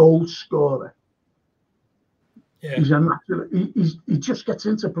natural goal scorer. Yeah. He's a natural. He just gets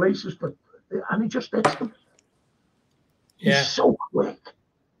into places, and he just hits them. He's so quick,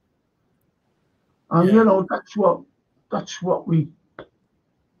 and that's what we.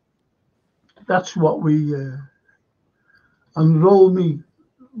 And roll me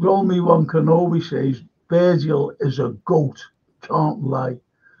one can always say Virgil is a goat, can't lie,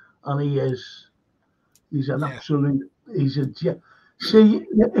 and he is. He's an absolute. He's a. See,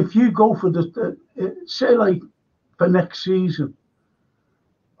 if you go for say like. For next season,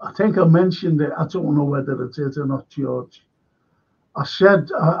 I think I mentioned it. I don't know whether it did or not, George. I said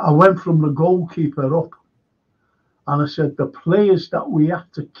I went from the goalkeeper up, and I said the players that we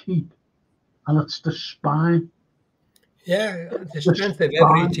have to keep, and it's the spine. Yeah, the strength of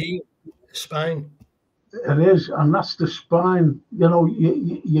every team, spine. It is, and that's the spine.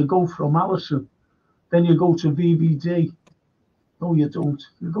 You go from Alisson, then you go to VVD. No, you don't.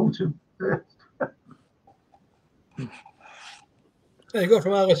 You go to. There you go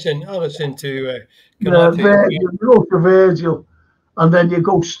from Alisson to Yeah, Canate. Virgil, you go to Virgil, and then you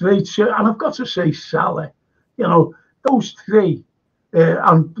go straight to, and I've got to say Salah. You know, those three,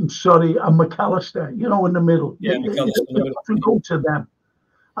 I'm sorry, and McAllister, you know, in the middle. Yeah, McAllister in the You've got to go to them.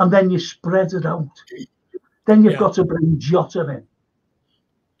 And then you spread it out. Then you've got to bring Jota in.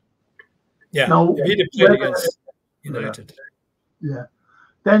 Yeah, now, he'd have played against United. Yeah.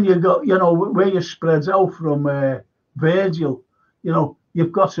 Then you got, you know, where you spread out from Virgil, you know,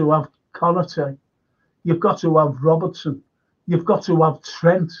 you've got to have Conate, you've got to have Robertson, you've got to have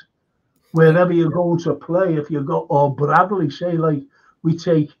Trent, wherever you're going to play. If you got, or Bradley, say, like, we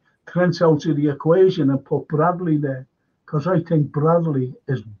take Trent out of the equation and put Bradley there, because I think Bradley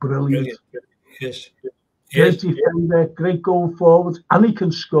is brilliant. Yes. Great defender, great going forward, and he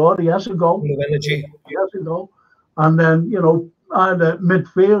can score. He has a goal. Full of energy. He has a goal. And then, you know,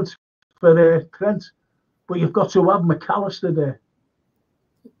 midfield for Trent. But you've got to have McAllister there.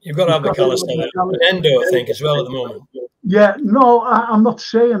 You've got to have McAllister there. And Endo, I think, as well at the moment. Yeah, no, I'm not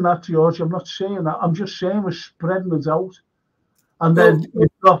saying that, George. I'm not saying that. I'm just saying we're spreading it out. And then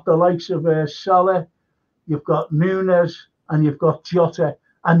you've got the likes of Salah, you've got Nunes, and you've got Jota,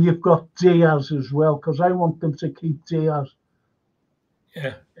 and you've got Diaz as well, because I want them to keep Diaz.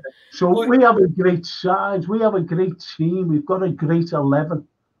 Yeah. So we have a great side. We have a great team. We've got a great 11.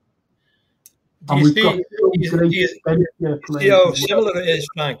 Do you see how similar it is,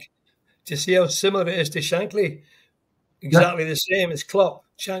 Frank? Do you see how similar it is to Shankly? Exactly the same as Klopp,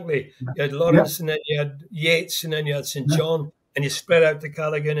 Shankly. You had Lawrence, and then you had Yates, and then you had St. John, and you spread out to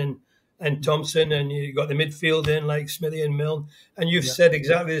Callaghan and Thompson, and you got the midfield in like Smithy and Milne. And you've said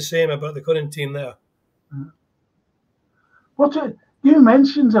exactly the same about the current team there. You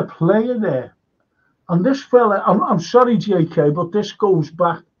mentioned a player there, and this fella, I'm sorry, JK, but this goes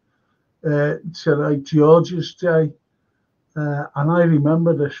back to like George's day, and I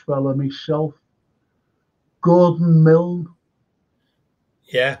remember this fella myself, Gordon Milne.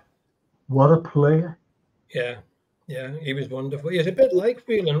 Yeah. What a player. Yeah, he was wonderful. He was a bit like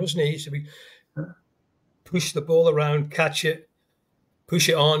Phelan, wasn't he? He used to be push the ball around, catch it, push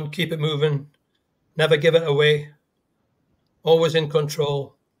it on, keep it moving, never give it away, always in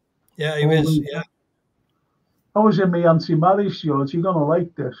control. Yeah, he was. Yeah. I was in my Auntie Mary's, George. You're going to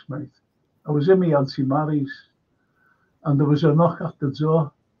like this, mate. I was in my Auntie Mary's, and there was a knock at the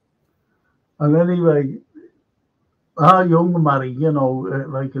door. And anyway, our young Mary, you know,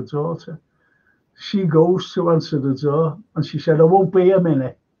 like a daughter, she goes to answer the door, and she said, "I won't be a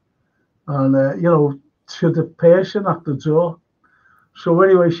minute." And, you know, to the person at the door. So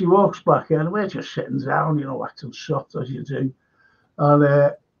anyway, she walks back in. We're just sitting down, you know, acting soft as you do. And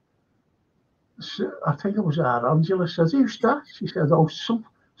I think it was our Angela says, "Who's that?" She said, "Oh, some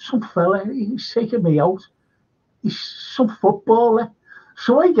fella, he's taking me out. He's some footballer."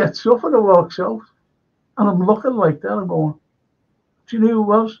 So I get up and I walks out. And I'm looking like that. I'm going, do you know who it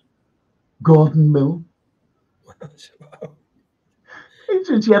was? Gordon Milne. He's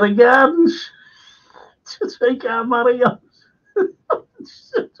in Jerry Gardens to take our Mary out.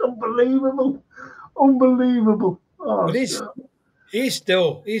 It's unbelievable. Unbelievable. Oh, but he's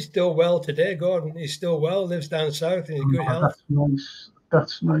still well today, Gordon. He's still well, lives down south in good health. That's nice.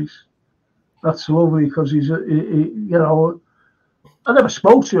 That's nice. That's lovely, because he's, you know, I never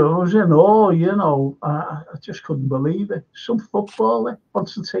spoke to him. I was in awe, you know. I just couldn't believe it. Some footballer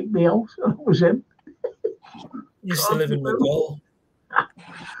wants to take me out, and it was him. He used to live in McGall.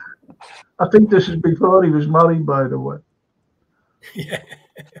 I think this is before he was married, by the way. Yeah.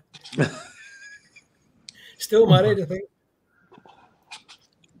 Still married, I think.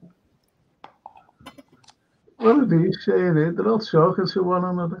 What are these saying here? They're all talking to one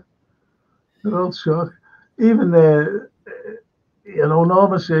another. They're all talking. Even you know,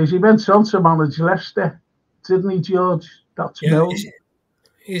 Norman says he went on to manage Leicester, didn't he, George? That's Milne.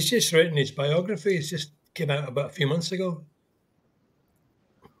 He's just written his biography. It's just came out about a few months ago.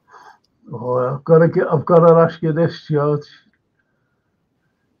 Oh, I've got to ask you this, George.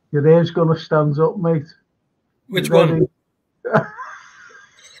 Your hair's going to stand up, mate. Which one?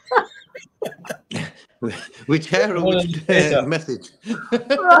 Which hair or which message?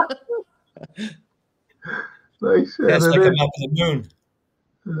 That's like a map of the moon.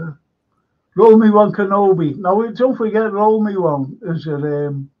 Yeah. Roll me one, Kenobi. Now, don't forget, roll me one. He's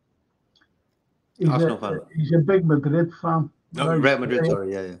a big Madrid fan. No, right? Real Madrid,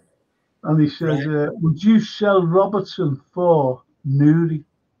 sorry, yeah. And he says, would you sell Robertson for Nuri?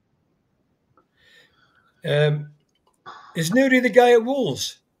 Is Nuri the guy at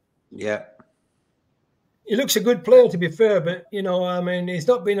Wolves? Yeah. He looks a good player, to be fair, but, you know, I mean, he's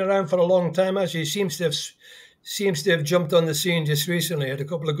not been around for a long time, as he seems to have seems to have jumped on the scene just recently. Had a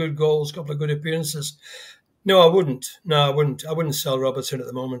couple of good goals, a couple of good appearances. No, I wouldn't. No, I wouldn't. I wouldn't sell Robertson at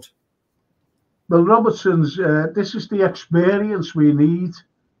the moment. Well, Robertson's, this is the experience we need.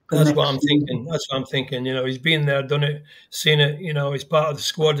 That's what I'm thinking. That's what I'm thinking. You know, he's been there, done it, seen it. You know, he's part of the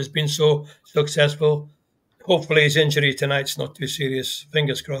squad has been so successful. Hopefully his injury tonight's not too serious.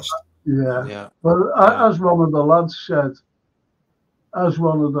 Fingers crossed. Yeah. Well, as one of the lads said,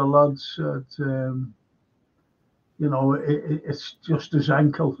 you know, it's just his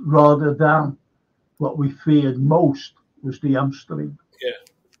ankle rather than what we feared most was the hamstring. Yeah.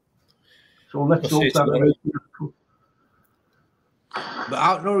 So let's hope that it is. But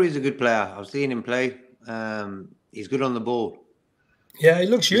Outlaw is a good player. I've seen him play. He's good on the ball. Yeah, he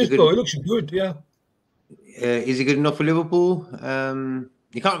looks useful. He looks good, yeah. Is he good enough for Liverpool?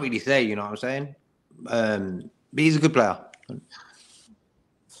 You can't really say, you know what I'm saying? But he's a good player.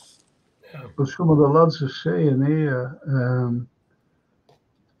 But some of the lads are saying here,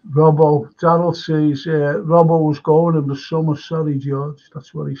 Daryl says, Robbo was going in the summer, sorry, George.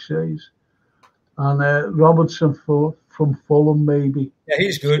 That's what he says. And Robertson from Fulham, maybe. Yeah,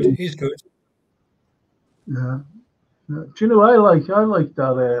 he's good. He's good. Yeah. Do you know, I like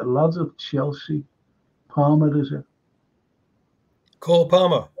that lad of Chelsea. Palmer, is it? Cole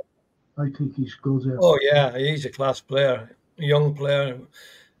Palmer. I think he's good. Yeah. Oh, yeah, he's a class player, a young player.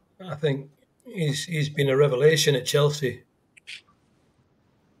 I think he's been a revelation at Chelsea.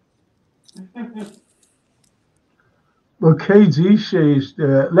 Well, KG says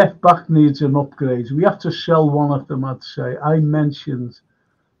the left back needs an upgrade. We have to sell one of them, I'd say. I mentioned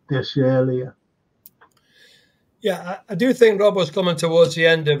this earlier. Yeah, I do think Robbo's coming towards the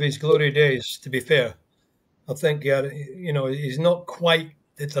end of his glory days, to be fair. I think, you know, he's not quite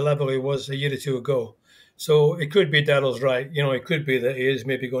at the level he was a year or two ago. So it could be Daryl's right. You know, it could be that he is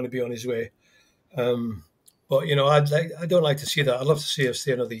maybe going to be on his way. But, you know, I don't like to see that. I'd love to see him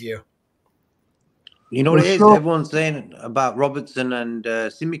stay another year. You know what it is? Everyone's saying about Robertson and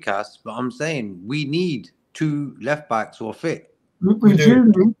Tsimikas, but I'm saying we need 2 left backs who are fit. We do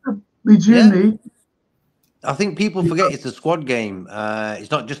need them. We do need. I think people forget it's a squad game. It's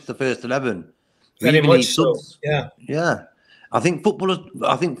not just the first 11. Very much so. Yeah. I think footballers,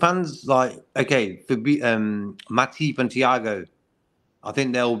 fans like, okay, for Matip and Thiago, I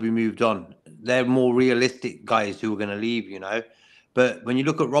think they'll be moved on. They're more realistic guys who are going to leave, you know. But when you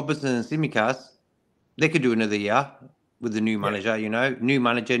look at Robertson and Tsimikas, they could do another year with the new manager, you know. New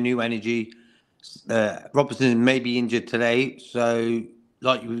manager, new energy. Robertson may be injured today, so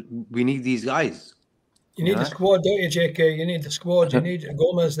like we need these guys. You need the squad, don't you, JK? You need the squad. You need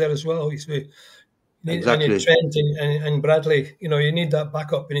Gomez there as well. You need Trent and Bradley. You know, you need that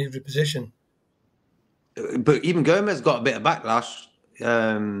backup in every position. But even Gomez got a bit of backlash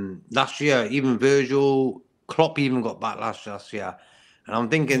last year. Even Virgil, Klopp even got backlash last year. And I'm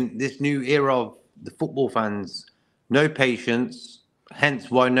thinking this new era of the football fans, no patience, hence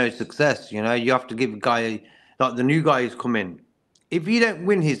why no success. You know, you have to give a guy, like the new guy who's come in. If you don't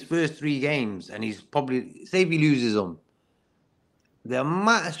win his first 3 games and he's probably, say if he loses them, the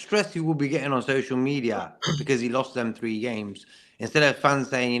amount of stress he will be getting on social media because he lost them 3 games, instead of fans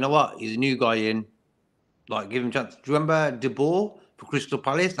saying, you know what, he's a new guy in, like give him a chance. Do you remember De Boer for Crystal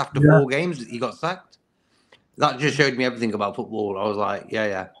Palace after 4 games he got sacked? That just showed me everything about football. I was like,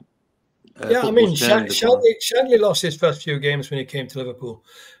 yeah. I mean, Shankly lost his first few games when he came to Liverpool.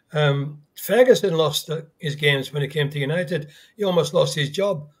 Ferguson lost his games when he came to United. He almost lost his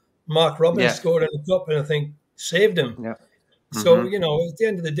job. Mark Robins scored in the cup and I think saved him. Yeah. So, you know, at the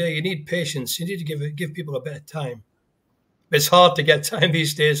end of the day, you need patience. You need to give people a bit of time. It's hard to get time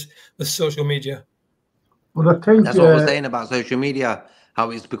these days with social media. Well, I think that's what I was saying about social media,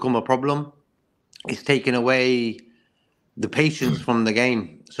 how it's become a problem. It's taken away the patience from the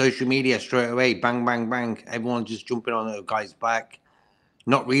game. Social media straight away, bang, bang, bang. Everyone's just jumping on the guy's back,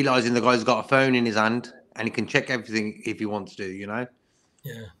 not realizing the guy's got a phone in his hand and he can check everything if he wants to, you know?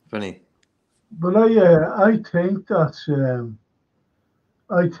 Yeah. Funny. But I think that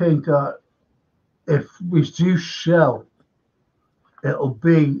if we do sell, it'll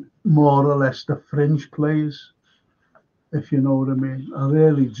be more or less the fringe players, if you know what I mean. I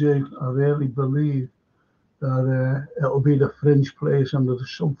really do. I really believe that it'll be the fringe players, and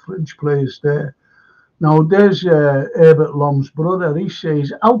there's some fringe players there. Now, there's Herbert Lom's brother. He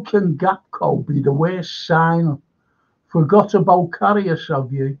says, how can Gakpo be the worst signing? Forgot about Karius,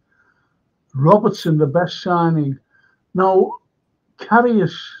 have you? Robertson, the best signing. Now,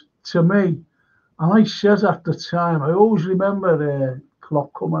 Karius, to me, and I said at the time, I always remember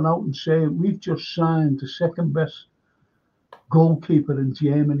Klopp coming out and saying, we've just signed the second best goalkeeper in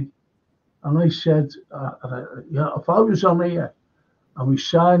Germany. And I said, yeah, if I was on here and we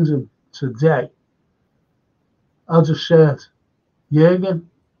signed him today, I just said, Jürgen,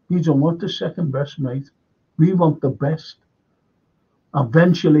 you don't want the second best, mate. We want the best.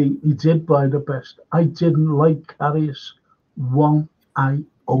 Eventually, he did buy the best. I didn't like Karius one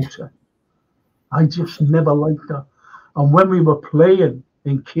iota. I just never liked that. And when we were playing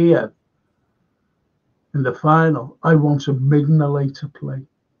in Kiev in the final, I wanted Mignolet to play.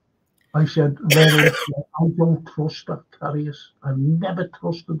 I said, I don't trust that Karius. I've never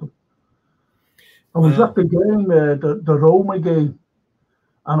trusted him. I was at the game, the Roma game,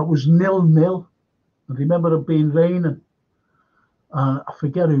 and it was 0-0. I remember it being raining. I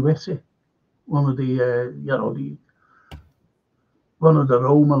forget who hit it. One of the, one of the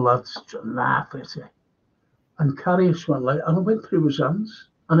Roma lads laughed at it. And Karius went like, and it went through his hands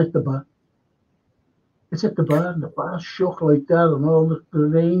and hit the bar. It hit the bar, and the bar shook like that, and all the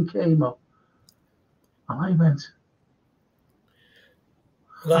rain came up. And I went.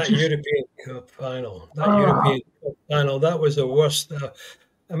 That European Cup final, that was the worst.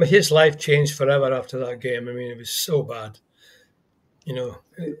 I mean, his life changed forever after that game. I mean, it was so bad. You know,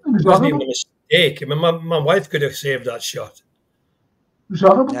 it wasn't even a mistake. I mean, my wife could have saved that shot. It was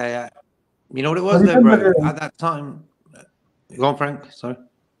horrible. Yeah. You know what it was though, bro? At that time, go on, Frank. Sorry.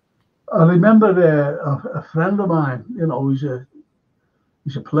 I remember a friend of mine. You know, he's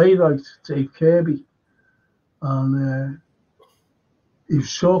a playwright, Dave Kirby, and he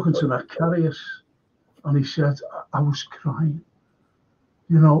was talking to that Karius, and he said, I was crying.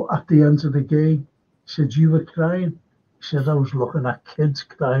 You know, at the end of the game, he said, you were crying. He said, I was looking at kids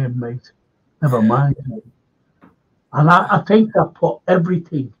crying, mate. Never mind. And I think that put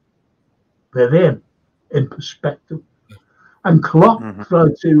everything therein in perspective. And Klopp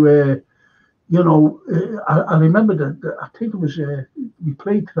tried to, I remember that I think it was, we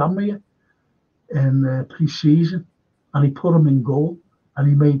played Tranmere in pre-season, and he put him in goal, and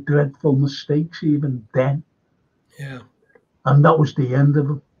he made dreadful mistakes even then. Yeah. And that was the end of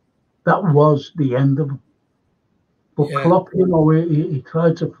him. That was the end of him. But Klopp, you know, he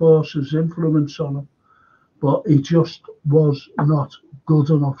tried to force his influence on him, but he just was not good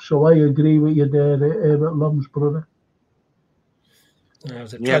enough. So I agree with you there, Herbert Lom's brother. It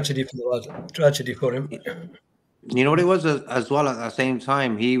was a tragedy for the lad. Tragedy for him. You know what it was as well at the same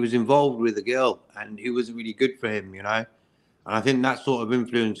time? He was involved with a girl, and it wasn't really good for him, you know? And I think that sort of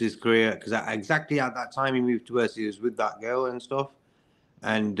influenced his career, because exactly at that time he moved to us, he was with that girl and stuff.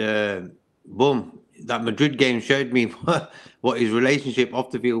 And boom, that Madrid game showed me what his relationship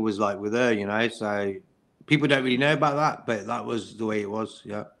off the field was like with her, you know? So people don't really know about that, but that was the way it was,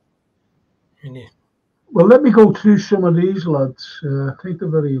 yeah. Well, let me go through some of these, lads. I think they're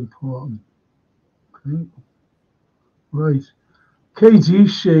very important. Okay. Right. KG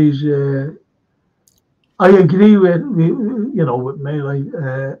says, I agree with me. Like,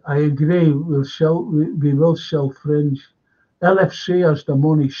 I agree. We will sell Fringe. LFC has the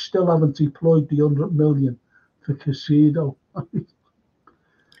money. Still haven't deployed the 100 million for Casido. I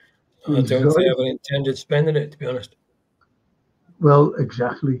don't think they ever intended spending it, to be honest. Well,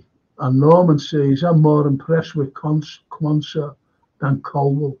 exactly. And Norman says, I'm more impressed with Quansah than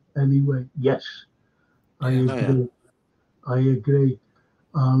Colwell anyway. Yes, I agree. I agree.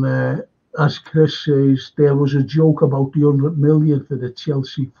 And as Chris says, there was a joke about the 100 million for the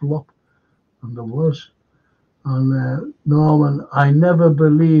Chelsea flop. And there was. And Norman, I never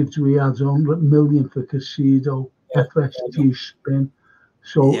believed we had 100 million for Casido, FSG spin.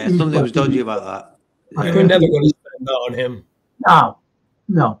 So yeah, something was dodgy about that. Yeah, we're never going to spend that on him.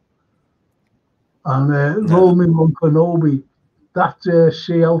 No. And Romy Monkanobi, that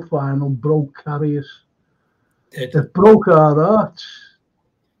CL final broke Karius. It broke our hearts,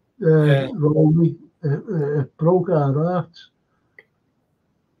 Romy. It broke our hearts.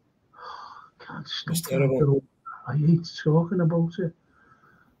 Can't stop it. I hate talking about it.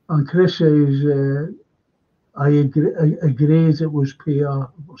 And Chris says, I agreed it was PR.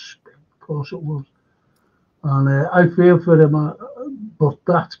 It was, of course it was. And I feel for him, but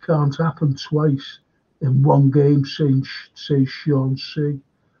that can't happen twice in one game, say Sean C.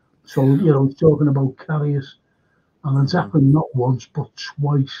 So, you know, talking about Karius. And it's happened not once, but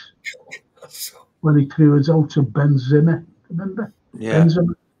twice. When he threw it out to Benzema, remember? Yeah.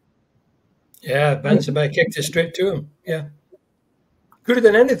 Benzema. Yeah, Benzema kicked it straight to him. Yeah. Could have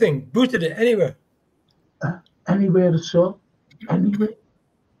done anything, booted it anywhere. Anywhere at all. Anywhere.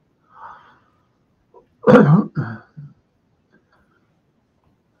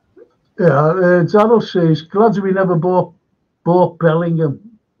 Darryl says, glad we never bought Bellingham.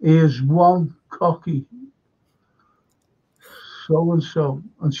 He is one cocky. so-and-so.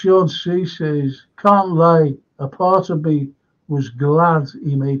 And Sean C says, can't lie, a part of me was glad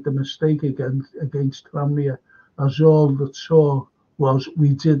he made the mistake against Tranmere, as all the talk was we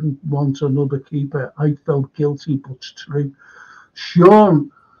didn't want another keeper. I felt guilty, but it's true.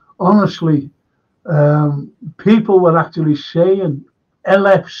 Sean, honestly, people were actually saying,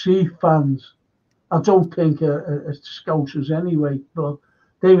 LFC fans, I don't think it's Scousers anyway, but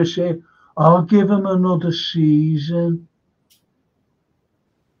they were saying, I'll give him another season.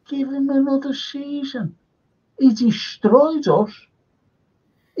 Give him another season. He destroyed us.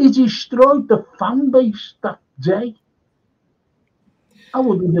 He destroyed the fan base that day. I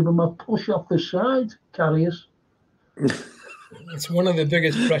wouldn't give him a push off the side, Carriers. It's one of the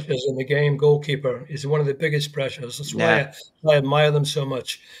biggest pressures in the game. Goalkeeper is one of the biggest pressures. That's why I admire them so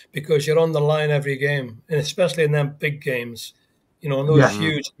much, because you're on the line every game, and especially in them big games. You know, in those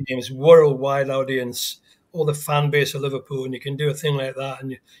huge games, worldwide audience, all the fan base of Liverpool, and you can do a thing like that,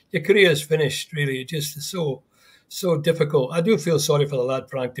 and your career is finished. Really, just so difficult. I do feel sorry for the lad,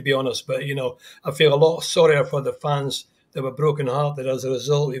 Frank, to be honest, but you know, I feel a lot sorrier for the fans that were broken-hearted as a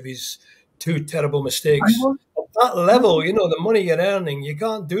result of his two terrible mistakes. At that level, you know, the money you're earning, you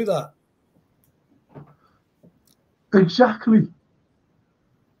can't do that. Exactly.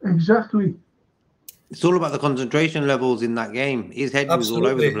 It's all about the concentration levels in that game. His head was all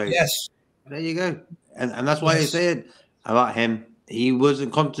over the place. Yes. There you go. And that's why I said about him, he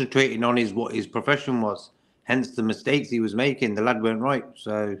wasn't concentrating on what his profession was. Hence the mistakes he was making. The lad weren't right.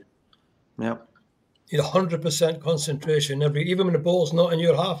 So, yeah. You had 100% concentration even when the ball's not in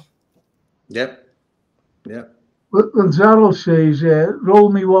your half. Yep. But Zarrell says,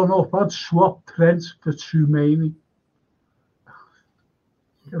 roll me one up. I'd swap Trent for Tumaini.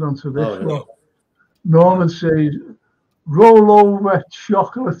 Get on to this one. Norman says, roll over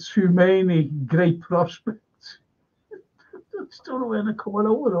Chocolate Tumaini. Great prospect. I just don't know where they're coming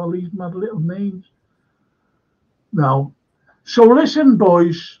out with all these mad little names. Now, so listen,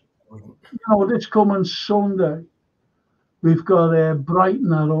 boys. Now, this coming Sunday, we've got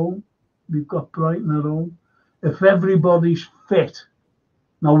Brighton at home. If everybody's fit,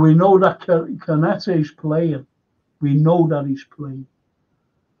 now we know that Canete is playing. We know that he's playing.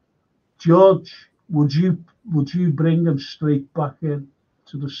 George, would you bring him straight back in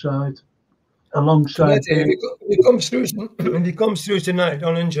to the side alongside? If he comes through tonight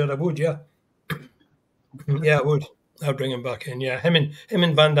uninjured, I would, yeah. Yeah, I would. I'd bring him back in. Yeah, him and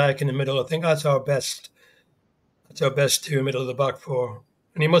Van Dijk in the middle. I think that's our best. That's our best two middle of the back four,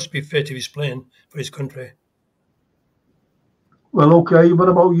 and he must be fit if he's playing for his country. Well, okay. What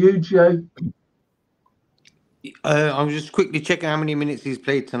about you, Jay? I'm just quickly checking how many minutes he's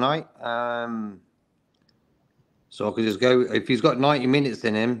played tonight. So I could just go if he's got 90 minutes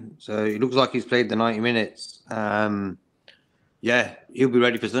in him. So it looks like he's played the 90 minutes. Yeah, he'll be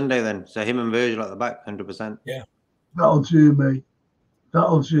ready for Sunday then. So him and Virgil at the back, 100%. Yeah, that'll do me.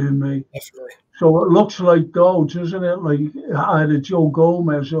 Definitely. So it looks like though, doesn't it? Like either Joe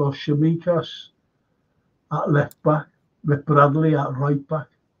Gomez or Shamikas at left back, with Bradley at right back.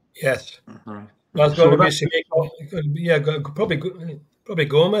 Yes. That's going to be Shamikas. Yeah, probably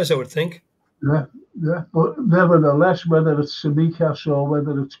Gomez, I would think. Yeah. But nevertheless, whether it's Shamikas or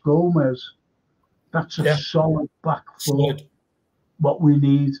whether it's Gomez, that's a solid back four. What we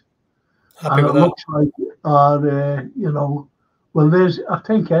need. Happy with it looks like I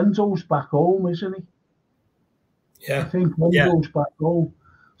think Enzo's back home, isn't he? Yeah. I think Enzo's back home.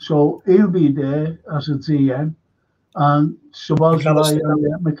 So he'll be there as a DM. And Szoboszlai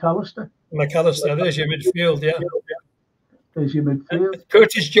and McAllister. There's your midfield, yeah. There's your midfield.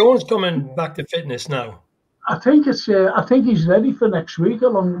 Curtis Jones coming back to fitness now. I think he's ready for next week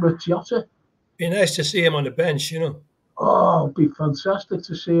along with Jota. Be nice to see him on the bench, you know. Oh, it'd be fantastic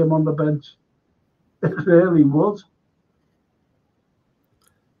to see him on the bench. It really would.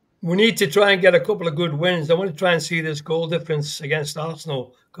 We need to try and get a couple of good wins. I want to try and see this goal difference against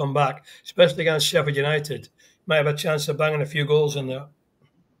Arsenal come back, especially against Sheffield United. Might have a chance of banging a few goals in there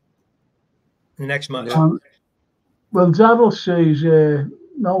in the next match. Well, Darryl says,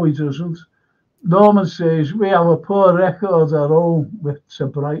 no, he doesn't. Norman says, we have a poor record at home with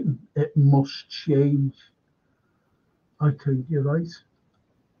Brighton. It must change. I think you're right.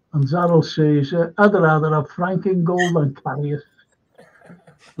 And Darryl says, I'd rather have Frank in goal than Carrier.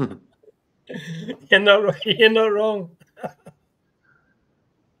 You're not wrong.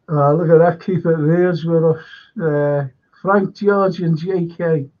 Look at that, keep it rears with us. Frank, George and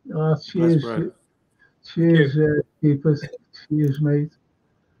JK. Cheers, keepers. Cheers, mate.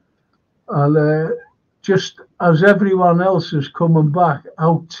 And just as everyone else is coming back,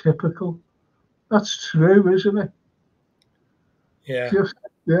 how typical. That's true, isn't it? Yeah. Just,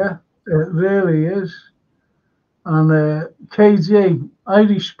 yeah, it really is. And KG, I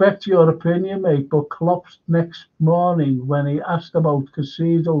respect your opinion, mate, but Klopp's next morning, when he asked about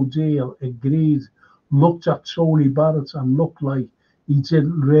Caicedo deal, agreed, looked at Tony Barrett and looked like he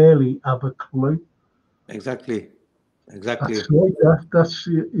didn't really have a clue. Exactly. That's right. That's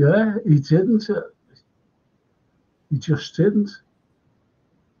yeah. He didn't. He just didn't.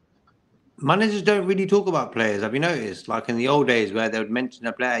 Managers don't really talk about players. Have you noticed? Like in the old days where they would mention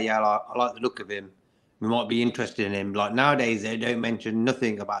a player, yeah, I like the look of him. We might be interested in him. Like nowadays, they don't mention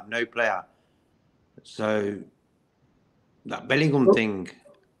nothing about no player. So that Bellingham thing,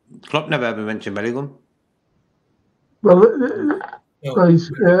 Klopp never ever mentioned Bellingham. Well, No. guys,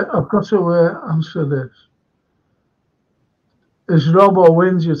 I've got to answer this. Is Robbo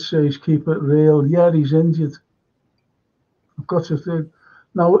injured? Says keep it real. Yeah, he's injured. I've got to think.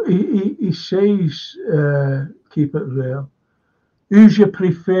 Now he says keep it real. Who's your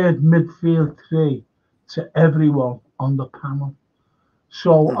preferred midfield three to everyone on the panel?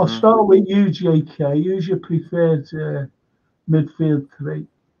 So I'll start with you, JK. Who's your preferred midfield three?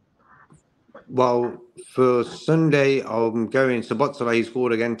 Well, for Sunday, I'm going. Sabotsalay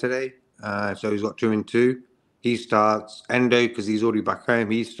scored again today, so he's got 2 and 2. He starts. Endo, because he's already back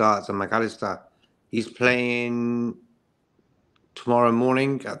home, he starts. And McAllister, he's playing tomorrow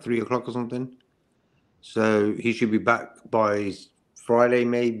morning at 3 o'clock or something. So he should be back by Friday,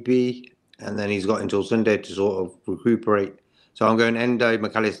 maybe. And then he's got until Sunday to sort of recuperate. So I'm going Endo,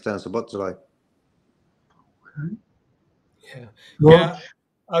 McAllister, and Sabotsalay. Okay. Yeah. George? Yeah.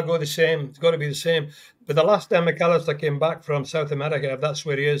 I'll go the same. It's got to be the same. But the last time McAllister came back from South America, if that's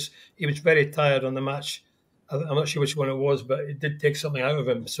where he is, he was very tired on the match. I'm not sure which one it was, but it did take something out of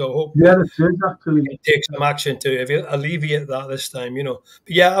him. So hopefully, Yeah, it is actually. he takes some action to alleviate that this time, you know.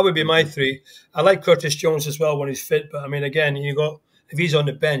 But yeah, that would be my three. I like Curtis Jones as well when he's fit. But I mean, again, if he's on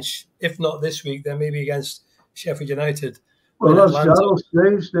the bench, if not this week, then maybe against Sheffield United. Well, then that's Darryl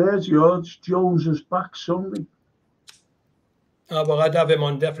says there, George. Jones is back Sunday. Well, I'd have him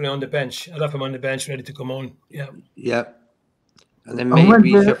definitely on the bench. I'd have him on the bench ready to come on. Yeah. Yeah. And then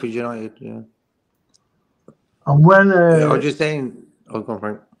maybe Sheffield United. Yeah. And when I was just saying, go on,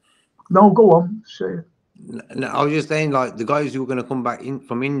 Frank. No, go on. Say it. No, I was just saying, like the guys who are going to come back in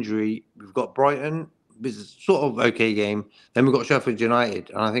from injury, we've got Brighton, it's a sort of okay game. Then we've got Sheffield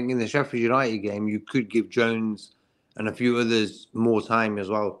United, and I think in the Sheffield United game, you could give Jones and a few others more time as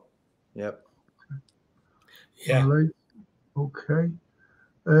well. Yep. Yeah. All right. Okay.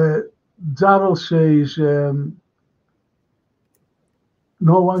 Darryl says,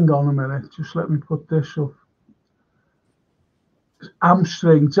 no, hang on a minute. Just let me put this up.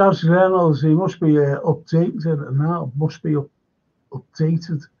 Hamstring. Jazz Reynolds, he must be updated, and that must be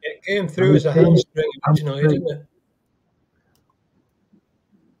updated. It came through as a hamstring originally, didn't it?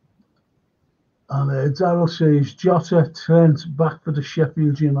 And Darryl says, Jota, Trent back for the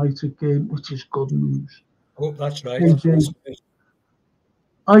Sheffield United game, which is good news. I hope that's right.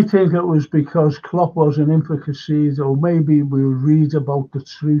 I think it was because Klopp wasn't in for Caicedo. Maybe we'll read about the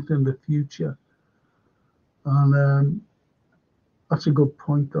truth in the future. And that's a good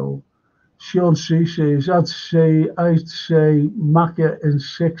point, though. Sean C says, I'd say Maka in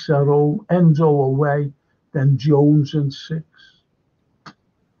 6 at home, Enzo away, then Jones in 6.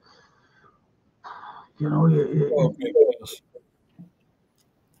 You know,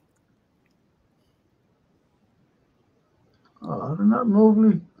 isn't that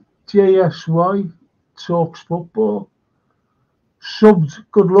lovely? JSY talks football. Subbed,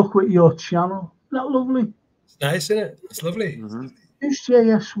 good luck with your channel. Isn't that lovely? It's nice, isn't it? It's lovely. Who's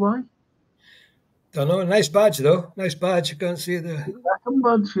JSY? Don't know. Nice badge, though. Nice badge. You can't see it there. Cracking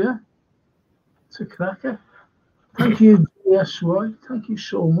badge, yeah. It's a cracker. Thank you, JSY. Thank you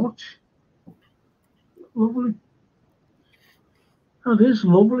so much. Lovely. That is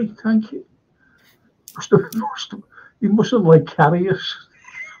lovely. Thank you. You mustn't like carriers.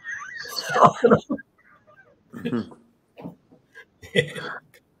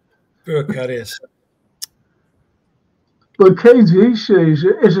 Poor carriers. But KG says,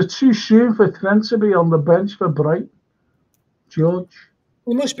 is it too soon for Trent to be on the bench for Brighton? George?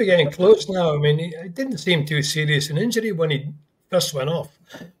 He must be getting close now. I mean, it didn't seem too serious an injury when he first went off.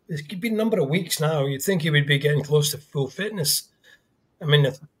 It's been a number of weeks now. You'd think he would be getting close to full fitness. I mean,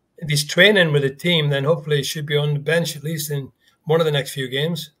 if he's training with the team, then hopefully he should be on the bench at least in one of the next few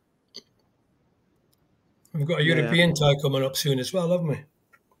games. We've got a European tie coming up soon as well, haven't we?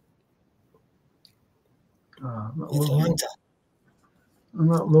 Atlanta. Isn't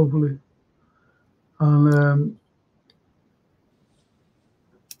that lovely? And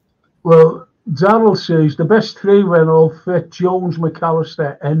well, Darryl says the best three when all fit: Jones,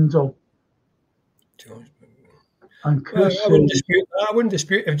 McAllister, Endo. Jones. And Chris I wouldn't dispute that. I wouldn't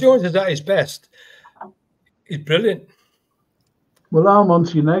dispute if Jones is at his best. He's brilliant. Well, our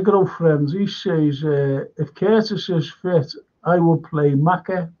Montenegro friends, he says, if Curtis is fit, I will play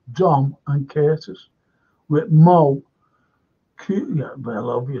Macca, Dom, and Curtis with Mo. Well,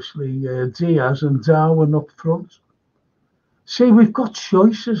 obviously, Diaz and Darwin up front. See, we've got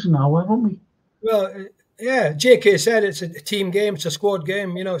choices now, haven't we? Well, yeah, JK said it's a team game, it's a squad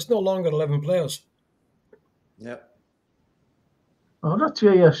game. You know, it's no longer 11 players. Yeah. Oh, that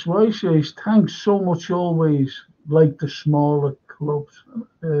JSY says, thanks so much, always like the smaller clubs,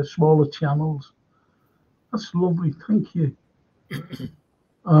 smaller channels. That's lovely, thank you.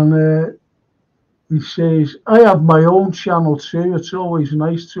 And he says, I have my own channel too. It's always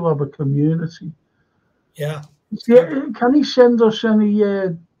nice to have a community. Yeah. Can he send us any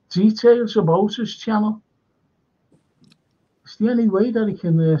details about his channel? Is there any way that he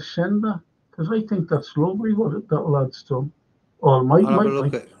can send that? Because I think that's lovely what that lad's done. Or might I'll have a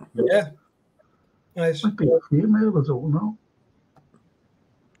look at. Yeah. Nice. Might be a female, I don't know.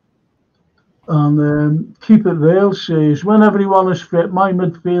 And Keep It Real says, when everyone is fit, my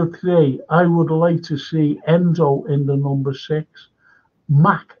midfield three, I would like to see Endo in the number 6,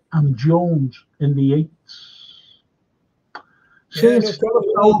 Mac and Jones in the 8s. See, Yeah, it's still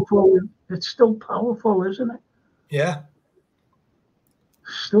powerful. It's still powerful, isn't it? Yeah.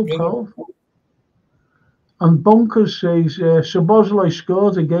 Still powerful. And Bunkers says, Szoboszlai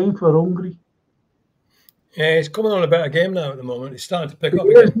scored again for Hungary. Yeah, he's coming on a better game now at the moment. He's starting to pick up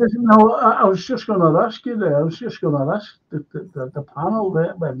again. No, I was just going to ask you there. I was just going to ask the panel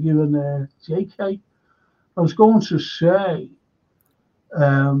there with you and JK. I was going to say,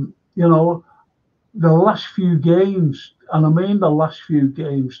 you know, the last few games, and I mean the last few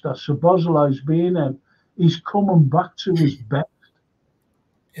games that Szoboszlai's been in, he's coming back to his best.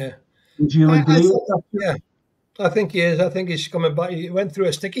 Yeah. Would you agree with that? Yeah, I think he is. I think he's coming back. He went through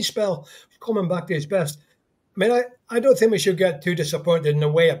a sticky spell, coming back to his best. I mean, I don't think we should get too disappointed in a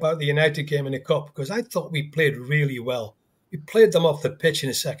way about the United game in the Cup, because I thought we played really well. We played them off the pitch in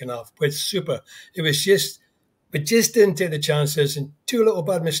the second half. Played super. It was just, we just didn't take the chances, and 2 little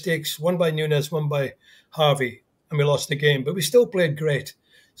bad mistakes, one by Nunes, one by Harvey, and we lost the game. But we still played great.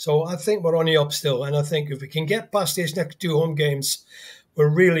 So I think we're on the up still, and I think if we can get past these next 2 home games, we're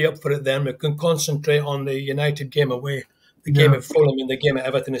really up for it then. We can concentrate on the United game away, the game at Fulham and the game at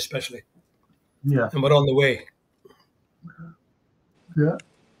Everton especially. Yeah. And we're on the way. Yeah,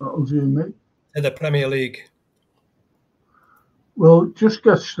 that'll do, mate. In the Premier League. Well, just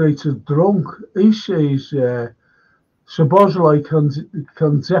get straight to Drunk. He says Szoboszlai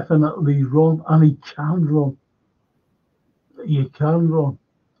can definitely run, and he can run. He can run.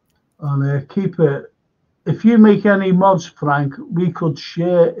 And keep it. If you make any mods, Frank, we could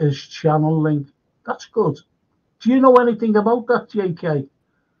share his channel link. That's good. Do you know anything about that, JK?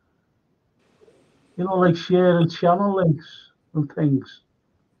 You know, like sharing channel links and things.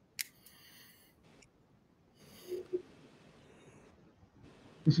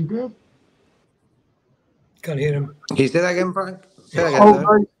 Is he dead? Can't hear him. Can you say that again, Frank? Say that again,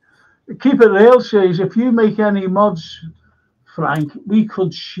 right. Keep It Real says, if you make any mods, Frank, we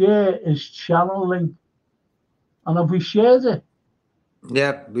could share his channel link. And have we shared it?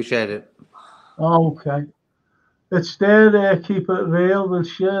 Yeah, we shared it. Oh, okay. It's there, Keep It Real. We'll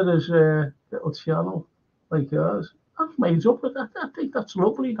share his little channel like yours. I've made up with that. I think that's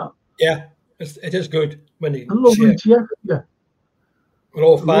lovely, that. Yeah, it is good when you lovely share. Yeah. We're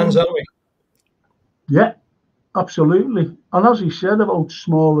all fans, aren't we? Yeah, absolutely. And as he said about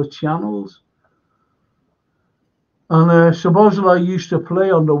smaller channels, and Szoboszlai used to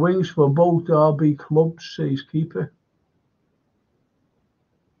play on the wings for both RB clubs, says Keeper.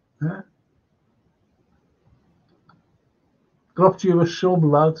 Yeah. Dropped you a sub,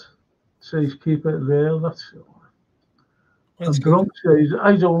 lad, says Keep It Real. That's and Drunk says,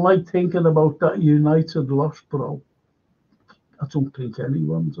 I don't like thinking about that United loss, bro. I don't think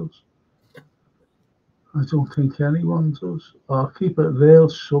anyone does. I don't think anyone does. Oh, Keep It Real,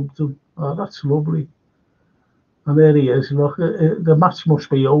 subbed him. Oh, that's lovely. And there he is. Look, the match must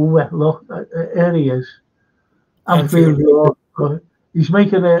be over. Look, there he is. Anfield Road. He's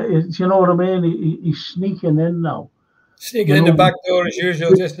making do you know what I mean? He's sneaking in now. Sneaking in the back door as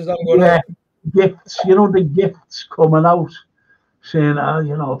usual, just as I'm going out. Gifts, you know, the gifts coming out, saying,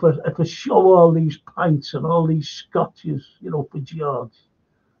 you know, if I show all these pints and all these scotches, you know, for George.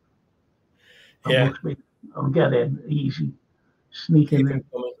 Yeah. Must be, I'll get in easy. Sneaking in.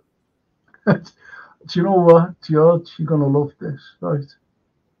 Do you know what, George? You're going to love this, right?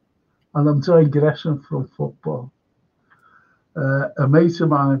 and I'm digressing from football. A mate of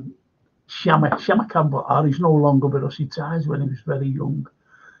mine, Shama Campbell, he's no longer with us. He died when he was very young.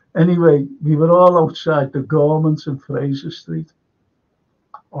 Anyway, we were all outside the Gormans in Fraser Street,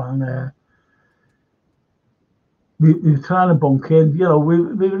 and we were trying to bunk in. You know, we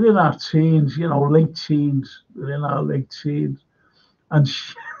were in our teens, you know, late teens. We were in our late teens, and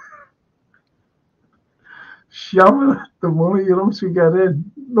Shama, the money, you know, to get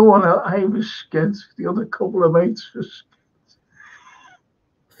in. No one else. I was skint. The other couple of mates were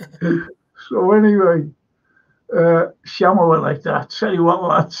skint. So anyway, Shama were like that. Tell you what,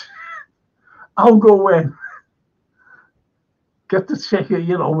 lads, I'll go in, get the ticket,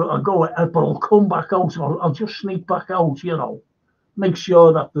 you know, I'll go in, but I'll come back out. I'll just sneak back out, you know, make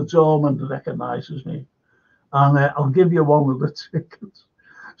sure that the doorman recognises me, and I'll give you one of the tickets.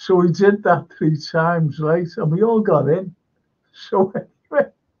 So we did that 3 times, right? And we all got in. So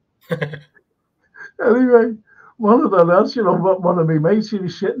anyway, one of the lads, you know, one of my mates, he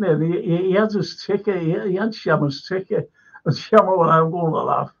was sitting there, and he had his ticket, he had Shama's ticket, and Shama went, I'm going to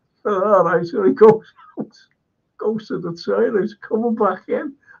laugh. All right, so he goes to the toilet, he's coming back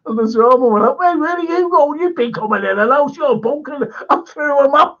in, and the doorman went up, hey, where are you going? You've been coming in and out, you're bunking. I threw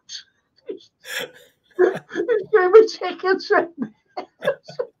him out. He gave me tickets.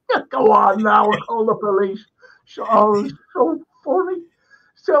 Go on now, we'll call the police. So, oh, it's so funny.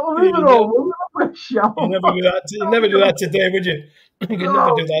 So we were all you never do that today, would you? You can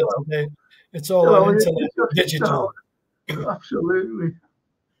never do that today. It's all on internet, digital. Absolutely.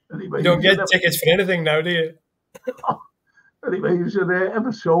 Anyway, you don't get tickets for anything now, do you? Anyway, he was an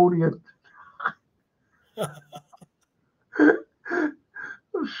Eversonian. It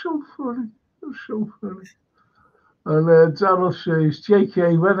was so funny. It was so funny. And Darryl says,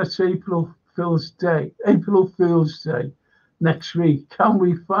 JK, when it's April Fool's Day next week, can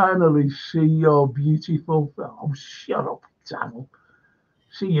we finally see your beautiful... Oh, shut up, Darryl.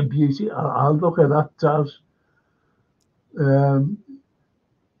 See your beauty. I'll look at that, Daz.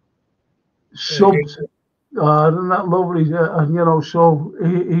 Subbed. Isn't that lovely? And, you know, so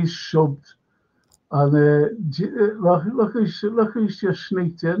he's subbed. And look who's just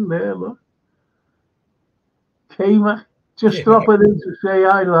sneaked in there, look. Kamer, just drop it in to say,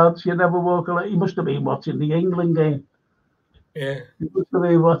 hi, lads, you never walk alone. He must have been watching the England game. Yeah. He must have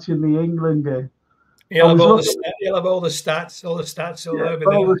been watching the England game. He'll have all the stats all over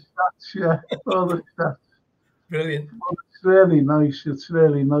there. All the stats. Brilliant. Well, it's really nice. It's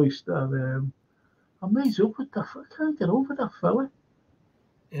really nice that I'm made up with that. I can't get over that fella.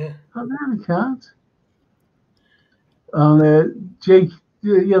 Yeah. I really can't. And Jake,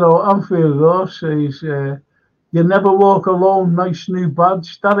 you know, Anfield Ross says, you never walk alone, nice new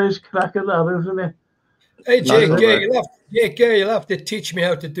badge. That is cracking, that, isn't it? Hey, Jake, you'll have to teach me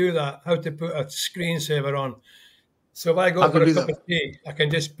how to do that, how to put a screensaver on. So if I go for a cup of tea, I can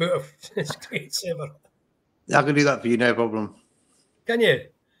just put a screensaver on. I can do that for you, no problem. Can you?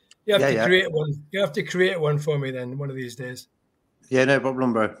 You have to create one. You have to create one for me then, one of these days. Yeah, no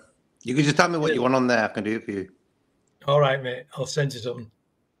problem, bro. You can just tell me what you want on there. I can do it for you. All right, mate. I'll send you something.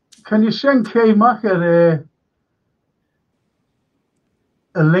 Can you send K Macker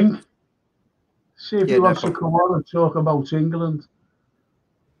a link? See if he wants to come on and talk about England.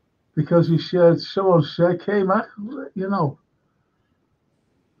 Because he said, someone said, K Mac, you know.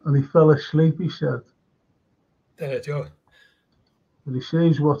 And he fell asleep, he said. There you go. And he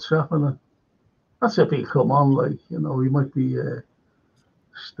says what's happening. That's if he come on, like, you know, he might be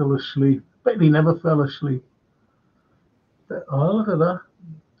still asleep. But he never fell asleep. Oh, look at that.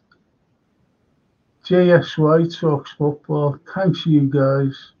 JSY talks football. Thanks you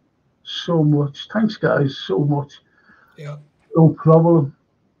guys so much. Thanks guys so much. Yeah. No problem.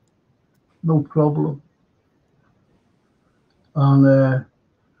 No problem. And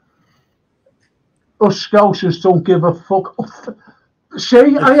us Scousers don't give a fuck.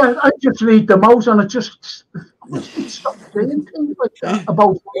 See, I just read them out and I just stop saying things like that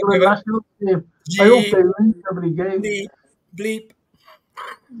about the national team. I hope they win every game. Bleep.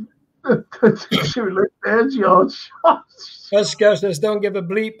 There, George. Us Scousers don't give a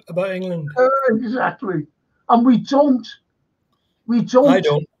bleep about England. Exactly. And we don't. We don't.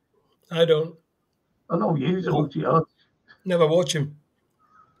 I don't. I know you don't, George. Never watch him.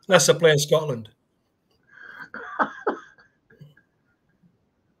 Unless they play in Scotland.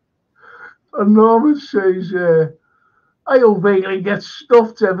 And Norman says, I hope England gets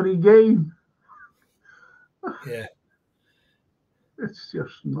stuffed every game. Yeah. It's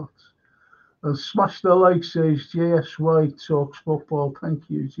just nuts. And Smash the Like says, JSY talks football. Thank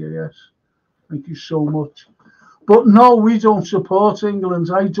you, JS. Thank you so much. But no, we don't support England.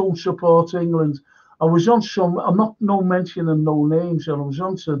 I don't support England. I was on some, I'm not no mentioning no names, and I was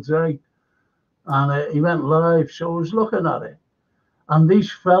on today, and he went live, so I was looking at it. And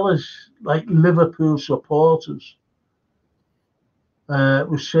these fellas, like Liverpool supporters,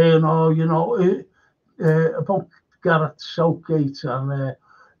 were saying, oh, you know, about Gareth Southgate, and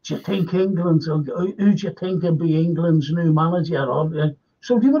do you think England, who do you think can be England's new manager?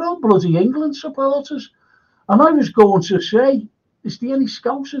 So they were all bloody England supporters. And I was going to say, is there any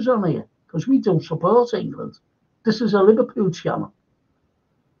Scousers on here? Because we don't support England. This is a Liverpool channel.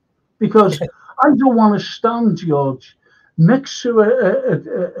 Because I don't want to stand, George, next to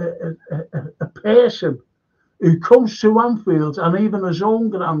a person who comes to Anfield and even his own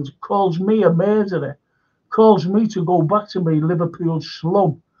ground calls me a murderer, calls me to go back to my Liverpool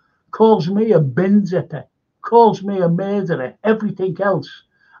slum, calls me a bin dipper, calls me a murderer, everything else.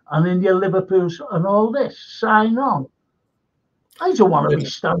 And in your Liverpool and all this, sign on. I don't want to be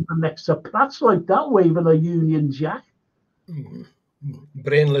standing next to Prats like that, waving a Union Jack.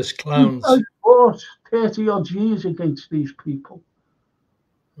 Brainless clowns. I fought 30 odd years against these people.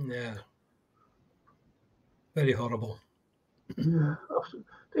 Yeah. Very horrible. Yeah,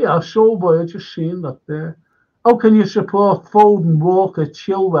 they are so bad. Just seeing that there. How can you support Foden, Walker,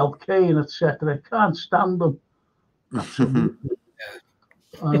 Chilwell, Kane, etc.? Can't stand them. Absolutely.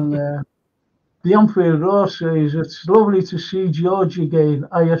 And the Anfield Raw says, it's lovely to see George again.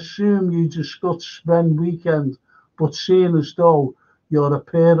 I assume you discussed Sven weekend, but seeing as though you're a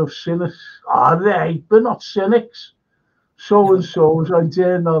pair of cynics. Are they? They're not cynics. So-and-so's, I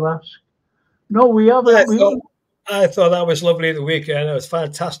dare not ask. No, we haven't. I thought that was lovely at the weekend. It was a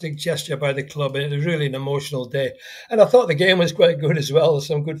fantastic gesture by the club, and it was really an emotional day. And I thought the game was quite good as well.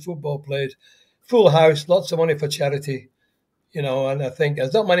 Some good football played. Full house, lots of money for charity. You know, and I think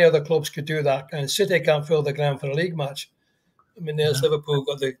there's not many other clubs could do that. And City can't fill the ground for a league match. I mean, there's Liverpool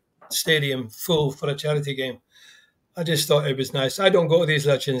got the stadium full for a charity game. I just thought it was nice. I don't go to these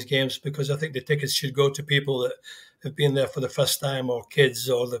Legends games because I think the tickets should go to people that have been there for the first time, or kids,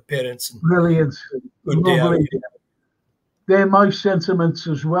 or the parents. And brilliant. Lovely. They're my sentiments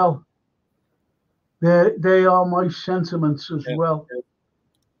as well. They are my sentiments as well.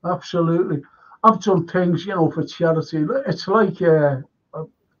 Absolutely. I've done things, you know, for charity. It's like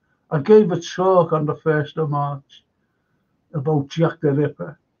I gave a talk on the 1st of March about Jack the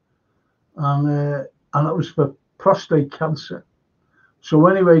Ripper, and it was for prostate cancer. So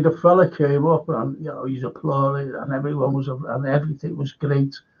anyway, the fella came up, and you know, he's applauded, and everyone was, and everything was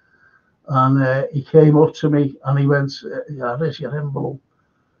great. And he came up to me and he went, "Yeah, there's your envelope.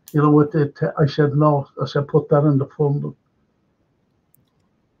 You know what?" I said, "No." I said, "Put that in the fund."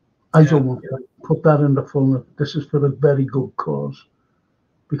 I don't want that. Put that in the fund. This is for a very good cause.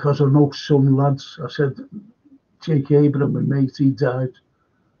 Because I know some lads. I said, Jake Abraham, my mate, he died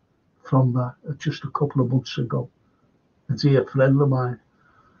from that just a couple of months ago. A dear friend of mine.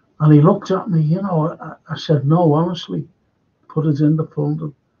 And he looked at me, you know, I said, "No, honestly, put it in the fund."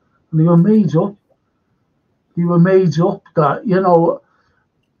 And they were made up. They were made up that, you know,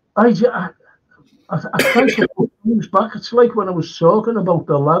 I try to put things back. It's like when I was talking about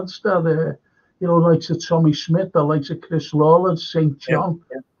the lads that, you know, like Tommy Smith, the likes of Chris Lawler, St. John,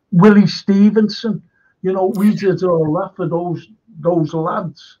 Willie Stevenson. You know, we did all that for those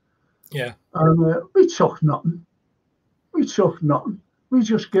lads. Yeah. And we took nothing. We took nothing. We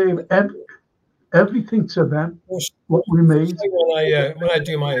just gave everything to them. What we made.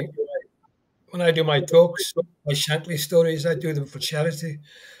 When I do my talks, my Shankly stories, I do them for charity.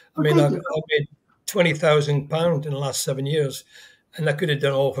 I mean, I made £20,000 in the last 7 years, and I could have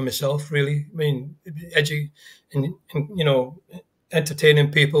done all for myself, really. I mean, and you know,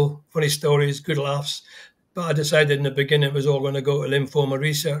 entertaining people, funny stories, good laughs. But I decided in the beginning it was all going to go to lymphoma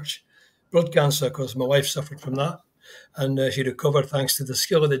research, blood cancer, because my wife suffered from that. And she recovered thanks to the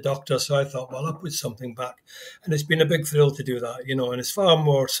skill of the doctor. So I thought, well, I'll put something back. And it's been a big thrill to do that, you know, and it's far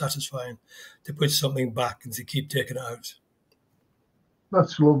more satisfying to put something back and to keep taking it out.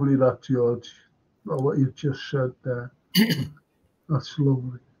 That's lovely, that, George. What you've just said there. That's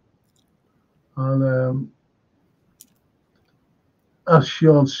lovely. And as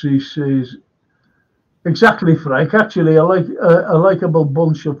Sean C says, exactly, Frank. Actually, I like a likeable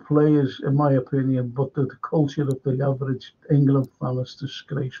bunch of players, in my opinion, but the culture of the average England fan is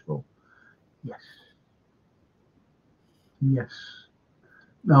disgraceful. Yes. Yes.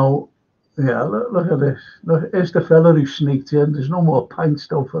 Now, yeah, look at this. Look, here's the fella who sneaked in. There's no more pints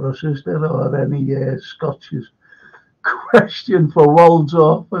though for us, is there? Or any scotches. Question for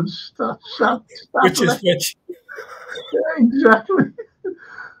Waldorf and stuff. Which is which? Yeah, exactly.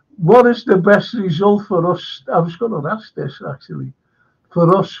 what is the best result for us? I was going to ask this actually.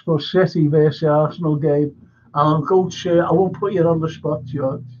 For us, for City versus Arsenal game, and I'll go to. I won't put you on the spot,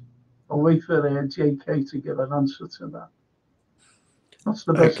 George. I'll wait for JK to give an answer to that. What's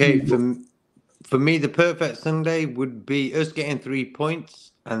the best? Okay, for me, the perfect Sunday would be us getting 3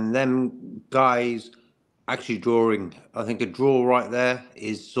 points and them guys actually drawing. I think a draw right there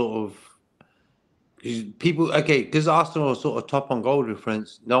is sort of people. Okay, because Arsenal are sort of top on goal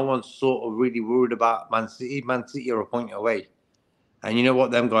difference. No one's sort of really worried about Man City. Man City are a point away. And you know what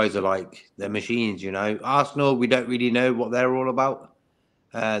them guys are like? They're machines, you know. Arsenal, we don't really know what they're all about.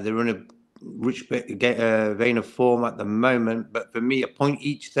 They're in a rich vein of form at the moment. But for me, a point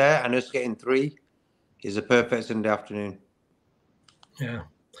each there and us getting 3 is a perfect Sunday afternoon. Yeah.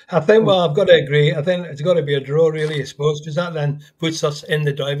 I think, well, I've got to agree. I think it's got to be a draw, really, I suppose, because that then puts us in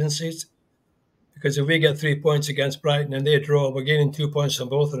the driving seat. Because if we get 3 points against Brighton and they draw, we're gaining 2 points on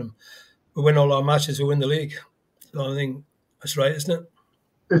both of them. We win all our matches, we win the league. So I think that's right, isn't it?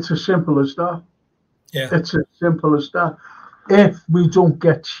 It's as simple as that. Yeah. It's as simple as that. If we don't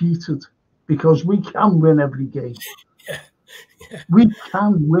get cheated, because we can win every game. Yeah. We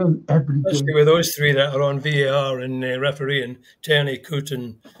can win every Especially game. with those 3 that are on VAR and referee and Tierney, Coote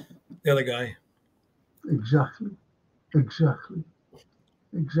and the other guy. Exactly.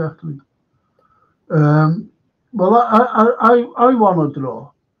 Well, I want to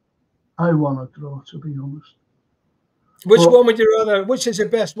draw. To be honest. Which one would you rather? Which is the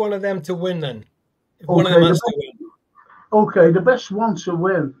best one of them to win then? If one of them has to win. Okay, the best one to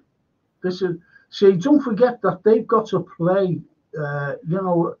win. Don't forget that they've got to play.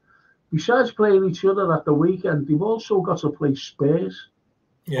 Besides playing each other at the weekend, they've also got to play Spurs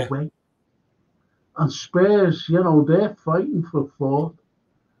away. And Spurs, they're fighting for 4th,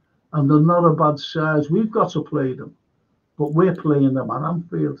 and they're not a bad size. We've got to play them, but we're playing them at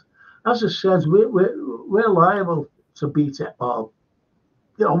Anfield. As I said, we're liable to beat it all.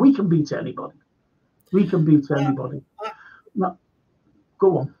 We can beat anybody. No,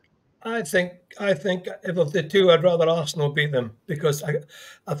 go on. I think if of the 2, I'd rather Arsenal beat them because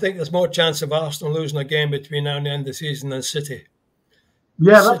I think there's more chance of Arsenal losing a game between now and the end of the season than City.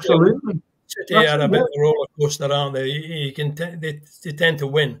 Yeah, absolutely. City are a bit of a roller coaster, aren't they? They tend to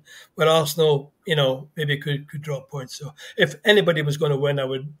win, but Arsenal, maybe could drop points. So if anybody was going to win, I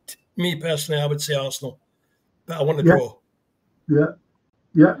would say Arsenal, but I want to draw.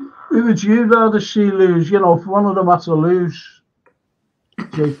 Yeah. Who would you rather see lose? If one of them had to lose,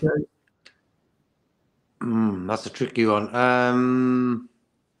 JK. That's a tricky one. I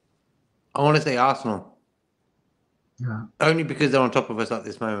want to say Arsenal. Yeah. Only because they're on top of us at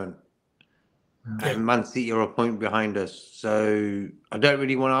this moment. Yeah. And Man City are a point behind us. So I don't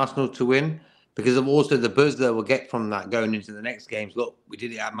really want Arsenal to win because of also the buzz that we'll get from that going into the next games. Look, we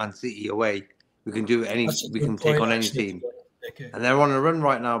did it at Man City away. We can do it we can take on any team. Okay. And they're on a run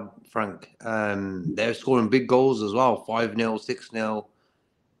right now, Frank. They're scoring big goals as well. 5-0, 6-0,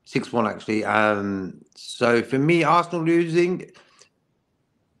 6-1 actually. So for me, Arsenal losing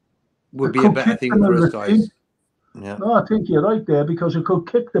would be a better thing for us guys. Yeah. No, I think you're right there because it could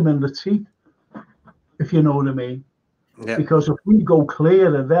kick them in the teeth, if you know what I mean. Yeah. Because if we go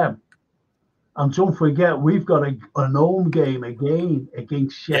clear of them, and don't forget, we've got an home game again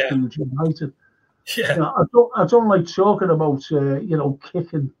against Sheffield United. Yeah. I don't like talking about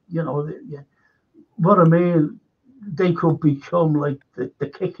kicking. What I mean, they could become like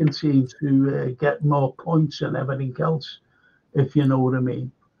the kicking team to get more points and everything else, if you know what I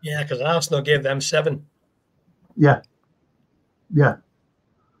mean. Yeah, because Arsenal gave them 7. Yeah.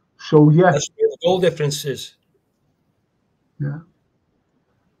 So that's where the goal difference is. Yeah.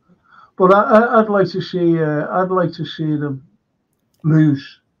 But I'd like to see them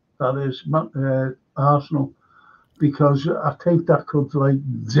lose. That is Arsenal, because I think that could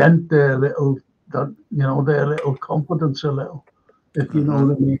dent their little confidence a little, if you know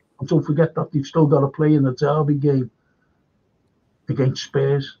what I mean. And don't forget that they've still got to play in the derby game against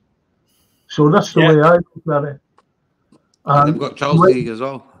Spurs. So that's the way I look at it. And they've got Chelsea as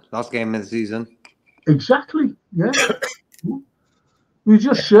well. Last game of the season. Exactly. Yeah. We were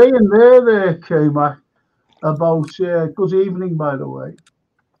just saying there, K-Mac, about good evening, by the way.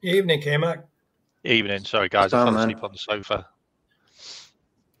 Evening, K-Mac. Evening. Sorry, guys. I fell asleep on the sofa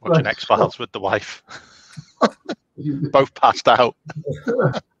watching X-Files with the wife. Both passed out.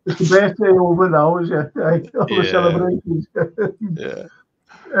 It's a birthday over now, is it? All the celebrations. Yeah.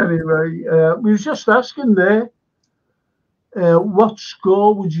 Anyway, we were just asking there, what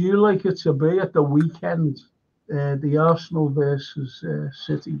score would you like it to be at the weekend, the Arsenal versus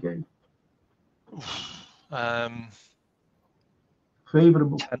City game?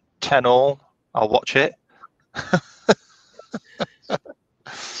 Favourable. 10-10, I'll watch it.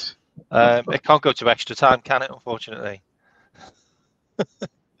 It can't go to extra time, can it? Unfortunately.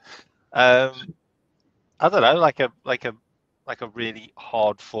 I don't know, like a really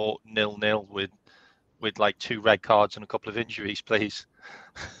hard fought 0-0 with like 2 red cards and a couple of injuries, please.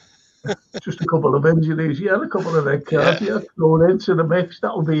 Just a couple of injuries, yeah, a couple of red cards, yeah, thrown into the mix.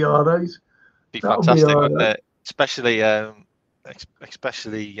 That'll be all right. Be fantastic, wouldn't it? Especially, who's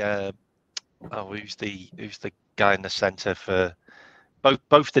the guy in the centre for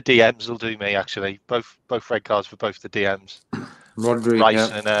both the DMs will do me actually. Both red cards for both the DMs.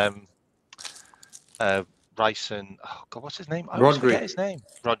 Rice and oh God, what's his name? I always forget his name.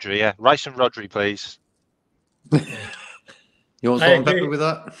 Rodri, yeah. Rice and Rodri, please. You're not happy with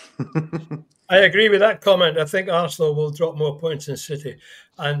that? I agree with that comment. I think Arsenal will drop more points than City,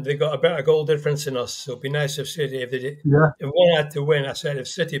 and they got a better goal difference than us. So it'd be nice if City, if they did, if one had to win. I said if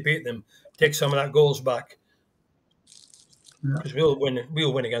City beat them, take some of that goals back, because we'll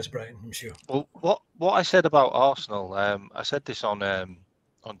win against Brighton, I'm sure. Well, what I said about Arsenal, I said this on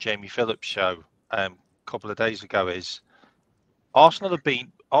Jamie Phillips' show a couple of days ago, is Arsenal have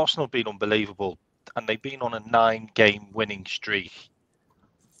been unbelievable, and they've been on a 9-game winning streak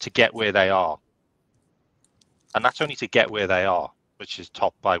to get where they are, and that's only to get where they are, which is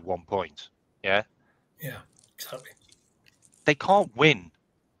topped by 1 point. Yeah, exactly. They can't win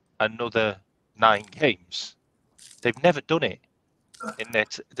another 9 games. They've never done it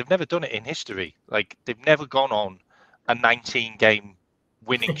they've never done it in history. Like, they've never gone on a 19-game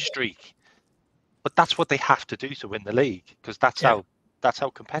winning streak. But that's what they have to do to win the league, because that's how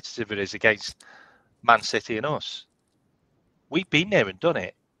competitive it is against Man City and us. We've been there and done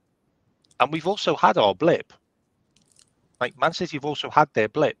it. And we've also had our blip. Like, Man City have also had their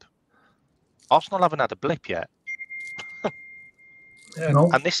blip. Arsenal haven't had a blip yet. No.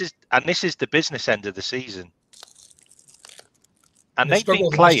 And this is the business end of the season. And they've been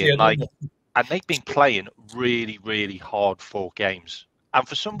playing really, really hard 4 games. And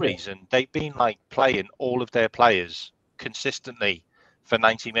for some reason, they've been like playing all of their players consistently for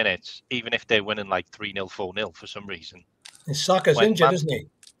 90 minutes, even if they're winning like 3-0, 4-0 for some reason. And Saka's injured, isn't he?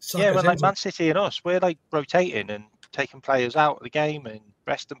 Like Man City and us, we're like rotating and taking players out of the game and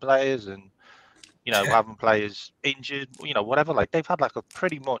resting players and, having players injured, whatever. Like, they've had like a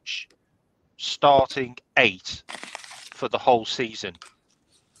pretty much starting 8 for the whole season.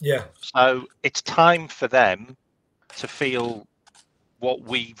 Yeah. So it's time for them to feel what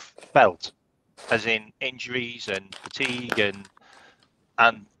we've felt, as in injuries and fatigue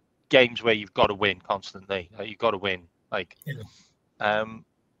and games where you've got to win constantly. You've got to win.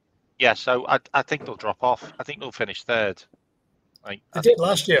 So I think they'll drop off. I think they'll finish 3rd. They did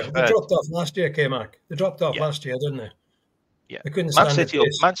last year. They dropped off last year, K-Mark. They dropped off last year, didn't they? Yeah. They couldn't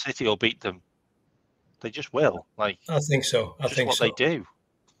Man City will beat them. They just will. I think so. I think they do.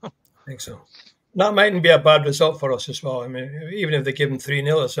 I think so. That mightn't be a bad result for us as well. I mean, even if they give them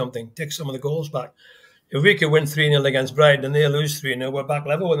 3-0 or something, take some of the goals back. If we could win 3-0 against Brighton and they lose 3-0, we're back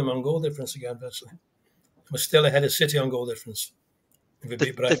level with them on goal difference again, virtually. We're still ahead of City on goal difference. If we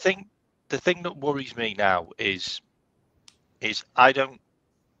beat Brighton. The thing that worries me now is I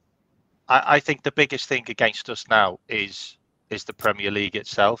think the biggest thing against us now is the Premier League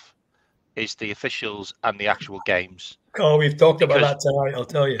itself, is the officials and the actual games. Oh, we've talked about that tonight, I'll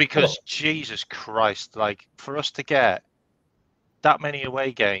tell you. Because, Jesus Christ, like, for us to get that many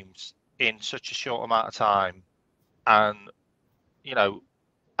away games in such a short amount of time, and,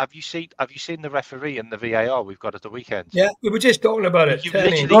 have you seen the referee and the VAR we've got at the weekend? Yeah, we were just talking about it. You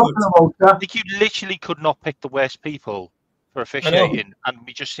literally could not pick the worst people for officiating, and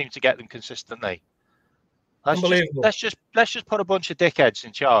we just seem to get them consistently. Unbelievable. Let's just put a bunch of dickheads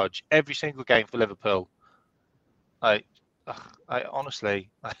in charge every single game for Liverpool. I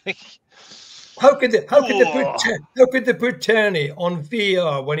honestly, I think. How could they put Tierney on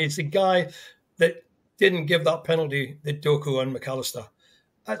VAR when he's the guy that didn't give that penalty, the Doku and McAllister?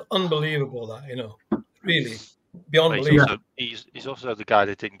 That's unbelievable. That really beyond belief. He's also the guy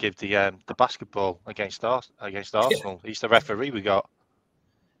that didn't give the basketball against Arsenal. Yeah. He's the referee we got.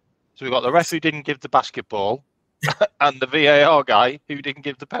 So we got the ref who didn't give the basketball, and the VAR guy who didn't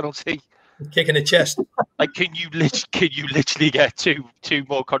give the penalty. Kick in the chest. Like, can you literally get two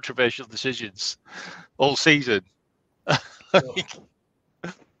more controversial decisions all season?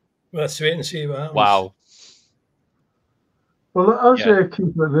 Let's wait and see what happens. Wow. Well, as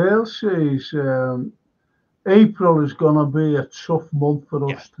Keeper Dale says, April is going to be a tough month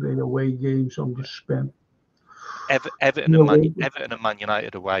for us. 3 away games on the spin. Everton and Man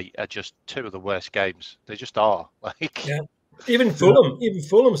United away are just 2 of the worst games. They just are. Even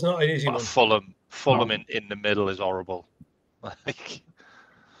Fulham's not an easy But one. Fulham in the middle is horrible. Like,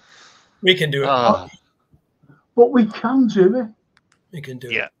 We can do it. But we can do it. We can do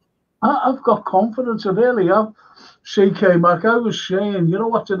it. yeah. I've got confidence. I really have. CK Mac, I was saying, you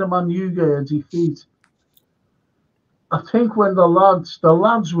know, after the Man U game defeat, I think when the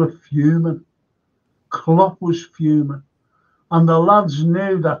lads were fuming, Klopp was fuming, and the lads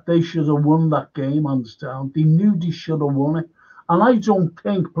knew that they should have won that game hands down. They knew they should have won it. And I don't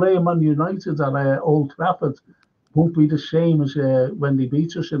think playing Man United at Old Trafford won't be the same as when they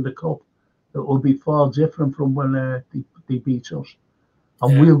beat us in the Cup. It will be far different from when they beat us.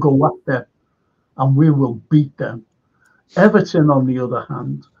 And we'll go up there and we will beat them. Everton, on the other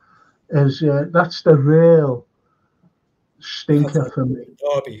hand, is that's the real stinker for me.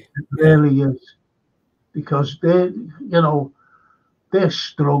 Derby. It really is. Because they're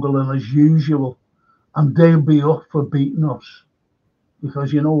struggling as usual. And they'll be up for beating us.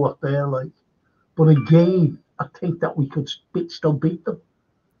 Because you know what they're like. But again, I think that we could still beat them.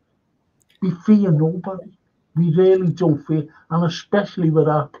 We fear nobody. We really don't fear. And especially with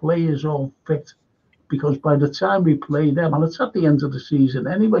our players all fit. Because by the time we play them, and it's at the end of the season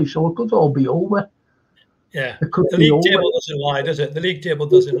anyway, so it could all be over. Yeah. The league table doesn't lie, does it? The league table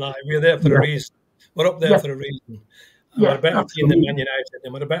doesn't lie. We're there for a reason. We're up there for a reason. And we're a better team than Man United,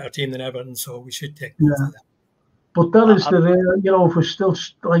 and we're a better team than Everton, so we should take both of them. But that is the real, if we're still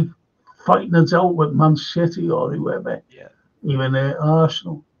like fighting it out with Man City or whoever, even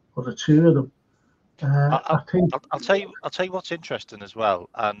Arsenal or the two of them. I think I'll tell you what's interesting as well,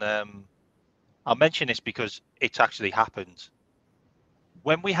 and I'll mention this because it's actually happened.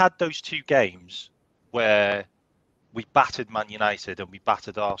 When we had those two games where we battered Man United and we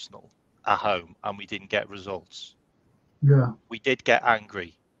battered Arsenal at home and we didn't get results, we did get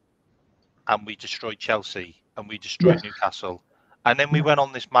angry, and we destroyed Chelsea and we destroyed Newcastle, and then we went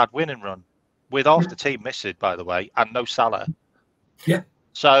on this mad winning run with half the team missing, by the way, and no Salah. Yeah.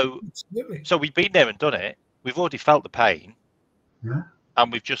 So we've been there and done it. We've already felt the pain,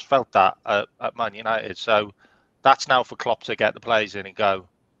 and we've just felt that at Man United. So that's now for Klopp to get the players in and go.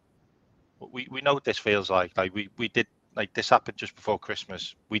 We know what this feels like. Like we did, like this happened just before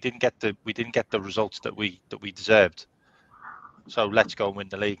Christmas. We didn't get the results that we deserved. So let's go and win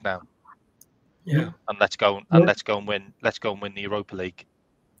the league now. Yeah. And let's go and win the Europa League.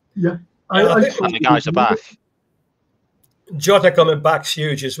 Yeah. And the guys are back. Jota coming back's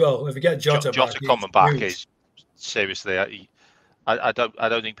huge as well. If we get Jota coming back is seriously. I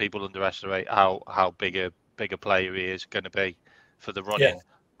don't think people underestimate how big a player he is going to be for the running,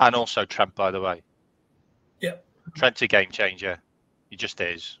 and also Trent, by the way. Yeah, Trent's a game changer. He just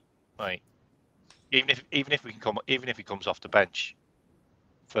is. Right. Even if he comes off the bench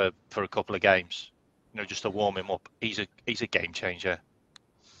for a couple of games, just to warm him up, he's a game changer.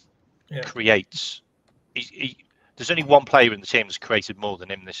 Yeah. Creates. There's only one player in the team that's created more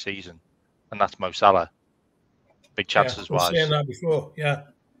than him this season, and that's Mo Salah. Big chances wise. I was saying that before. Yeah.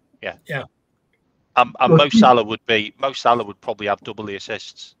 And Mo Salah would probably have double the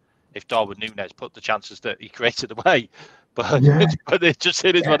assists if Darwin Núñez put the chances that he created away. But it just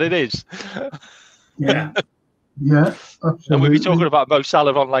is what it is. Yeah. Yeah. Absolutely. And we'll be talking about Mo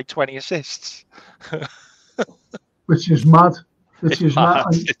Salah on like 20 assists. Which is mad.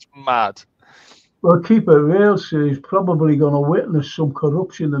 It's mad. Well, keep it real, so he's probably going to witness some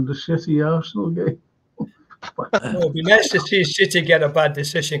corruption in the City Arsenal game. It'll be nice to see City get a bad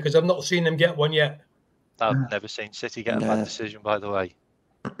decision, because I've not seen them get one yet. I've never seen City get a bad decision, by the way.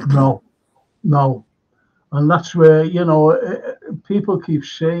 No. And that's where, people keep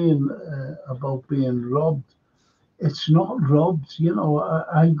saying about being robbed. It's not robbed.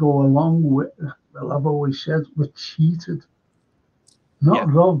 I go along with, well, I've always said, we're cheated.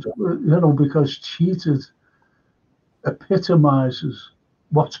 Not robbed, because cheated epitomizes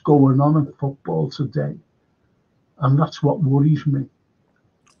what's going on in football today. And that's what worries me.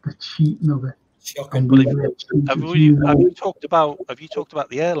 The cheating of it. Shocking. Have you talked about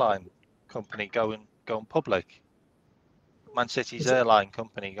the airline company going public? Man City's airline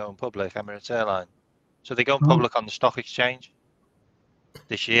company going public, Emirates Airline. So they're going public on the stock exchange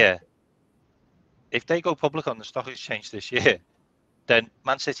this year. If they go public on the stock exchange this year, then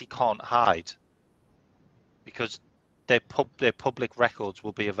Man City can't hide, because their public records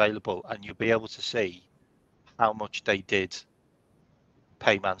will be available, and you'll be able to see how much they did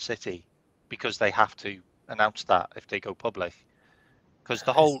pay Man City, because they have to announce that if they go public. Because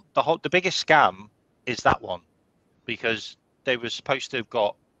the biggest scam is that one, because they were supposed to have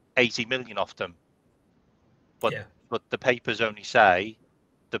got 80 million off them, but the papers only say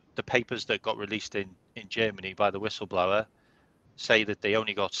the papers that got released in Germany by the whistleblower say that they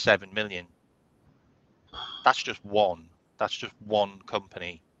only got 7 million. That's just one. That's just one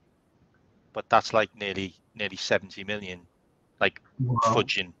company. But that's like nearly 70 million, like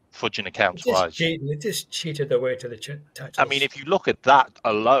fudging accounts wise. They just cheated their way to the titles. I mean, if you look at that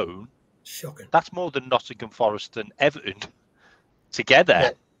alone, shocking. That's more than Nottingham Forest and Everton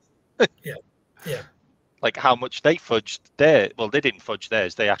together. Yeah. Like how much they fudged their. Well, they didn't fudge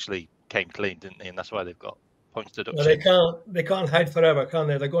theirs. They actually came clean, didn't they? And that's why they've got points deduction. Well, they can't hide forever, can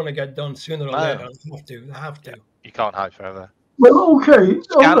they? They're going to get done sooner or later. They have to. Yeah, you can't hide forever. Well, okay.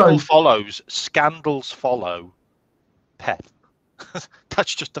 Scandals follow Pep.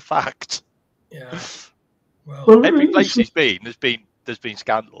 That's just a fact. Yeah. Well, every place he's been, there's been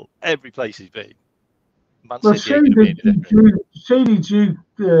scandal. Every place he's been. Say they do,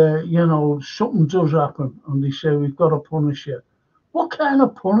 something does happen, and they say we've got to punish you. What kind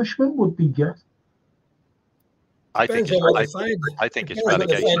of punishment would they get? I think it's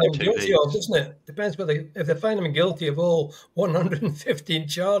relegation of 2 leagues. Doesn't it? Depends if they find him guilty of all 115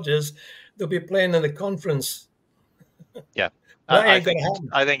 charges, they'll be playing in the conference. Yeah, I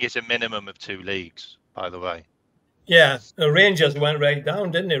think it's a minimum of 2 leagues. By the way. Yeah, the Rangers went right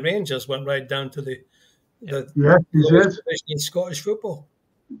down, didn't they? Rangers went right down to the he did in Scottish football.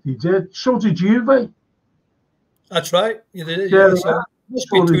 He did. So did Juve. That's right. You did. Yeah, so must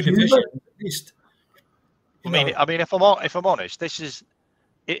be 2 divisions at least. I mean, if I'm honest, this is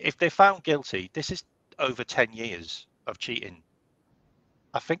if they're found guilty, this is over 10 years of cheating.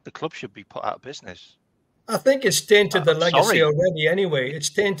 I think the club should be put out of business. I think it's tainted the legacy already. Anyway, it's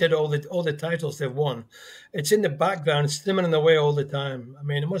tainted all the titles they've won. It's in the background, it's slimming away all the time. I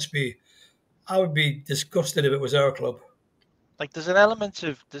mean, it must be. I would be disgusted if it was our club. Like, there's an element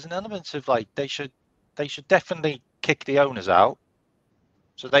of like they should definitely kick the owners out.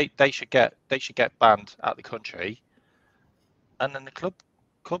 So they should get banned out of the country, and then the club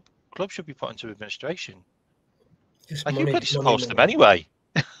should be put into administration. Like, you could support them anyway.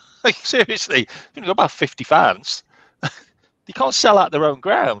 Like, seriously, you've got about 50 fans. They can't sell out their own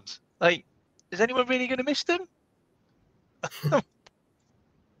ground. Like, is anyone really going to miss them?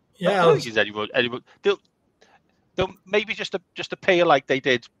 Yeah, I don't think there's anyone. They'll maybe just appear like they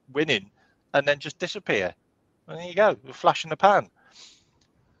did winning, and then just disappear. And there you go, a flash in the pan.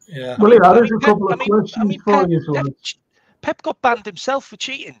 Yeah. Well, there's a couple of questions for you. Pep got banned himself for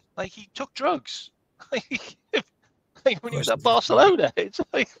cheating. Like, he took drugs. Like when he was at Barcelona, it's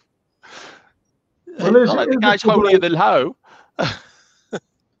like, the guy's holier than how.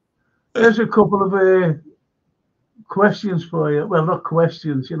 There's a couple of questions for you. Well, not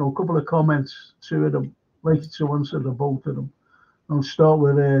questions, a couple of comments, 2 of them. I'd like to answer both of them. I'll start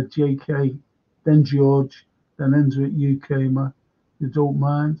with JK, then George, then ends with UK, man. You don't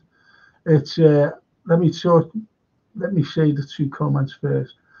mind. It's let me say the 2 comments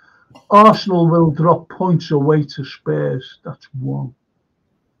first. Arsenal will drop points away to Spurs. That's one.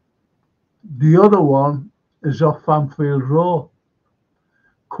 The other one is off Anfield Road.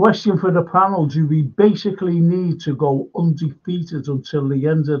 Question for the panel: do we basically need to go undefeated until the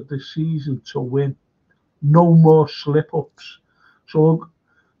end of the season to win? No more slip-ups. So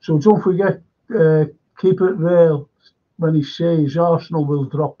don't forget, keep it real when he says Arsenal will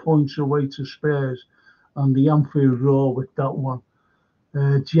drop points away to Spurs on the Anfield Road with that one.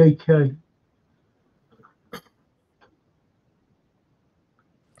 JK.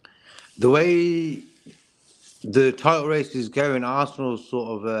 The way the title race is going, Arsenal's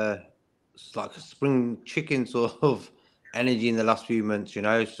sort of it's like a spring chicken sort of energy in the last few months,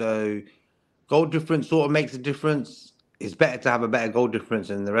 so goal difference sort of makes a difference. It's better to have a better goal difference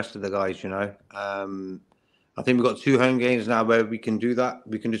than the rest of the guys, I think we've got 2 home games now where we can do that.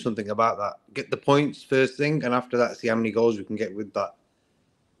 We can do something about that. Get the points first thing, and after that, see how many goals we can get with that.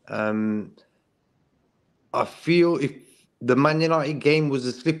 I feel if the Man United game was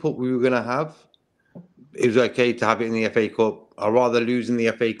a slip-up we were going to have, it was okay to have it in the FA Cup. I'd rather lose in the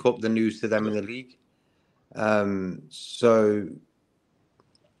FA Cup than lose to them in the league. So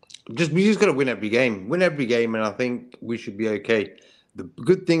we just got to win every game, and I think we should be okay. The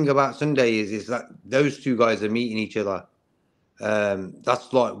good thing about Sunday is that those 2 guys are meeting each other.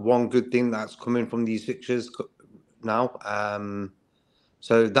 That's like one good thing that's coming from these fixtures now.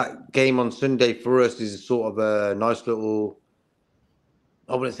 So that game on Sunday for us is sort of a nice little,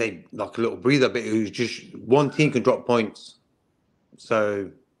 I wouldn't say like a little breather, but it was just one team can drop points. So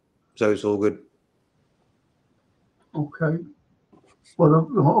it's all good. Okay. Well,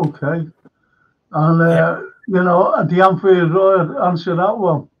 okay. And, at the Anfield Road, answer that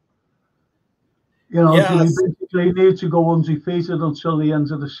one. Do we basically need to go undefeated until the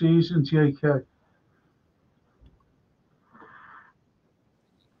end of the season, JK?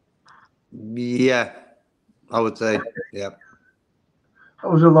 Yeah, I would say. Yeah. That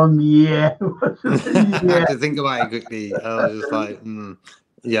was a long year. I Yeah. had to think about it quickly. I was just like,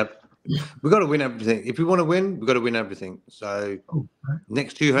 yep. We've got to win everything. If we want to win, we've got to win everything. So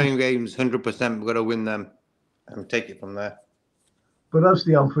next 2 home games, 100%, we've got to win them and take it from there. But as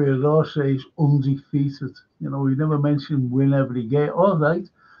the Alfredo says, undefeated. You know, we never mentioned win every game. All right.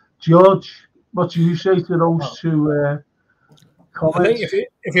 George, what do you say to those two I think comments?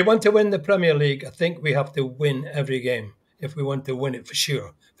 if you want to win the Premier League, I think we have to win every game. If we want to win it for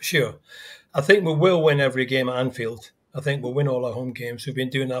sure. I think we will win every game at Anfield. I think we'll win all our home games. We've been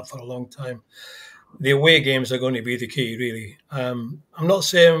doing that for a long time. The away games are going to be the key, really. I'm not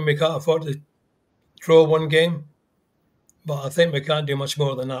saying we can't afford to draw one game, but I think we can't do much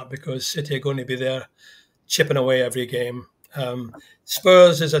more than that because City are going to be there chipping away every game.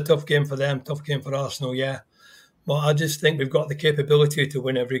 Spurs is a tough game for them, tough game for Arsenal, yeah. But I just think we've got the capability to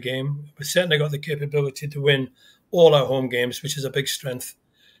win every game. We've certainly got the capability to win all our home games, which is a big strength.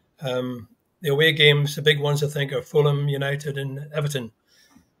 The away games, the big ones, I think, are Fulham, United, and Everton.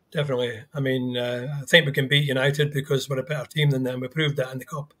 Definitely. I mean, I think we can beat United because we're a better team than them. We proved that in the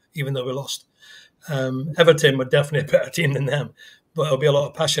Cup, even though we lost. Everton were definitely a better team than them, but there'll be a lot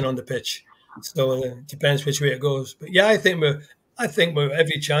of passion on the pitch. So it depends which way it goes. But yeah, I think we're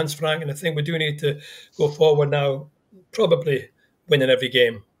every chance, Frank, and I think we do need to go forward now, probably winning every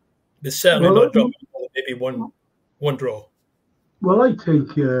game. But certainly Well, not dropping maybe one draw. Well, I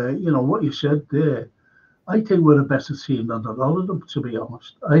think, what you said there, I think we're a better team than a lot of them, to be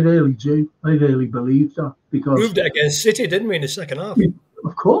honest. I really do. I really believe that because, Proved it against City, didn't we, in the second half?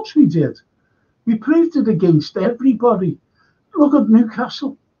 of course, we did. We proved it against everybody. Look at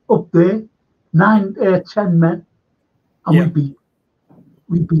Newcastle up there, 10 men, and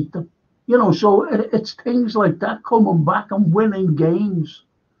we beat them. So it's things like that coming back and winning games.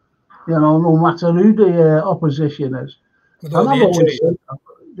 No matter who the opposition is. With all the injuries.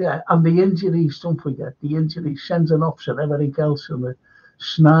 And the injuries, don't forget, the injuries, sending offs and everything else, and the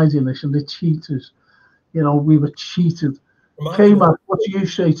snidiness and the cheaters. We were cheated. K-Mac, what do you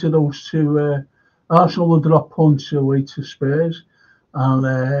say to those two? Arsenal will drop points away to Spurs.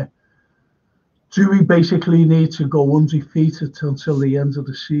 And do we basically need to go undefeated until the end of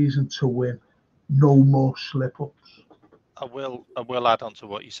the season to win? No more slip-ups. I will add on to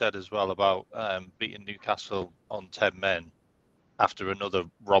what you said as well about beating Newcastle on 10 men after another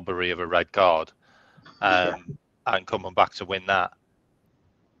robbery of a red card and coming back to win that.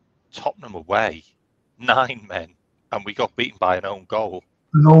 Tottenham away, 9 men, and we got beaten by an own goal.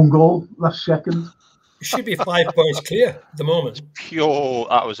 An own goal, last second. It should be 5 points clear at the moment. It's pure.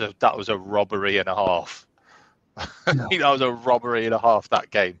 That was a robbery and a half. That was a robbery and a half.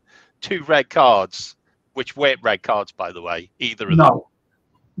 That game, 2 red cards, which weren't red cards, by the way, either of them.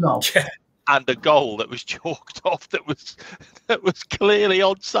 No. And a goal that was chalked off that was clearly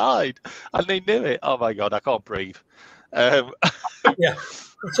onside, and they knew it. Oh my God, I can't breathe. It's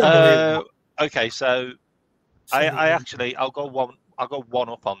unbelievable. Okay, so I'll go one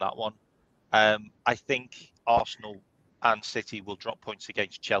up on that one. I think Arsenal and City will drop points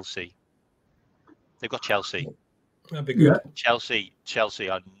against Chelsea. They've got Chelsea. That'd be good. Chelsea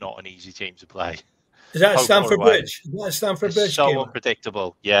are not an easy team to play. Is that Stamford Bridge? It's so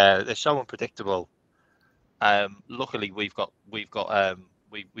unpredictable. Yeah, they're so unpredictable. Luckily, we've got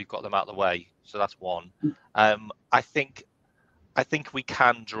them out of the way, so that's one. I think we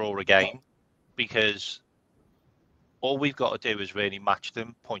can draw a game because all we've got to do is really match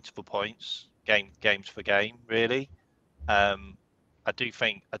them points for points, games for game. Really, I do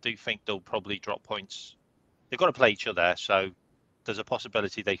think they'll probably drop points. They've got to play each other, so there's a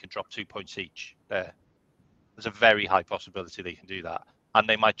possibility they can drop 2 points each there. There's a very high possibility they can do that, and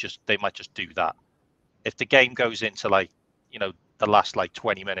they might just do that. If the game goes into the last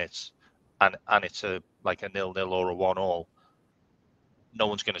 20 minutes, and it's a 0-0 or a 1-1, no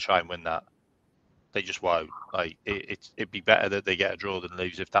one's going to try and win that. They just won't. It'd be better that they get a draw than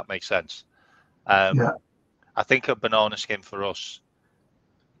lose, if that makes sense. I think a banana skin for us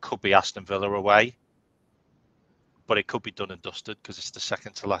could be Aston Villa away, but it could be done and dusted because it's the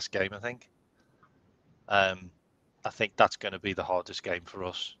second to last game, I think. I think that's going to be the hardest game for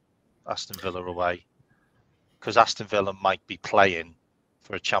us, Aston Villa away, because Aston Villa might be playing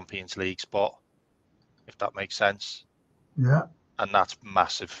for a Champions League spot, if that makes sense. Yeah. And that's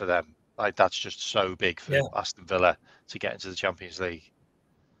massive for them. That's just so big for Aston Villa to get into the Champions League.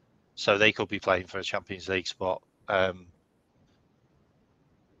 So they could be playing for a Champions League spot.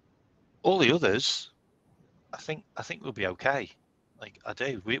 All the others, I think we'll be okay. I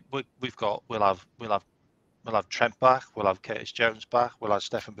do. We'll have We'll have Trent back. We'll have Curtis Jones back. We'll have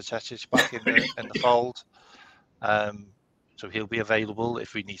Stefan Bajcetic back in the fold. So he'll be available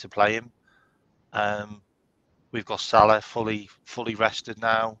if we need to play him. We've got Salah fully rested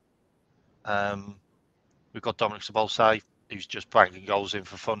now. We've got Dominic Szoboszlai, who's just banging goals in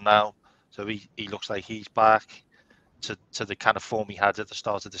for fun now. So he looks like he's back to the kind of form he had at the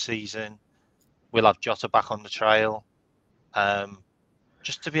start of the season. We'll have Jota back on the trail.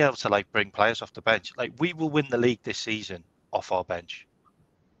 Just to be able to like bring players off the bench. Like we will win the league this season off our bench.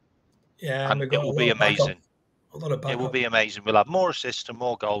 Yeah, and it will be amazing. A lot of backup. It will be amazing. We'll have more assists and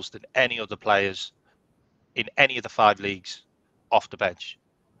more goals than any other players in any of the 5 leagues off the bench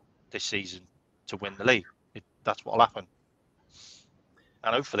this season to win the league. That's what will happen.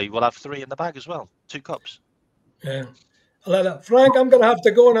 And hopefully we'll have 3 in the bag as well. 2 cups. Yeah. Frank, I'm going to have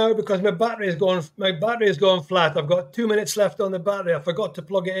to go now because my battery is going flat. I've got 2 minutes left on the battery. I forgot to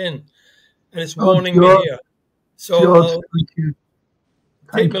plug it in, and it's warning me here. So George, thank you.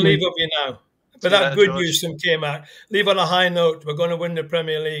 Take my leave of you now. But that good news from K-Mac. Leave on a high note. We're going to win the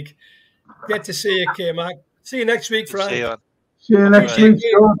Premier League. Get to see you, K-Mac. See you next week, Frank. See you next week.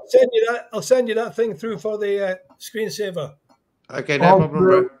 I'll send you that thing through for the screensaver. Okay, no problem,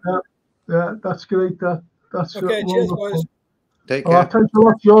 bro. Yeah, that's great. That's okay. Cheers, boys. Take care. Thanks a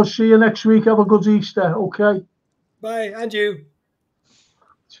lot, George. See you next week. Have a good Easter. Okay. Bye, and you.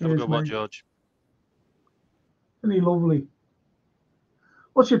 Have a good one, George. Isn't he lovely?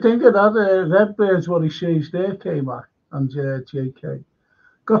 What do you think of that? Redbirds, what he says there, K-Mac and JK.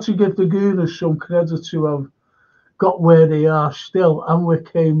 Got to give the Gooners some credit to have got where they are still, and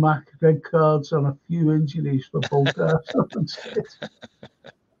with K-Mac, red cards and a few injuries for both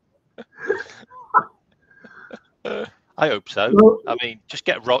I hope so. Well, I mean, just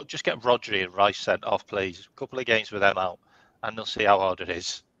get Rodri and Rice sent off, please. A couple of games with them out, and they'll see how hard it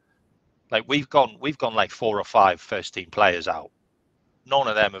is. Like we've gone like 4 or 5 first team players out. None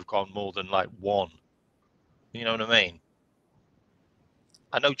of them have gone more than like 1. You know what I mean?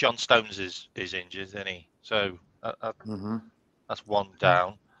 I know John Stones is injured, isn't he? So that's 1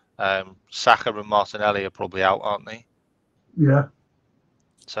 down. Saka and Martinelli are probably out, aren't they? Yeah.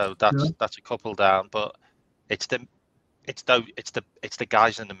 So that's a couple down, but it's the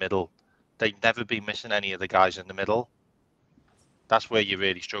guys in the middle. They've never been missing any of the guys in the middle. That's where you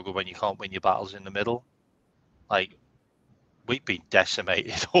really struggle when you can't win your battles in the middle. Like we've been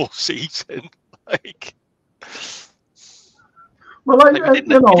decimated all season. We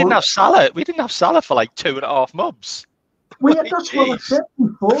didn't have Salah. We didn't have Salah for like 2.5 months. That's what I said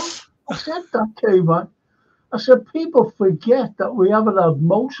before. I said that, K-Man. I said people forget that we haven't had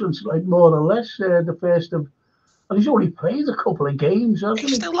motions like more or less the first of, and he's only played a couple of games, hasn't he?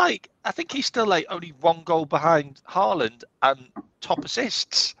 Still I think he's still like only 1 goal behind Haaland and top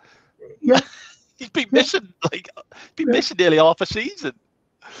assists. Yeah. He's been missing missing nearly half a season.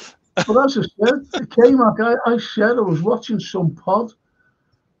 Well, as I said, K-Mac, I said I was watching some pod,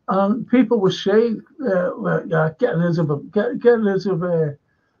 and people were saying, get rid of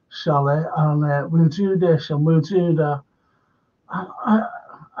Salah, and we'll do this and we'll do that. I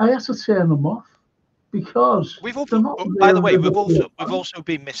had to turn them off because by the way, we've also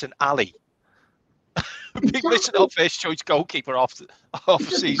been missing Ali. We've been missing our first choice goalkeeper half a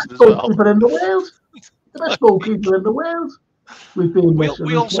season as well. Goalkeeper in the world, the best goalkeeper in the world. We've been missing.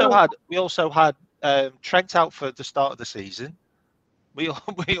 We also had Trent out for the start of the season. We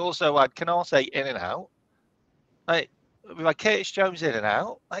also had Canate in and out. Like we've had Curtis Jones in and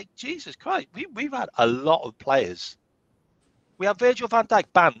out. Like Jesus Christ, we've had a lot of players. We had Virgil van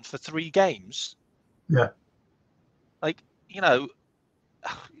Dijk banned for 3 games. Yeah. Like you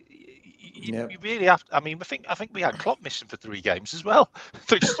really have to. I mean, I think we had Klopp missing for 3 games as well.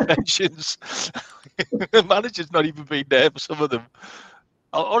 3 suspensions. The manager's not even been there for some of them.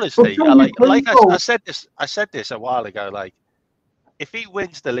 Honestly, I said this a while ago. Like, if he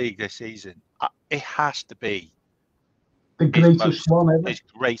wins the league this season, it has to be the greatest one ever. His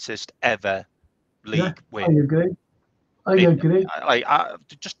greatest ever league win. I agree.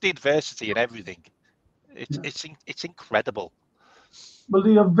 Just the adversity and everything. It's incredible. Well,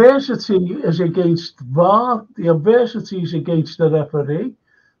 the adversity is against VAR. The adversity is against the referee.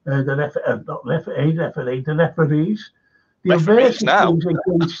 The referees. The adversity is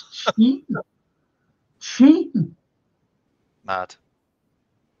against cheating. Mad.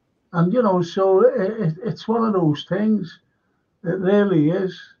 And so it's one of those things. It really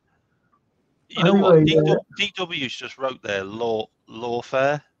is. You know what? DW's just wrote there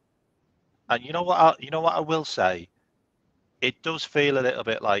lawfare, and you know what I will say. It does feel a little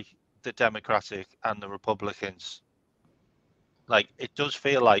bit like the Democratic and the Republicans. Like, it does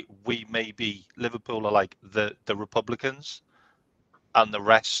feel like we maybe Liverpool are like the Republicans, and the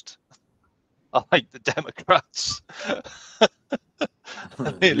rest are like the Democrats.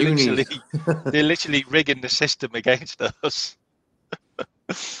 they're Loonies. literally rigging the system against us.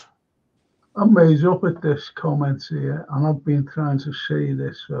 I'm made up at this comment here, and I've been trying to say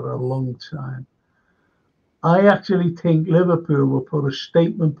this for a long time. I actually think Liverpool will put a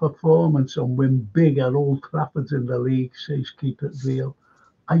statement performance and win big at Old Trafford in the league, says Keep It Real.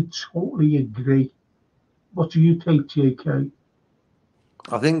 I totally agree. What do you think, JK?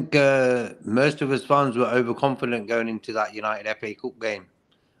 I think most of us fans were overconfident going into that United FA Cup game.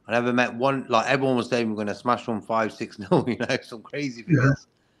 I never met one, like everyone was saying we're going to smash them 5-6-0, you know, some crazy figures.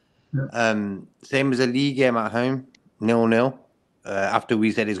 Yeah. Same as a league game at home, 0-0. After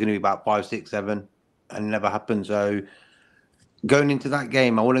we said it's going to be about 5-6-7, and it never happened. So going into that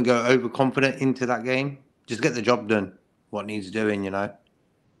game, I wouldn't go overconfident into that game. Just get the job done, what needs doing, you know.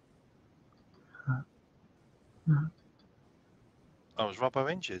 Oh, was Robbo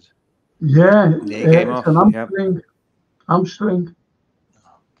injured? Yeah, He came it's off. an Yep. hamstring.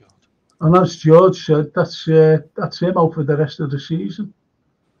 Oh God. And as George said, that's him out for the rest of the season.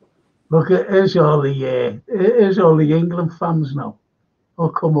 Look, here's all the England fans now. All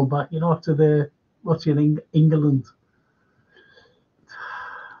coming back, you know, after the watching England.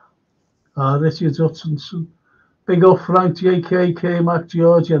 Richard Hutchinson. Big up Frank, JK, Mac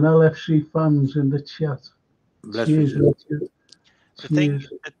George, and LFC fans in the chat. Bless Cheers, Richard. Richard.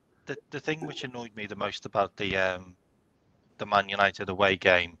 The thing which annoyed me the most about the Man United away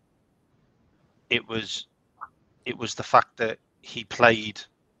game, it was the fact that he played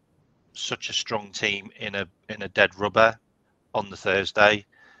such a strong team in a dead rubber on the Thursday.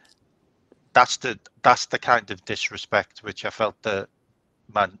 That's the kind of disrespect which I felt that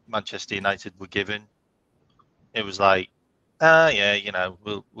Manchester United were given. It was like, yeah, you know,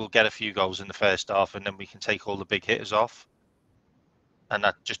 we'll get a few goals in the first half and then we can take all the big hitters off. And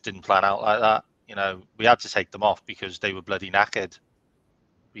that just didn't plan out like that. You know, we had to take them off because they were bloody knackered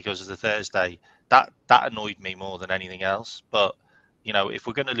because of the Thursday. That annoyed me more than anything else. But, you know, if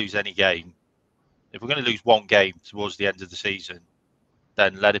we're going to lose any game, if we're going to lose one game towards the end of the season,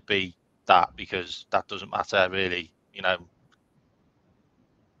 then let it be that, because that doesn't matter really. You know,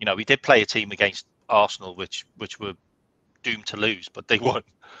 we did play a team against Arsenal which were doomed to lose, but they won.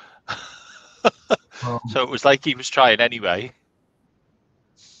 So it was like he was trying anyway.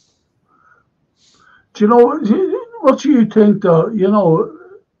 Do you know what do you think though? You know,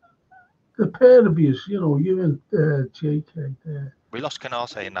 the pair of you, you and JK there. We lost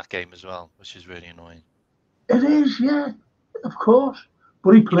Canate in that game as well, which is really annoying. It is, yeah, of course.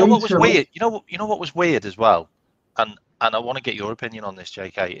 But he played. You know what was weird? You know what was weird as well, and I want to get your opinion on this,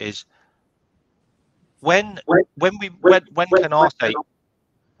 JK. Is when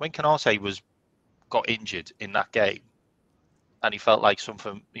Canate got injured in that game, and he felt like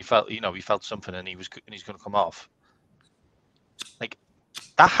something. He felt something, and he's going to come off. Like,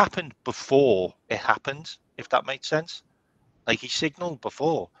 that happened before it happened, if that makes sense. Like, he signalled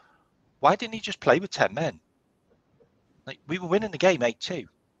before. Why didn't he just play with 10 men? Like, we were winning the game 8-2.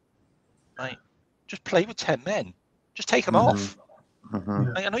 Like, just play with 10 men. Just take him off.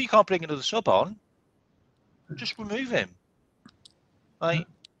 Like, I know you can't bring another sub on. Just remove him. Like,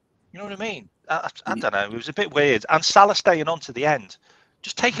 you know what I mean? I don't know. It was a bit weird. And Salah staying on to the end.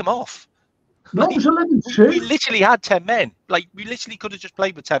 Just take him off. No, like, it was 11-2. We literally had 10 men. Like, we literally could have just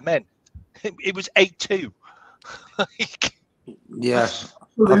played with 10 men. It was 8-2. Like, yeah.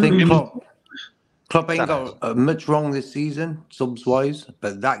 I think Klopp ain't got much wrong this season, subs-wise.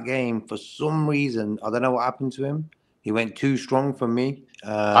 But that game, for some reason, I don't know what happened to him. He went too strong for me.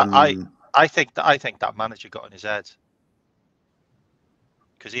 I think that manager got in his head.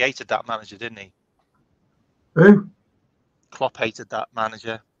 Because he hated that manager, didn't he? Who? Klopp hated that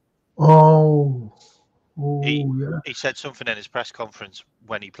manager. Oh, He yeah. said something in his press conference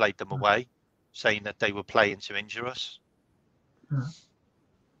when he played them away, saying that they were playing to injure us. Yeah.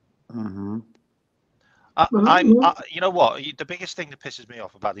 You know what? The biggest thing that pisses me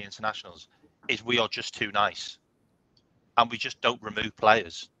off about the internationals is we are just too nice, and we just don't remove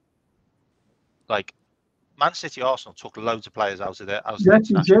players. Like, Man City, Arsenal took loads of players out of the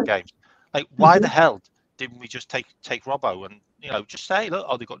international games. Like, why the hell didn't we just take Robbo and, you know, just say,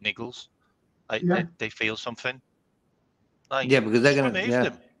 look, they got niggles. Like, they feel something. Like, yeah, because they're going to remove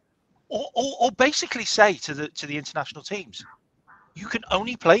them, or basically say to the international teams, you can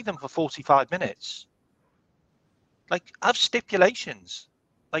only play them for 45 minutes. Like, have stipulations.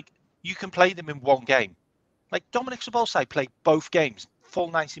 Like, you can play them in one game. Like, Dominic Szoboszlai played both games, full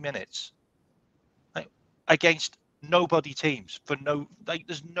 90 minutes. Like, against nobody teams for no, like,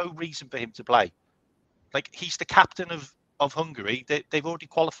 there's no reason for him to play. Like, he's the captain of Hungary. They've already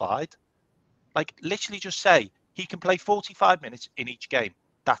qualified. Like, literally just say he can play 45 minutes in each game.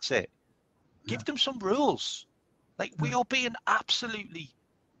 That's it. Give them some rules. Like, we are being absolutely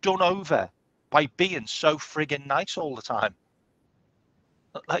done over by being so friggin' nice all the time.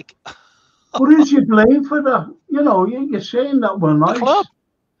 Like, what is your blame for that? You know, you're saying that we're nice.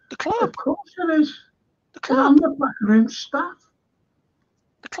 The club. Of course it is. The And club. the backroom staff.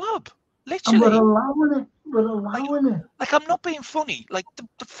 The club. And Literally. we're allowing it. We're allowing it. Like, I'm not being funny. Like,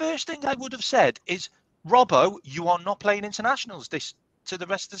 the first thing I would have said is, Robbo, you are not playing internationals to the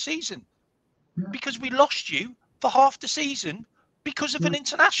rest of the season. Yeah. Because we lost you for half the season because of an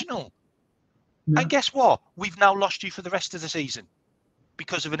international. Yeah. And guess what? We've now lost you for the rest of the season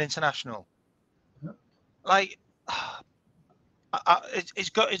because of an international. Yeah. Like, is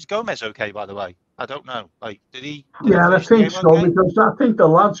Gomez okay, by the way? I don't know. Like, did he I finish the think game so, okay? because I think the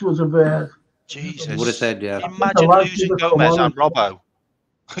lads was a Jesus. Would have said, yeah. Imagine losing Gomez and Robbo.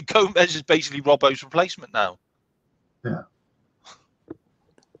 Gomez is basically Robbo's replacement now. Yeah.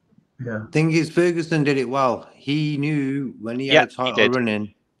 Yeah. Thing is, Ferguson did it well. He knew when he had a title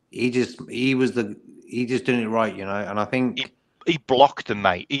running, he just did it right, you know. And I think he blocked them,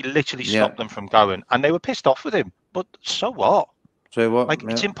 mate. He literally stopped them from going, and they were pissed off with him. But so what? So what? Like,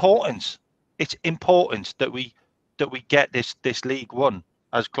 it's important. It's important that we get this league won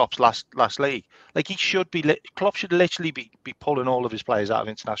as Klopp's last league. Like, Klopp should literally be pulling all of his players out of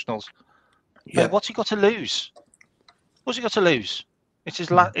internationals. Yeah. Like, what's he got to lose? What's he got to lose? It's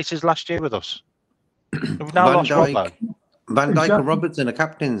his last year with us. We've now lost Robbo. Van Dijk and Robertson are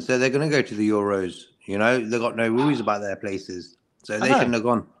captains, so they're going to go to the Euros. You know, they've got no worries about their places, so they shouldn't have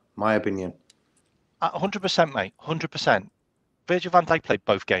gone. My opinion. 100%, mate. 100%. Virgil van Dijk played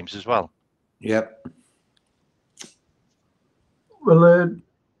both games as well. Yep. Well,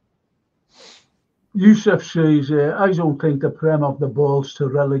 Yusuf says, I don't think the Prem have the balls to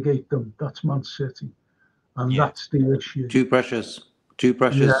relegate them. That's Man City. And that's the issue. Too precious,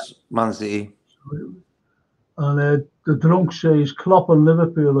 Man City. And the drunk says Klopp and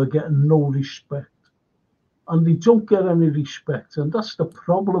Liverpool are getting no respect. And they don't get any respect. And that's the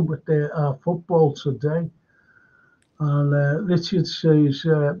problem with our football today. And Richard says,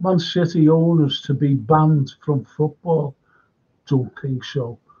 Man City owners to be banned from football. Don't think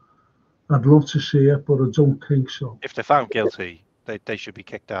so. I'd love to see it, but I don't think so. If they're found guilty, they should be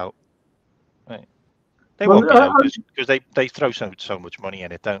kicked out. Right. They won't be, though, because they throw so much money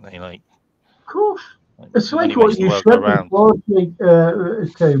in it, don't they? Like, of course. It's like what you said before,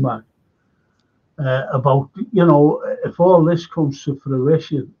 K-Man, about, you know, if all this comes to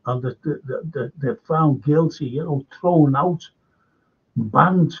fruition and they're found guilty, you know, thrown out,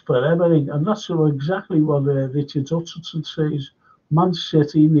 banned for everything. And that's exactly what Richard Hutchinson says. Man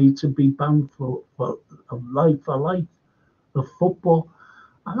City need to be banned for life of football.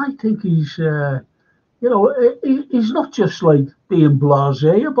 And I think he's, you know, he's not just like being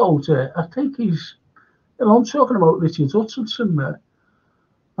blasé about it. I think he's, you know, I'm talking about Richard Hutchinson there.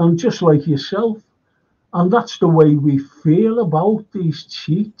 And just like yourself. And that's the way we feel about these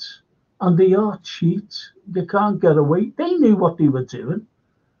cheats. And they are cheats. They can't get away. They knew what they were doing.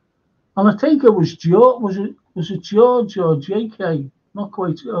 And I think it was George, was it George or JK? Not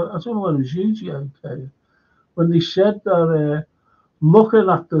quite, I don't know whether it was you, JK. When they said that, looking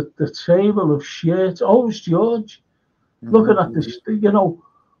at the table of shirts, oh, it was George. Looking at this, you know,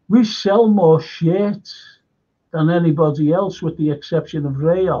 we sell more shirts than anybody else with the exception of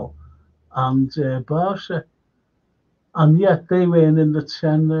Real and Barca. And yet they weren't in the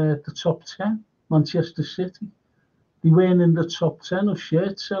top 10, Manchester City. They weren't in the top 10 of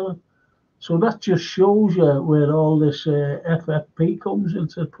shirt selling. So that just shows you where all this FFP comes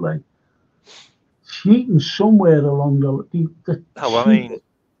into play. Cheating somewhere along the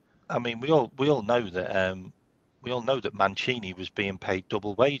I mean, we all know that Mancini was being paid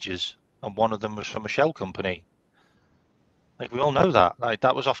double wages, and one of them was from a shell company. Like, we all know that. Like,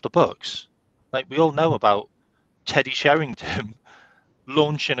 that was off the books. Like, we all know about Teddy Sherrington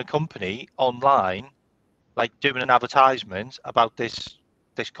launching a company online, like doing an advertisement about this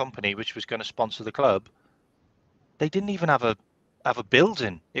company which was going to sponsor the club. They didn't even have a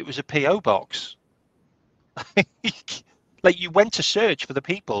building. It was a PO box. Like, you went to search for the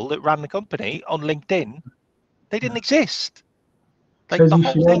people that ran the company on LinkedIn. They didn't exist. Like, the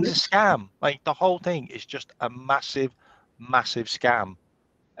whole thing's a scam. Like, the whole thing is just a massive scam.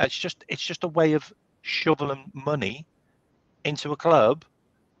 It's just a way of shoveling money into a club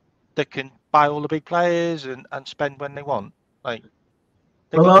that can buy all the big players and spend when they want. Like,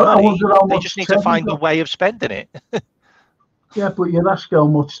 They got I money. wonder how They much just need to Teddy find a got. way of spending it. Yeah, but you're asking how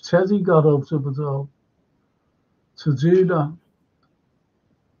much Teddy got out of it all to do that.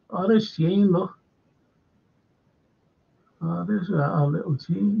 Oh, there's Jean, look. Oh, there's our little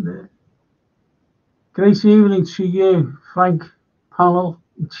Jean there. Great evening to you, Frank, panel,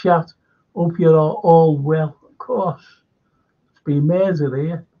 and chat. Hope you're all well. Of course, it's been murder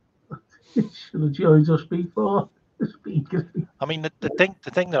here. Should have joined us before. It's been great. I mean, the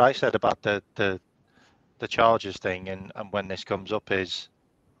thing that I said about the Chargers thing, and when this comes up, is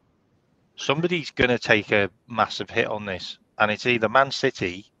somebody's going to take a massive hit on this, and it's either Man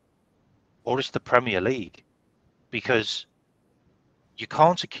City or it's the Premier League, because you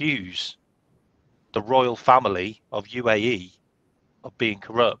can't accuse the royal family of UAE of being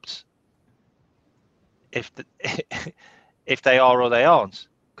corrupt if if they are or they aren't.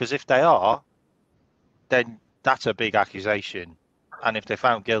 Because if they are, then that's a big accusation, and if they're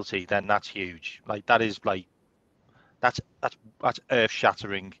found guilty, then that's huge. Like that is like that's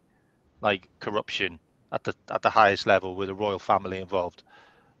earth-shattering, like corruption at the highest level with a royal family involved.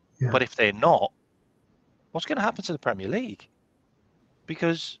 Yeah. But if they're not, what's going to happen to the Premier League?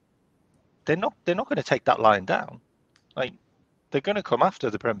 Because they're not going to take that line down. Like they're going to come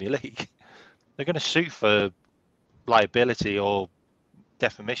after the Premier League. They're going to sue for liability or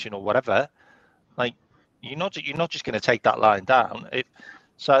defamation or whatever. Like you're not just going to take that line down.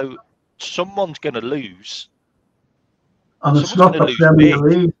 So someone's going to lose, and it's not the Premier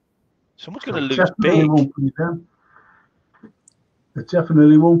League. Someone's going to lose definitely big. Won't be them. It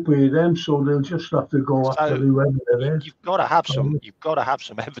definitely won't be them. So they'll just have to go after whoever it is. You've got to have some. You've got to have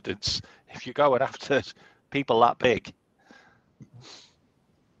some evidence if you're going after people that big.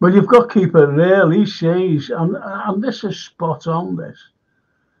 Well, you've got to keep it real. He says, and this is spot on. This.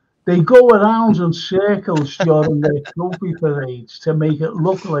 They go around in circles during their trophy parades to make it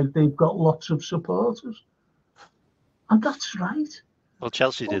look like they've got lots of supporters. And that's right. Well,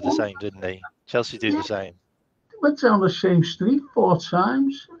 Chelsea did the same, didn't they? Chelsea did the same. Went down the same street 4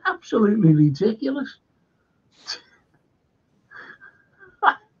 times. Absolutely ridiculous.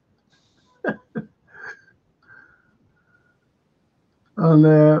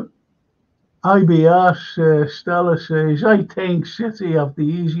 And IBS Stella says, I think City have the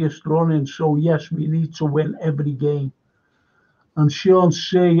easiest running, so yes, we need to win every game. And Sean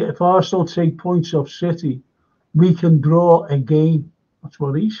say, if Arsenal take points off City, we can draw a game. That's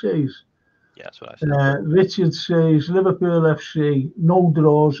what he says. Yeah, that's what I said. Richard says, Liverpool FC, no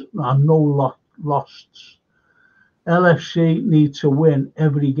draws and no losts. LFC need to win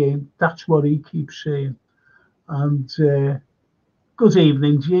every game. That's what he keeps saying. And good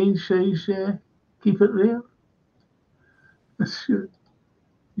evening, Jane says, keep it real.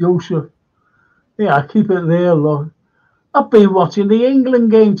 Joseph, yeah, keep it real, look. I've been watching the England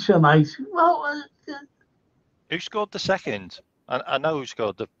game tonight. Well, who scored the second? I know who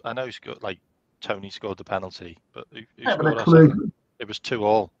scored the. I know who scored. Like Tony scored the penalty, but who scored our second? It was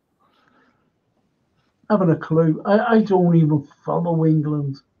 2-2. Having a clue. I don't even follow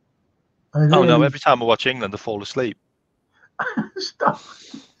England. No! Every time I watch England, I fall asleep. Stop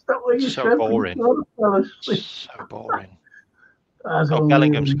what you so said. Boring. So boring. Oh,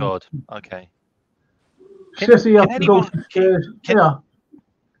 Bellingham scored. Okay. Yeah.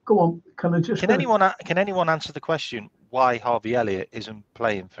 Go on. Can I just? Can anyone answer the question why Harvey Elliott isn't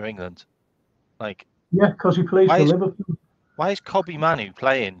playing for England? Like. Yeah, because he plays for Liverpool. Why is Kobbie Manu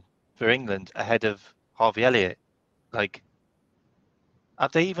playing for England ahead of Harvey Elliott? Like,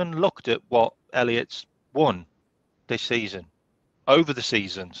 have they even looked at what Elliott's won this season over the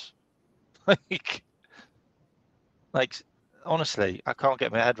seasons? like honestly, I can't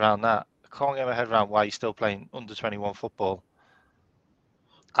get my head around that. I can't get my head around why he's still playing under 21 football.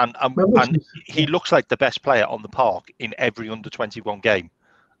 And he looks like the best player on the park in every under 21 game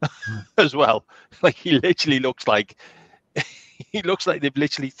as well. Like he literally looks like they've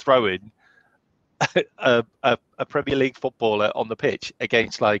literally thrown a Premier League footballer on the pitch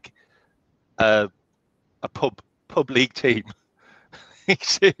against like a pub league team.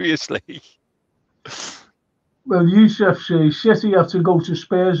 Seriously. Well, Youssef says City have to go to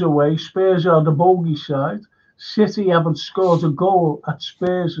Spurs away. Spurs are the bogey side. City haven't scored a goal at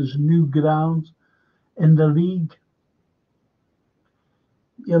Spurs' new ground in the league.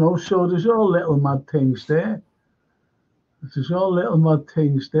 You know, so there's all little mad things there. There's all little mad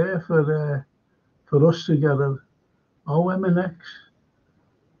things there for us to get a MNX.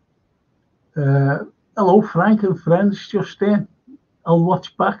 Hello, Frank and friends, just in. I'll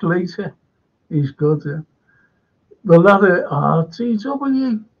watch back later. He's good. The ladder,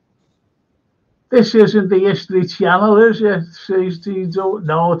 TW. This isn't the History Channel, is it? Says he don't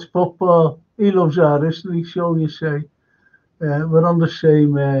know it's football. He loves our history show, you say. We're on the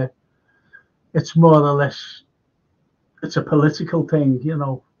same, it's more or less, it's a political thing, you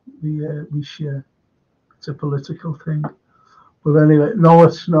know. We share. It's a political thing. But anyway, no,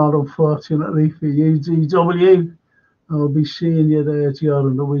 it's not, unfortunately, for UGW. I'll be seeing you there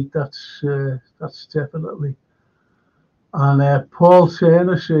during the week. That's definitely. And Paul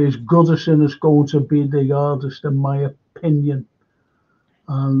Turner says Goodison is going to be the hardest, in my opinion.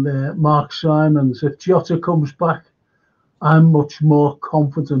 And Mark Simons, if Jota comes back, I'm much more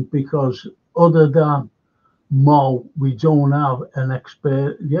confident because other than Mo, we don't have an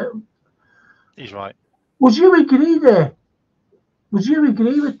expert. Yeah, He's right. would you agree there? Would you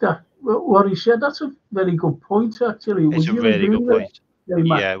agree with that? What he said? That's a very good point, actually. It's Would a you really agree good with point. it?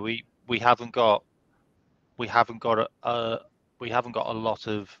 Yeah, we haven't got a lot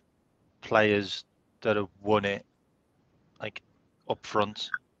of players that have won it like up front,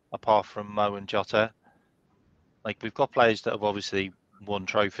 apart from Mo and Jota. Like we've got players that have obviously won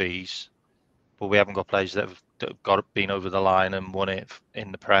trophies, but we haven't got players that have been over the line and won it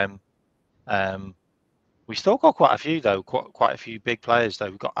in the Prem. We still got quite a few though, quite a few big players though.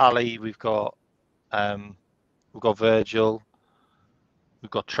 We've got Ali, we've got Virgil,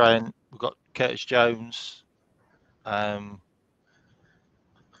 we've got Trent, we've got Curtis Jones,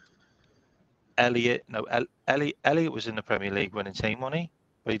 Elliot. No, Elliot was in the Premier League winning team, wasn't he?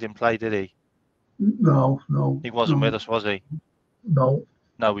 But he didn't play, did he? No. He wasn't with us, was he? No.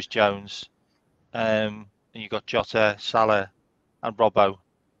 No, it was Jones. And you got Jota, Salah, and Robbo.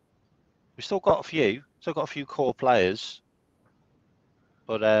 We've still got a few core players.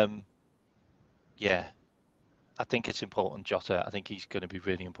 But yeah, I think it's important, Jota. I think he's going to be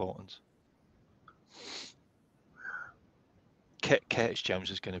really important. Curtis Jones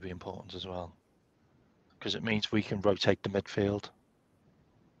is going to be important as well, because it means we can rotate the midfield.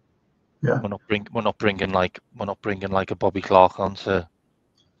 Yeah. We're not bringing like a Bobby Clark onto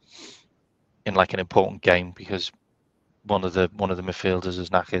in like an important game because one of the midfielders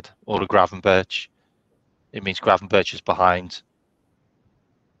is knackered, or a Gravenberch. It means Gravenberch is behind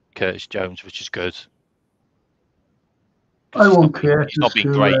Curtis Jones, which is good. I won't care. He's not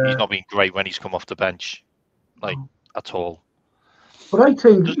been great. He's not been great when he's come off the bench, like at all. But I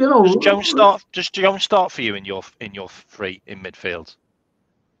think does Jones start for you in your three in midfield?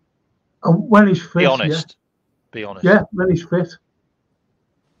 When he's fit, be honest. Yeah. Be honest. Yeah, when he's fit.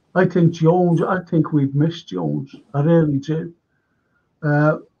 I think we've missed Jones. I really do.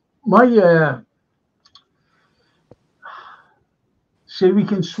 See, we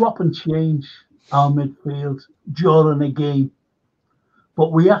can swap and change our midfield during a game,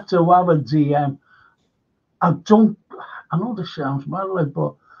 but we have to have a DM. I know this sounds mad,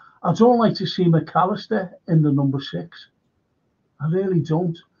 but I don't like to see McAllister in the number 6. I really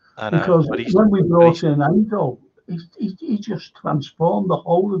don't. Because when we brought in Endo, he just transformed the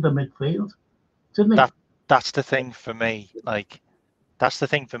whole of the midfield, didn't he? That's the thing for me.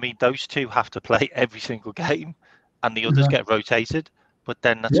 Those two have to play every single game, and the others get rotated. But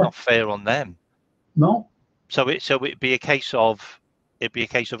then that's not fair on them. No. So it'd be a case of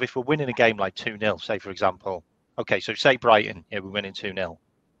if we're winning a game like 2-0, say for example. Okay, so say Brighton, we're winning 2-0.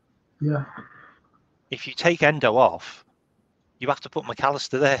 Yeah. If you take Endo off, you have to put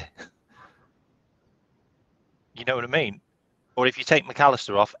McAllister there. You know what I mean? Or if you take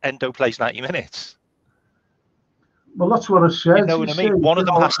McAllister off, Endo plays 90 minutes. Well, that's what I said. You know what I mean? One of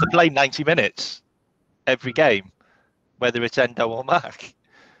them has to play 90 minutes every game, whether it's Endo or Mac.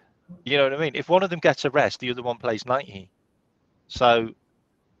 You know what I mean? If one of them gets a rest, the other one plays 90. So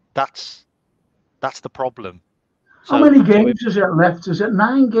that's the problem. How many games is it left? Is it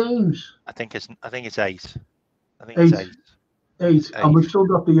 9 games? I think it's 8. It's 8. And we've still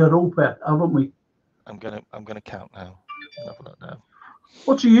got the Europa, haven't we? I'm gonna count now. Have a look now.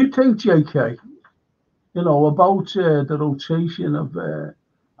 What do you think, JK? About the rotation of our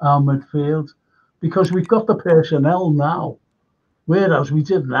midfield, because we've got the personnel now, whereas we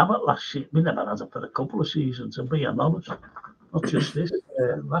didn't have it last year. We never had it for a couple of seasons, to be honest. Not just this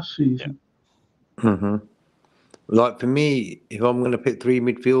last season. Yeah. Mm-hmm. Like for me, if I'm going to pick 3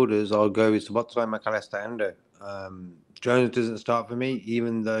 midfielders, I'll go with Sabotso, McAllister, Endo. Jones doesn't start for me,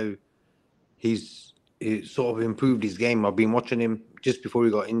 even though he's sort of improved his game. I've been watching him just before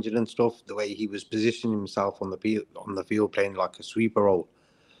he got injured and stuff. The way he was positioning himself on the field, playing like a sweeper role.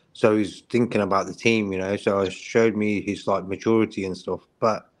 So he's thinking about the team, So it showed me his like maturity and stuff.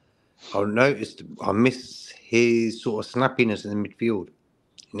 But I miss his sort of snappiness in the midfield.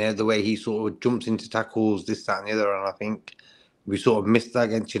 The way he sort of jumps into tackles, this, that, and the other. And I think we sort of missed that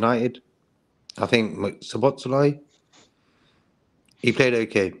against United. I think Sabotolai, he played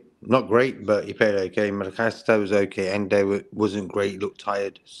okay. Not great, but he played okay. McAllister was okay. Endo wasn't great, looked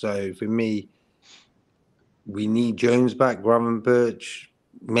tired. So for me, we need Jones back, Gravenberch.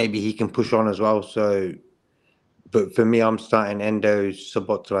 Maybe he can push on as well. So, but for me, I'm starting Endo,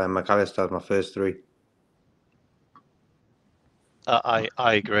 Sabotolai, and McAllister as my first three. I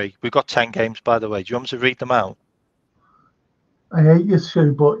agree. We've got 10 games, by the way. Do you want me to read them out? I hate you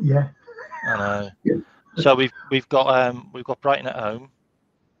too, but yeah. I know. Yeah. So we've got Brighton at home.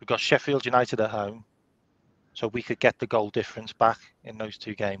 We've got Sheffield United at home. So we could get the goal difference back in those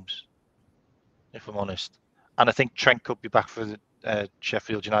two games, if I'm honest. And I think Trent could be back for the,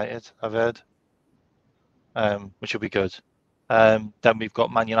 Sheffield United, I've heard, which will be good. Then we've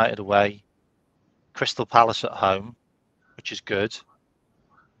got Man United away, Crystal Palace at home, which is good.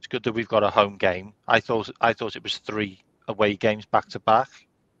 It's good that we've got a home game. I thought it was 3 away games back to back.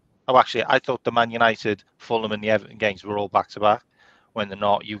 Oh, actually, I thought the Man United, Fulham, and the Everton games were all back to back. When they're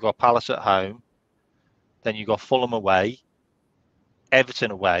not, you've got Palace at home, then you've got Fulham away,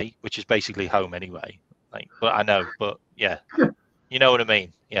 Everton away, which is basically home anyway. Like, but I know, but yeah, you know what I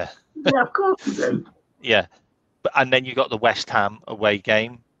mean. Yeah, Yeah, of course you do. yeah. But and then you got the West Ham away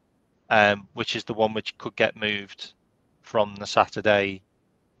game, which is the one which could get moved from the Saturday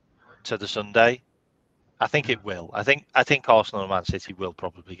to the Sunday. I think it will. I think Arsenal and Man City will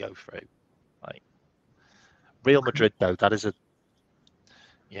probably go through. Like Real Madrid, though, that is.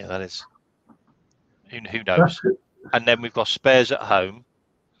 Who knows? And then we've got Spurs at home,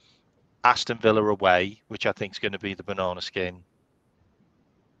 Aston Villa away, which I think is going to be the banana skin,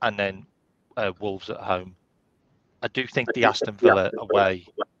 and then Wolves at home. I do think the Aston Villa away,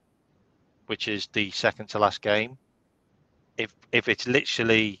 which is the second to last game, if it's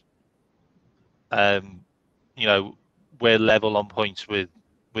literally, we're level on points with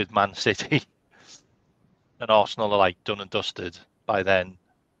Man City, and Arsenal are like done and dusted by then,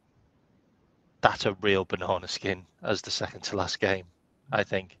 that's a real banana skin as the second to last game, I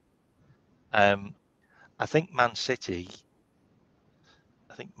think. I think Man City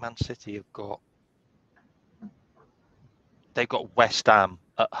they've got West Ham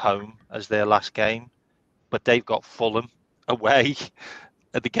at home as their last game, but they've got Fulham away.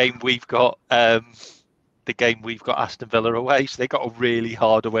 At the game we've got Aston Villa away, so they got a really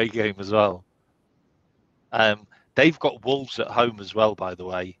hard away game as well. They've got Wolves at home as well, by the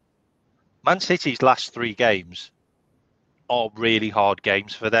way. Man City's last 3 games are really hard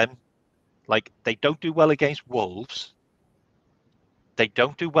games for them. Like, they don't do well against Wolves. They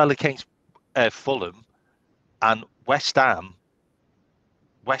don't do well against Fulham. And West Ham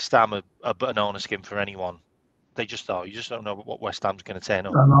are a banana skin for anyone. They just are. You just don't know what West Ham's going to turn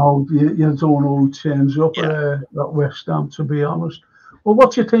up. I know, you don't know who turns up at West Ham, to be honest. Well,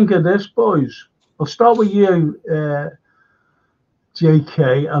 what do you think of this, boys? I'll start with you,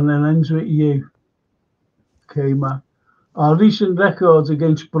 JK, and then ends with you, K-Man. Our recent record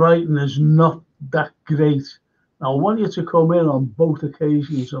against Brighton is not that great. Now, I want you to come in on both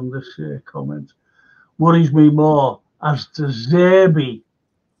occasions on this comment. Worries me more as De Zerbi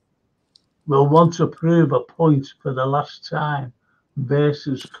will want to prove a point for the last time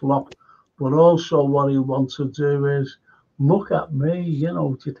versus Klopp, but also what he'll want to do is look at me.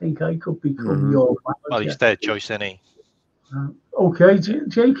 Do you think I could become your manager? Well, he's third choice, isn't he? Okay,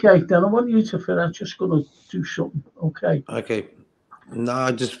 JK, then I want you to finish. I'm just going to do something. Okay. No,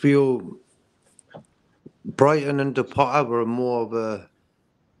 I just feel Brighton under Potter were more of a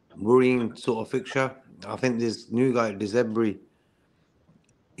worrying sort of fixture. I think this new guy, De Zerbi,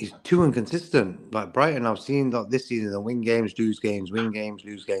 he's too inconsistent. Like Brighton, I've seen that this season, they win games, lose games, win games,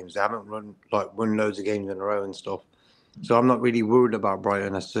 lose games. They haven't won loads of games in a row and stuff. So I'm not really worried about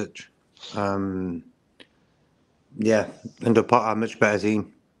Brighton as such. Yeah, under Potter, much better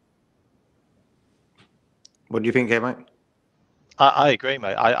team. What do you think, mate? I agree,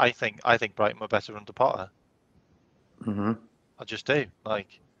 mate. I think Brighton were better under Potter. Mm-hmm. I just do.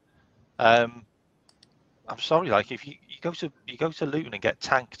 Like, I'm sorry. Like, if you go to Luton and get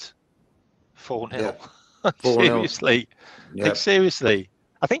tanked 4-0, Yeah. 4-0. Seriously, Yep. like seriously.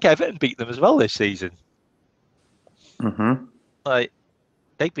 I think Everton beat them as well this season. Mm-hmm. Like,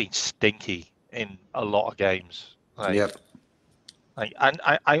 they've been stinky in a lot of games. Like, Yep. Like, and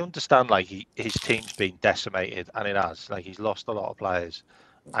I understand, like, his team's been decimated, and it has. Like, he's lost a lot of players,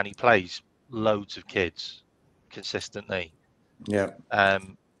 and he plays loads of kids consistently. Yeah.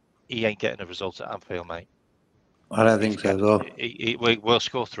 He ain't getting a result at Anfield, mate. I don't think so as well. We'll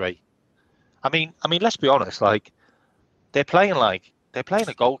score 3. I mean, let's be honest. Like, they're playing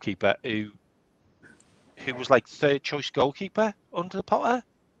a goalkeeper who was like third choice goalkeeper under the Potter.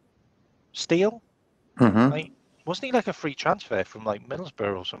 Steele. Mm-hmm. Like, wasn't he like a free transfer from like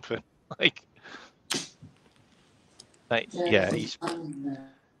Middlesbrough or something?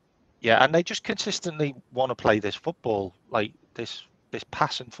 Yeah, and they just consistently want to play this football, like this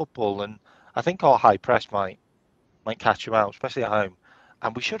passing football, and I think our high press might catch you out, especially at home.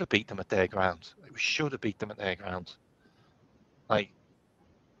 And we should have beat them at their ground. We should have beat them at their ground. Like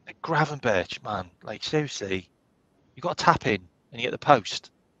Gravenberch, man. Like seriously, you got to tap in and you get the post.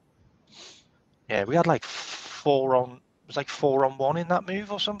 Yeah, we had like 4-on-1 in that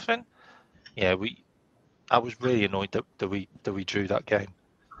move or something. Yeah, I was really annoyed that we drew that game.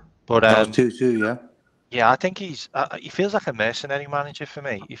 But That was 2-2, yeah. yeah, I think he feels like a mercenary manager for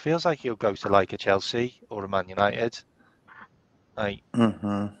me. He feels like he'll go to like a Chelsea or a Man United. Like,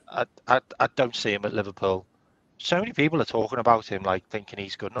 I don't see him at Liverpool. So many people are talking about him, like thinking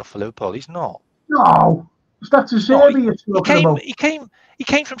he's good enough for Liverpool. He's not. No, that's a Zerbi you're talking about. He came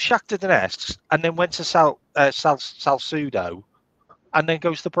from Shakhtar Donetsk and then went to Salsudo, and then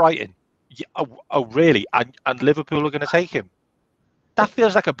goes to Brighton. Yeah, oh, really? And Liverpool are going to take him? That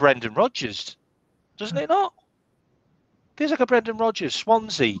feels like a Brendan Rodgers, doesn't it not? Feels like a Brendan Rodgers.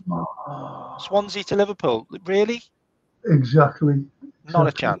 Swansea to Liverpool. Really? Exactly. Not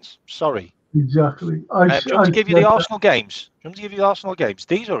a chance. Sorry. Exactly. Do you want to give you the Arsenal games?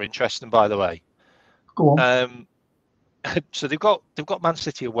 These are interesting, by the way. Go on. So they've got Man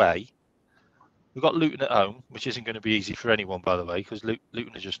City away. We've got Luton at home, which isn't going to be easy for anyone, by the way, because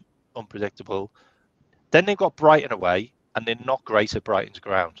Luton are just unpredictable. Then they've got Brighton away, and they're not great at Brighton's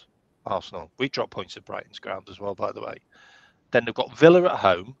ground. Arsenal. We dropped points at Brighton's ground as well, by the way. Then they've got Villa at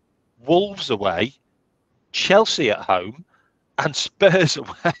home, Wolves away, Chelsea at home, and Spurs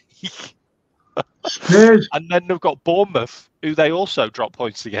away. Spurs. And then they've got Bournemouth, who they also drop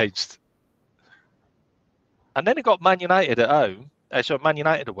points against. And then they've got Man United at home, Man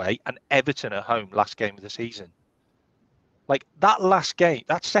United away, and Everton at home, last game of the season. Like, that last game,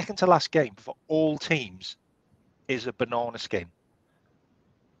 that second to last game for all teams is a banana skin.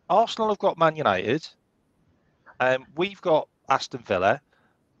 Arsenal have got Man United, we've got Aston Villa,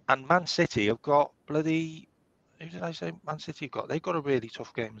 and Man City have got bloody... Who did I say Man City have got? They've got a really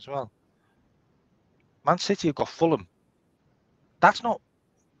tough game as well. Man City have got Fulham. That's not...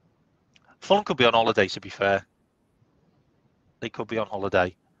 Fulham could be on holiday, to be fair. They could be on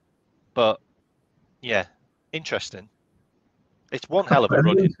holiday. But, yeah, interesting. It's one hell of a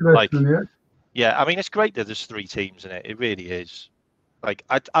run. Yeah, I mean, it's great that there's 3 teams in it. It really is. Like,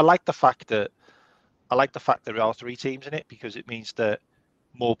 I like the fact that there are 3 teams in it, because it means that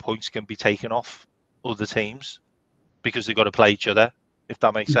more points can be taken off other teams because they've got to play each other, if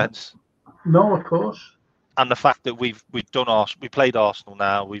that makes sense. No, of course. And the fact that we played Arsenal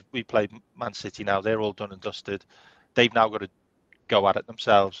now, we played Man City now, they're all done and dusted. They've now got to go at it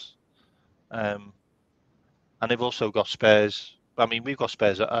themselves. And they've also got Spurs. I mean, we've got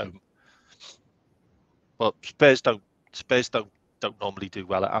Spurs at home, but Spurs don't normally do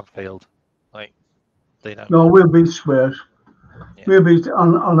well at Anfield. Like, they don't. No, we'll beat Spurs. Yeah. We'll beat,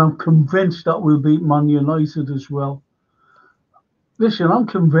 and I'm convinced that we'll beat Man United as well. Listen, I'm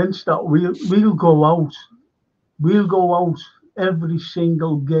convinced that we'll go out. We'll go out every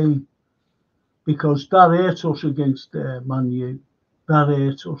single game, because that hurts us against Man U. That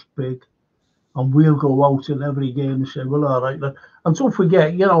hurts us big. And we'll go out in every game and say, well, all right. And don't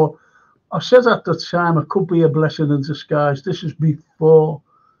forget, I said at the time, it could be a blessing in disguise. This is before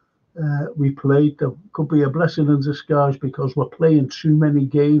we played them. It could be a blessing in disguise, because we're playing too many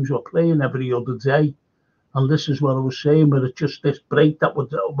games. We're playing every other day. And this is what I was saying, but it's just this break that we're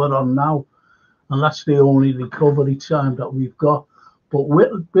on now. And that's the only recovery time that we've got. But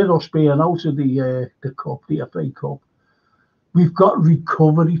with us being out of the cup, the FA Cup, we've got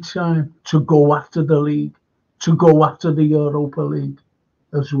recovery time to go after the league, to go after the Europa League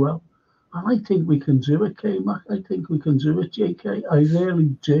as well. And I think we can do it, K-Mac. I think we can do it, JK. I really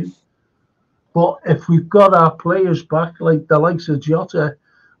do. But if we've got our players back, like the likes of Jota,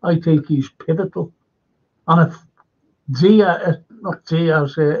 I think he's pivotal. And if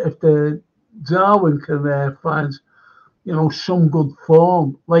the Darwin can find, some good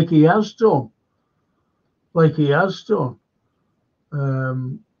form, like he has done.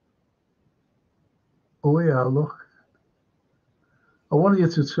 Oh yeah, look. I want you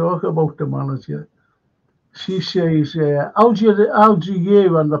to talk about the manager. She says, how do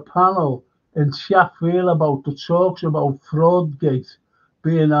you and the panel in chat feel about the talks about Fraudgate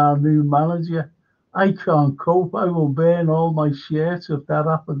being our new manager? I can't cope. I will burn all my shirts if that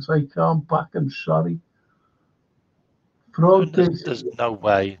happens. I can't back him, sorry. Fraudgate. There's no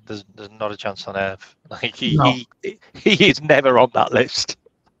way. There's not a chance on earth. Like he is never on that list.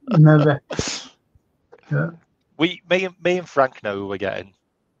 Never. Yeah. Me and Frank know who we're getting.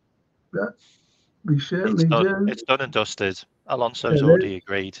 Yeah. We certainly do. It's done and dusted. Alonso's It already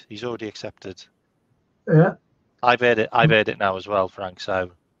agreed. He's already accepted. Yeah. I've heard it now as well, Frank.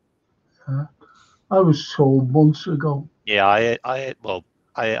 So I was told months ago. yeah, I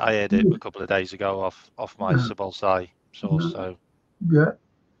heard it a couple of days ago off my Sabolsai source. So yeah.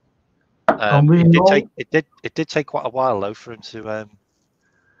 It did take quite a while though for him to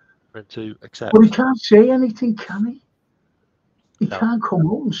accept. But he can't say anything, can he? He can't come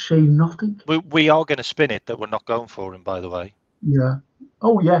out and say nothing. We are going to spin it that we're not going for him, by the way. Yeah.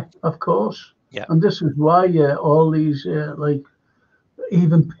 Oh yeah, of course. Yeah. And this is why all these like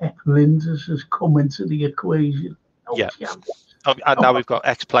even Pep Linders has come into the equation. Oh, yeah. And now we've got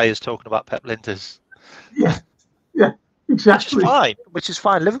ex-players talking about Pep Linders. Yeah. Yeah. Exactly. Which is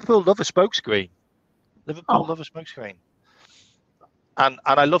fine. Liverpool love a smokescreen. Liverpool love a smokescreen. And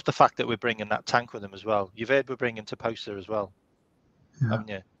I love the fact that we're bringing that tank with him as well. You've heard we're bringing to poster as well, haven't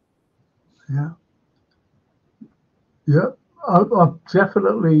you? Yeah. Yeah. I've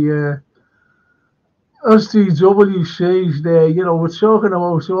definitely, SDW says there, you know, we're talking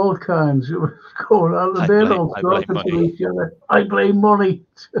about all kinds of going on. They're all talking to each other. I blame money.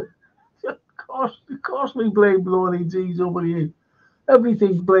 Of course we blame bloody DW.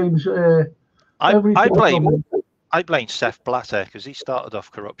 Everything blames everything. I blame Seth Blatter because he started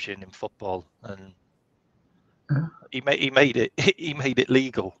off corruption in football and he made it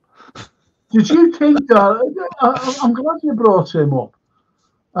legal. Did you think that? I'm glad you brought him up.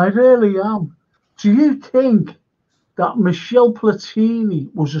 I really am. Do you think that Michel Platini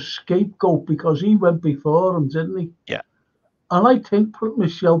was a scapegoat because he went before him, didn't he? Yeah. And I think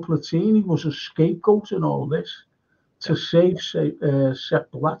Michel Platini was a scapegoat in all this to save Sepp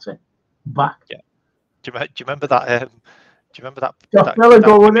Blatter back. Yeah. Do you remember that? Do you remember that? That fella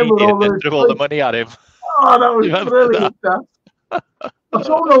going in with all the money at him. Oh, that was brilliant. That? I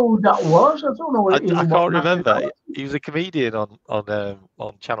don't know who that was. I don't know. I can't remember. He was a comedian on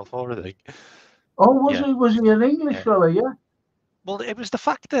Channel 4, I think. Oh, was he an English fella? Yeah. Well, it was the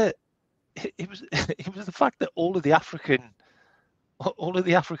fact that all of the African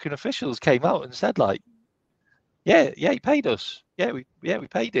officials came out and said like, yeah, he paid us. Yeah, we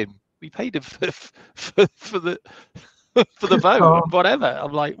paid him. We paid him for the vote and whatever.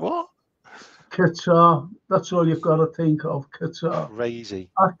 I'm like, what? Qatar. That's all you've got to think of. Qatar. Crazy.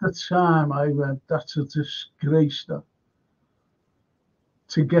 At the time, I went, that's a disgrace. That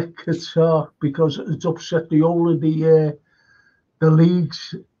to get Qatar because it's upset the whole of the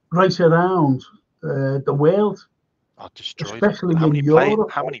leagues right around the world. Oh, destroyed. Especially in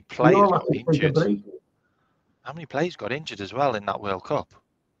Europe. How many players got injured? How many players got injured as well in that World Cup?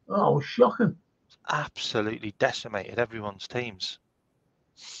 Oh, shocking. Absolutely decimated everyone's teams.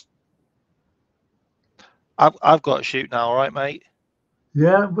 I've got to shoot now, all right, mate?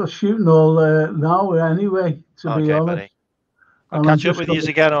 Yeah, we're shooting all now anyway, to be honest. Buddy. I'll catch up with you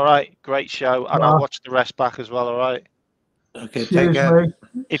again, all right? Great show. And I'll watch the rest back as well, all right? Okay, take care. Mate.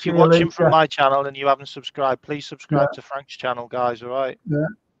 If you're watching from my channel and you haven't subscribed, please subscribe to Frank's channel, guys, all right? Yeah.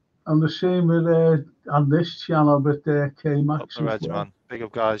 I'm the same with on this channel with K-Max. Up the Reds, man. Big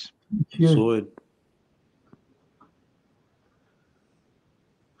up, guys.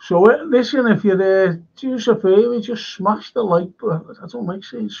 So listen, if you're there, do us a favour, just smash the like button. I don't like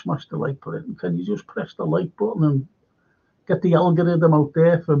saying smash the like button. Can you just press the like button and get the algorithm out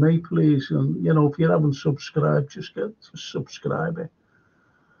there for me, please? And you know, if you haven't subscribed, just subscribe it.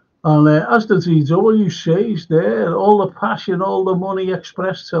 And as the DW says there, all the passion, all the money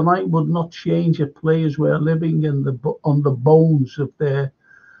expressed tonight would not change if players were living on the bones of their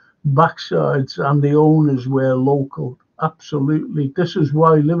backsides and the owners were local. Absolutely. This is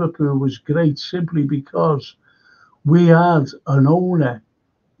why Liverpool was great, simply because we had an owner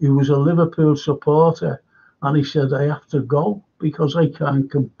who was a Liverpool supporter and he said, I have to go because I can't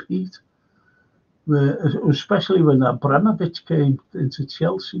compete. Especially when Abramovich came into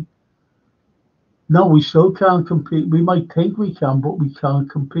Chelsea. No, we still can't compete. We might think we can, but we can't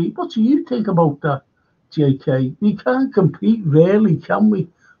compete. What do you think about that, JK? We can't compete, really, can we?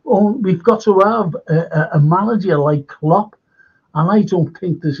 Oh, we've got to have a manager like Klopp, and I don't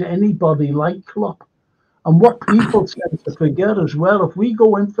think there's anybody like Klopp. And what people tend to forget as well, if we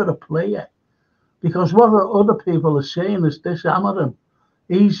go in for a player, because what other people are saying is dishammer him.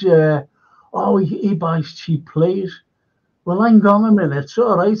 He's, he buys cheap players. Well, hang on a minute. It's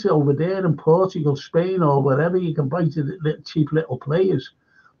all right over there in Portugal, Spain, or wherever you can buy cheap little players.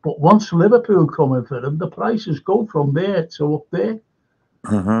 But once Liverpool come in for them, the prices go from there to up there.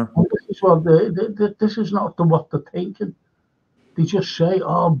 Mm-hmm. This is what this is not what they're thinking. they just say,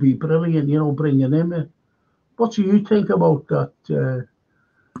 "Oh, it'd be brilliant," you know, bringing him in. What do you think about that?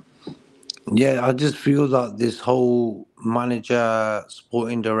 Yeah, I just feel that this whole manager,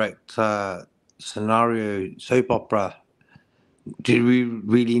 sporting director scenario, soap opera, do we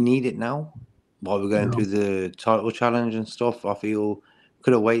really need it now? While we're going No. through the title challenge and stuff, I feel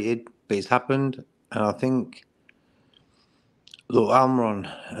could have waited, but it's happened. And I think, look, Almiron,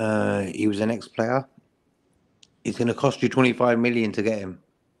 he was an ex-player. It's going to cost you 25 million to get him.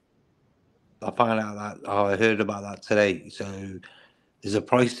 I found out that I heard about that today. So there's a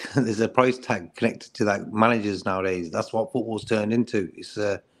price there's a price tag connected to that managers nowadays. That's what football's turned into.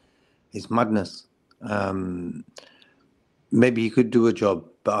 It's madness. Maybe he could do a job,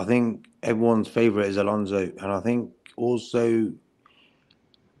 but I think everyone's favourite is Alonso, and I think also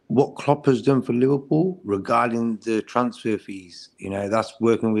what Klopp has done for Liverpool regarding the transfer fees. You know, that's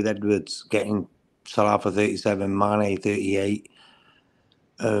working with Edwards, getting Salah for 37, Mane 38.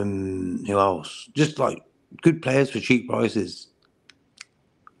 Who else? Just like good players for cheap prices.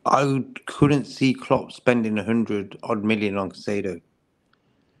 I couldn't see Klopp spending 100 odd million on Casado.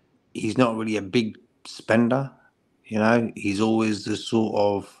 He's not really a big spender, you know. He's always the sort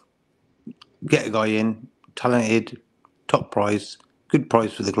of get a guy in, talented, top price, good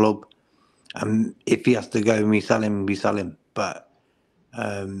price for the club. And if he has to go and we sell him. But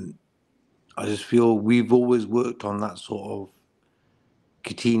I just feel we've always worked on that sort of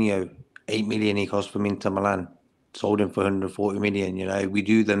Coutinho, 8 million he cost from Inter Milan, sold him for 140 million. You know, we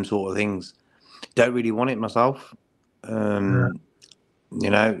do them sort of things. Don't really want it myself. Yeah. You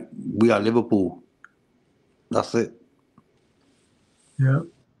know, we are Liverpool. That's it. Yeah.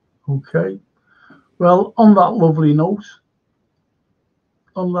 Okay. Well, on that lovely note,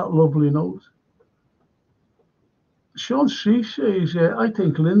 Sean C says, I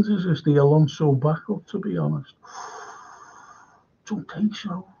think Lindsay's is the Alonso backup, to be honest. Don't think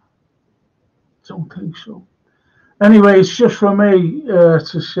so. Anyway, it's just for me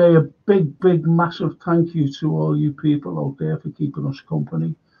to say a big, massive thank you to all you people out there for keeping us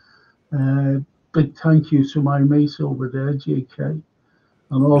company. Big thank you to my mate over there, JK,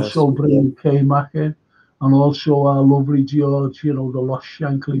 and also bringing K Mac in, and also our lovely George, you know, the lost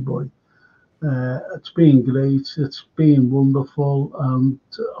Shankly boy. It's been great. It's been wonderful. And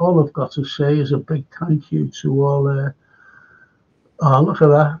all I've got to say is a big thank you to all. Oh, look at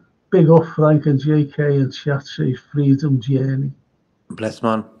that. Big up Frank and JK and chat says Freedom Journey. Bless,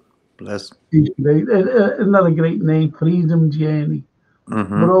 man. Bless. He's great. Isn't that a great name? Freedom Journey.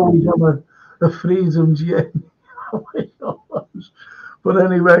 We're always on a freedom journey. But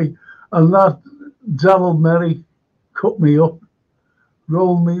anyway, and that Gerald Merry cut me up.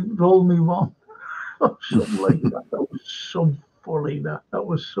 Roll me one. Something like that. That was so funny. That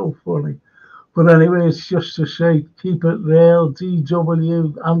was so funny. But anyway, it's just to say, keep it real.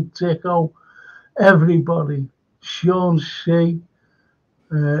 DW, Antico, everybody. Sean C,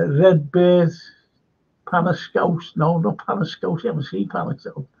 Redbird, Paniscouse. No, not Paniscouse. You ever see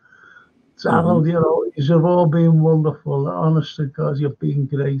Paniscouse? Darrell, you know, you've all been wonderful. Honest to God, you've been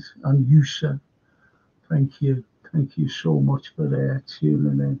great. And you, sir, thank you. Thank you so much for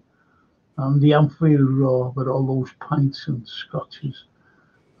tuning in. And the Anfield Raw with all those pints and scotches.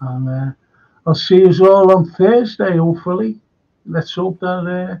 And I'll see you all on Thursday, hopefully. Let's hope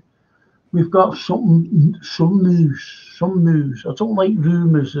that we've got some news. I don't like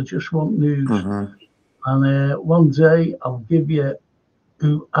rumours, I just want news. And one day I'll give you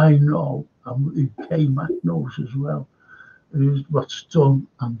who I know and who K-Mac knows as well, who's what's done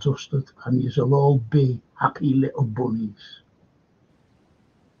and dusted, and you'll all be happy little bunnies.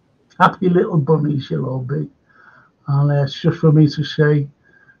 Happy little bunnies you'll all be. And it's just for me to say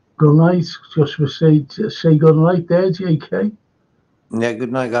good night. Just for say good night there, JK. Yeah,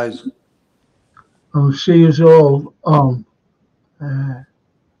 good night, guys. I'll see you all on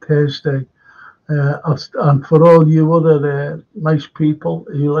Thursday. And for all you other nice people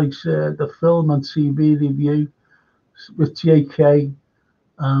who likes the film and TV review with JK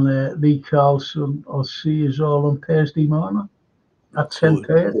and Lee Carlson, I'll see you all on Thursday morning at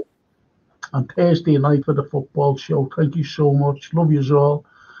 10:30. And Thursday night for the football show. Thank you so much. Love you all.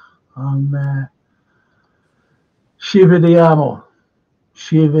 And Shiva di amo,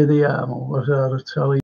 as I tell you.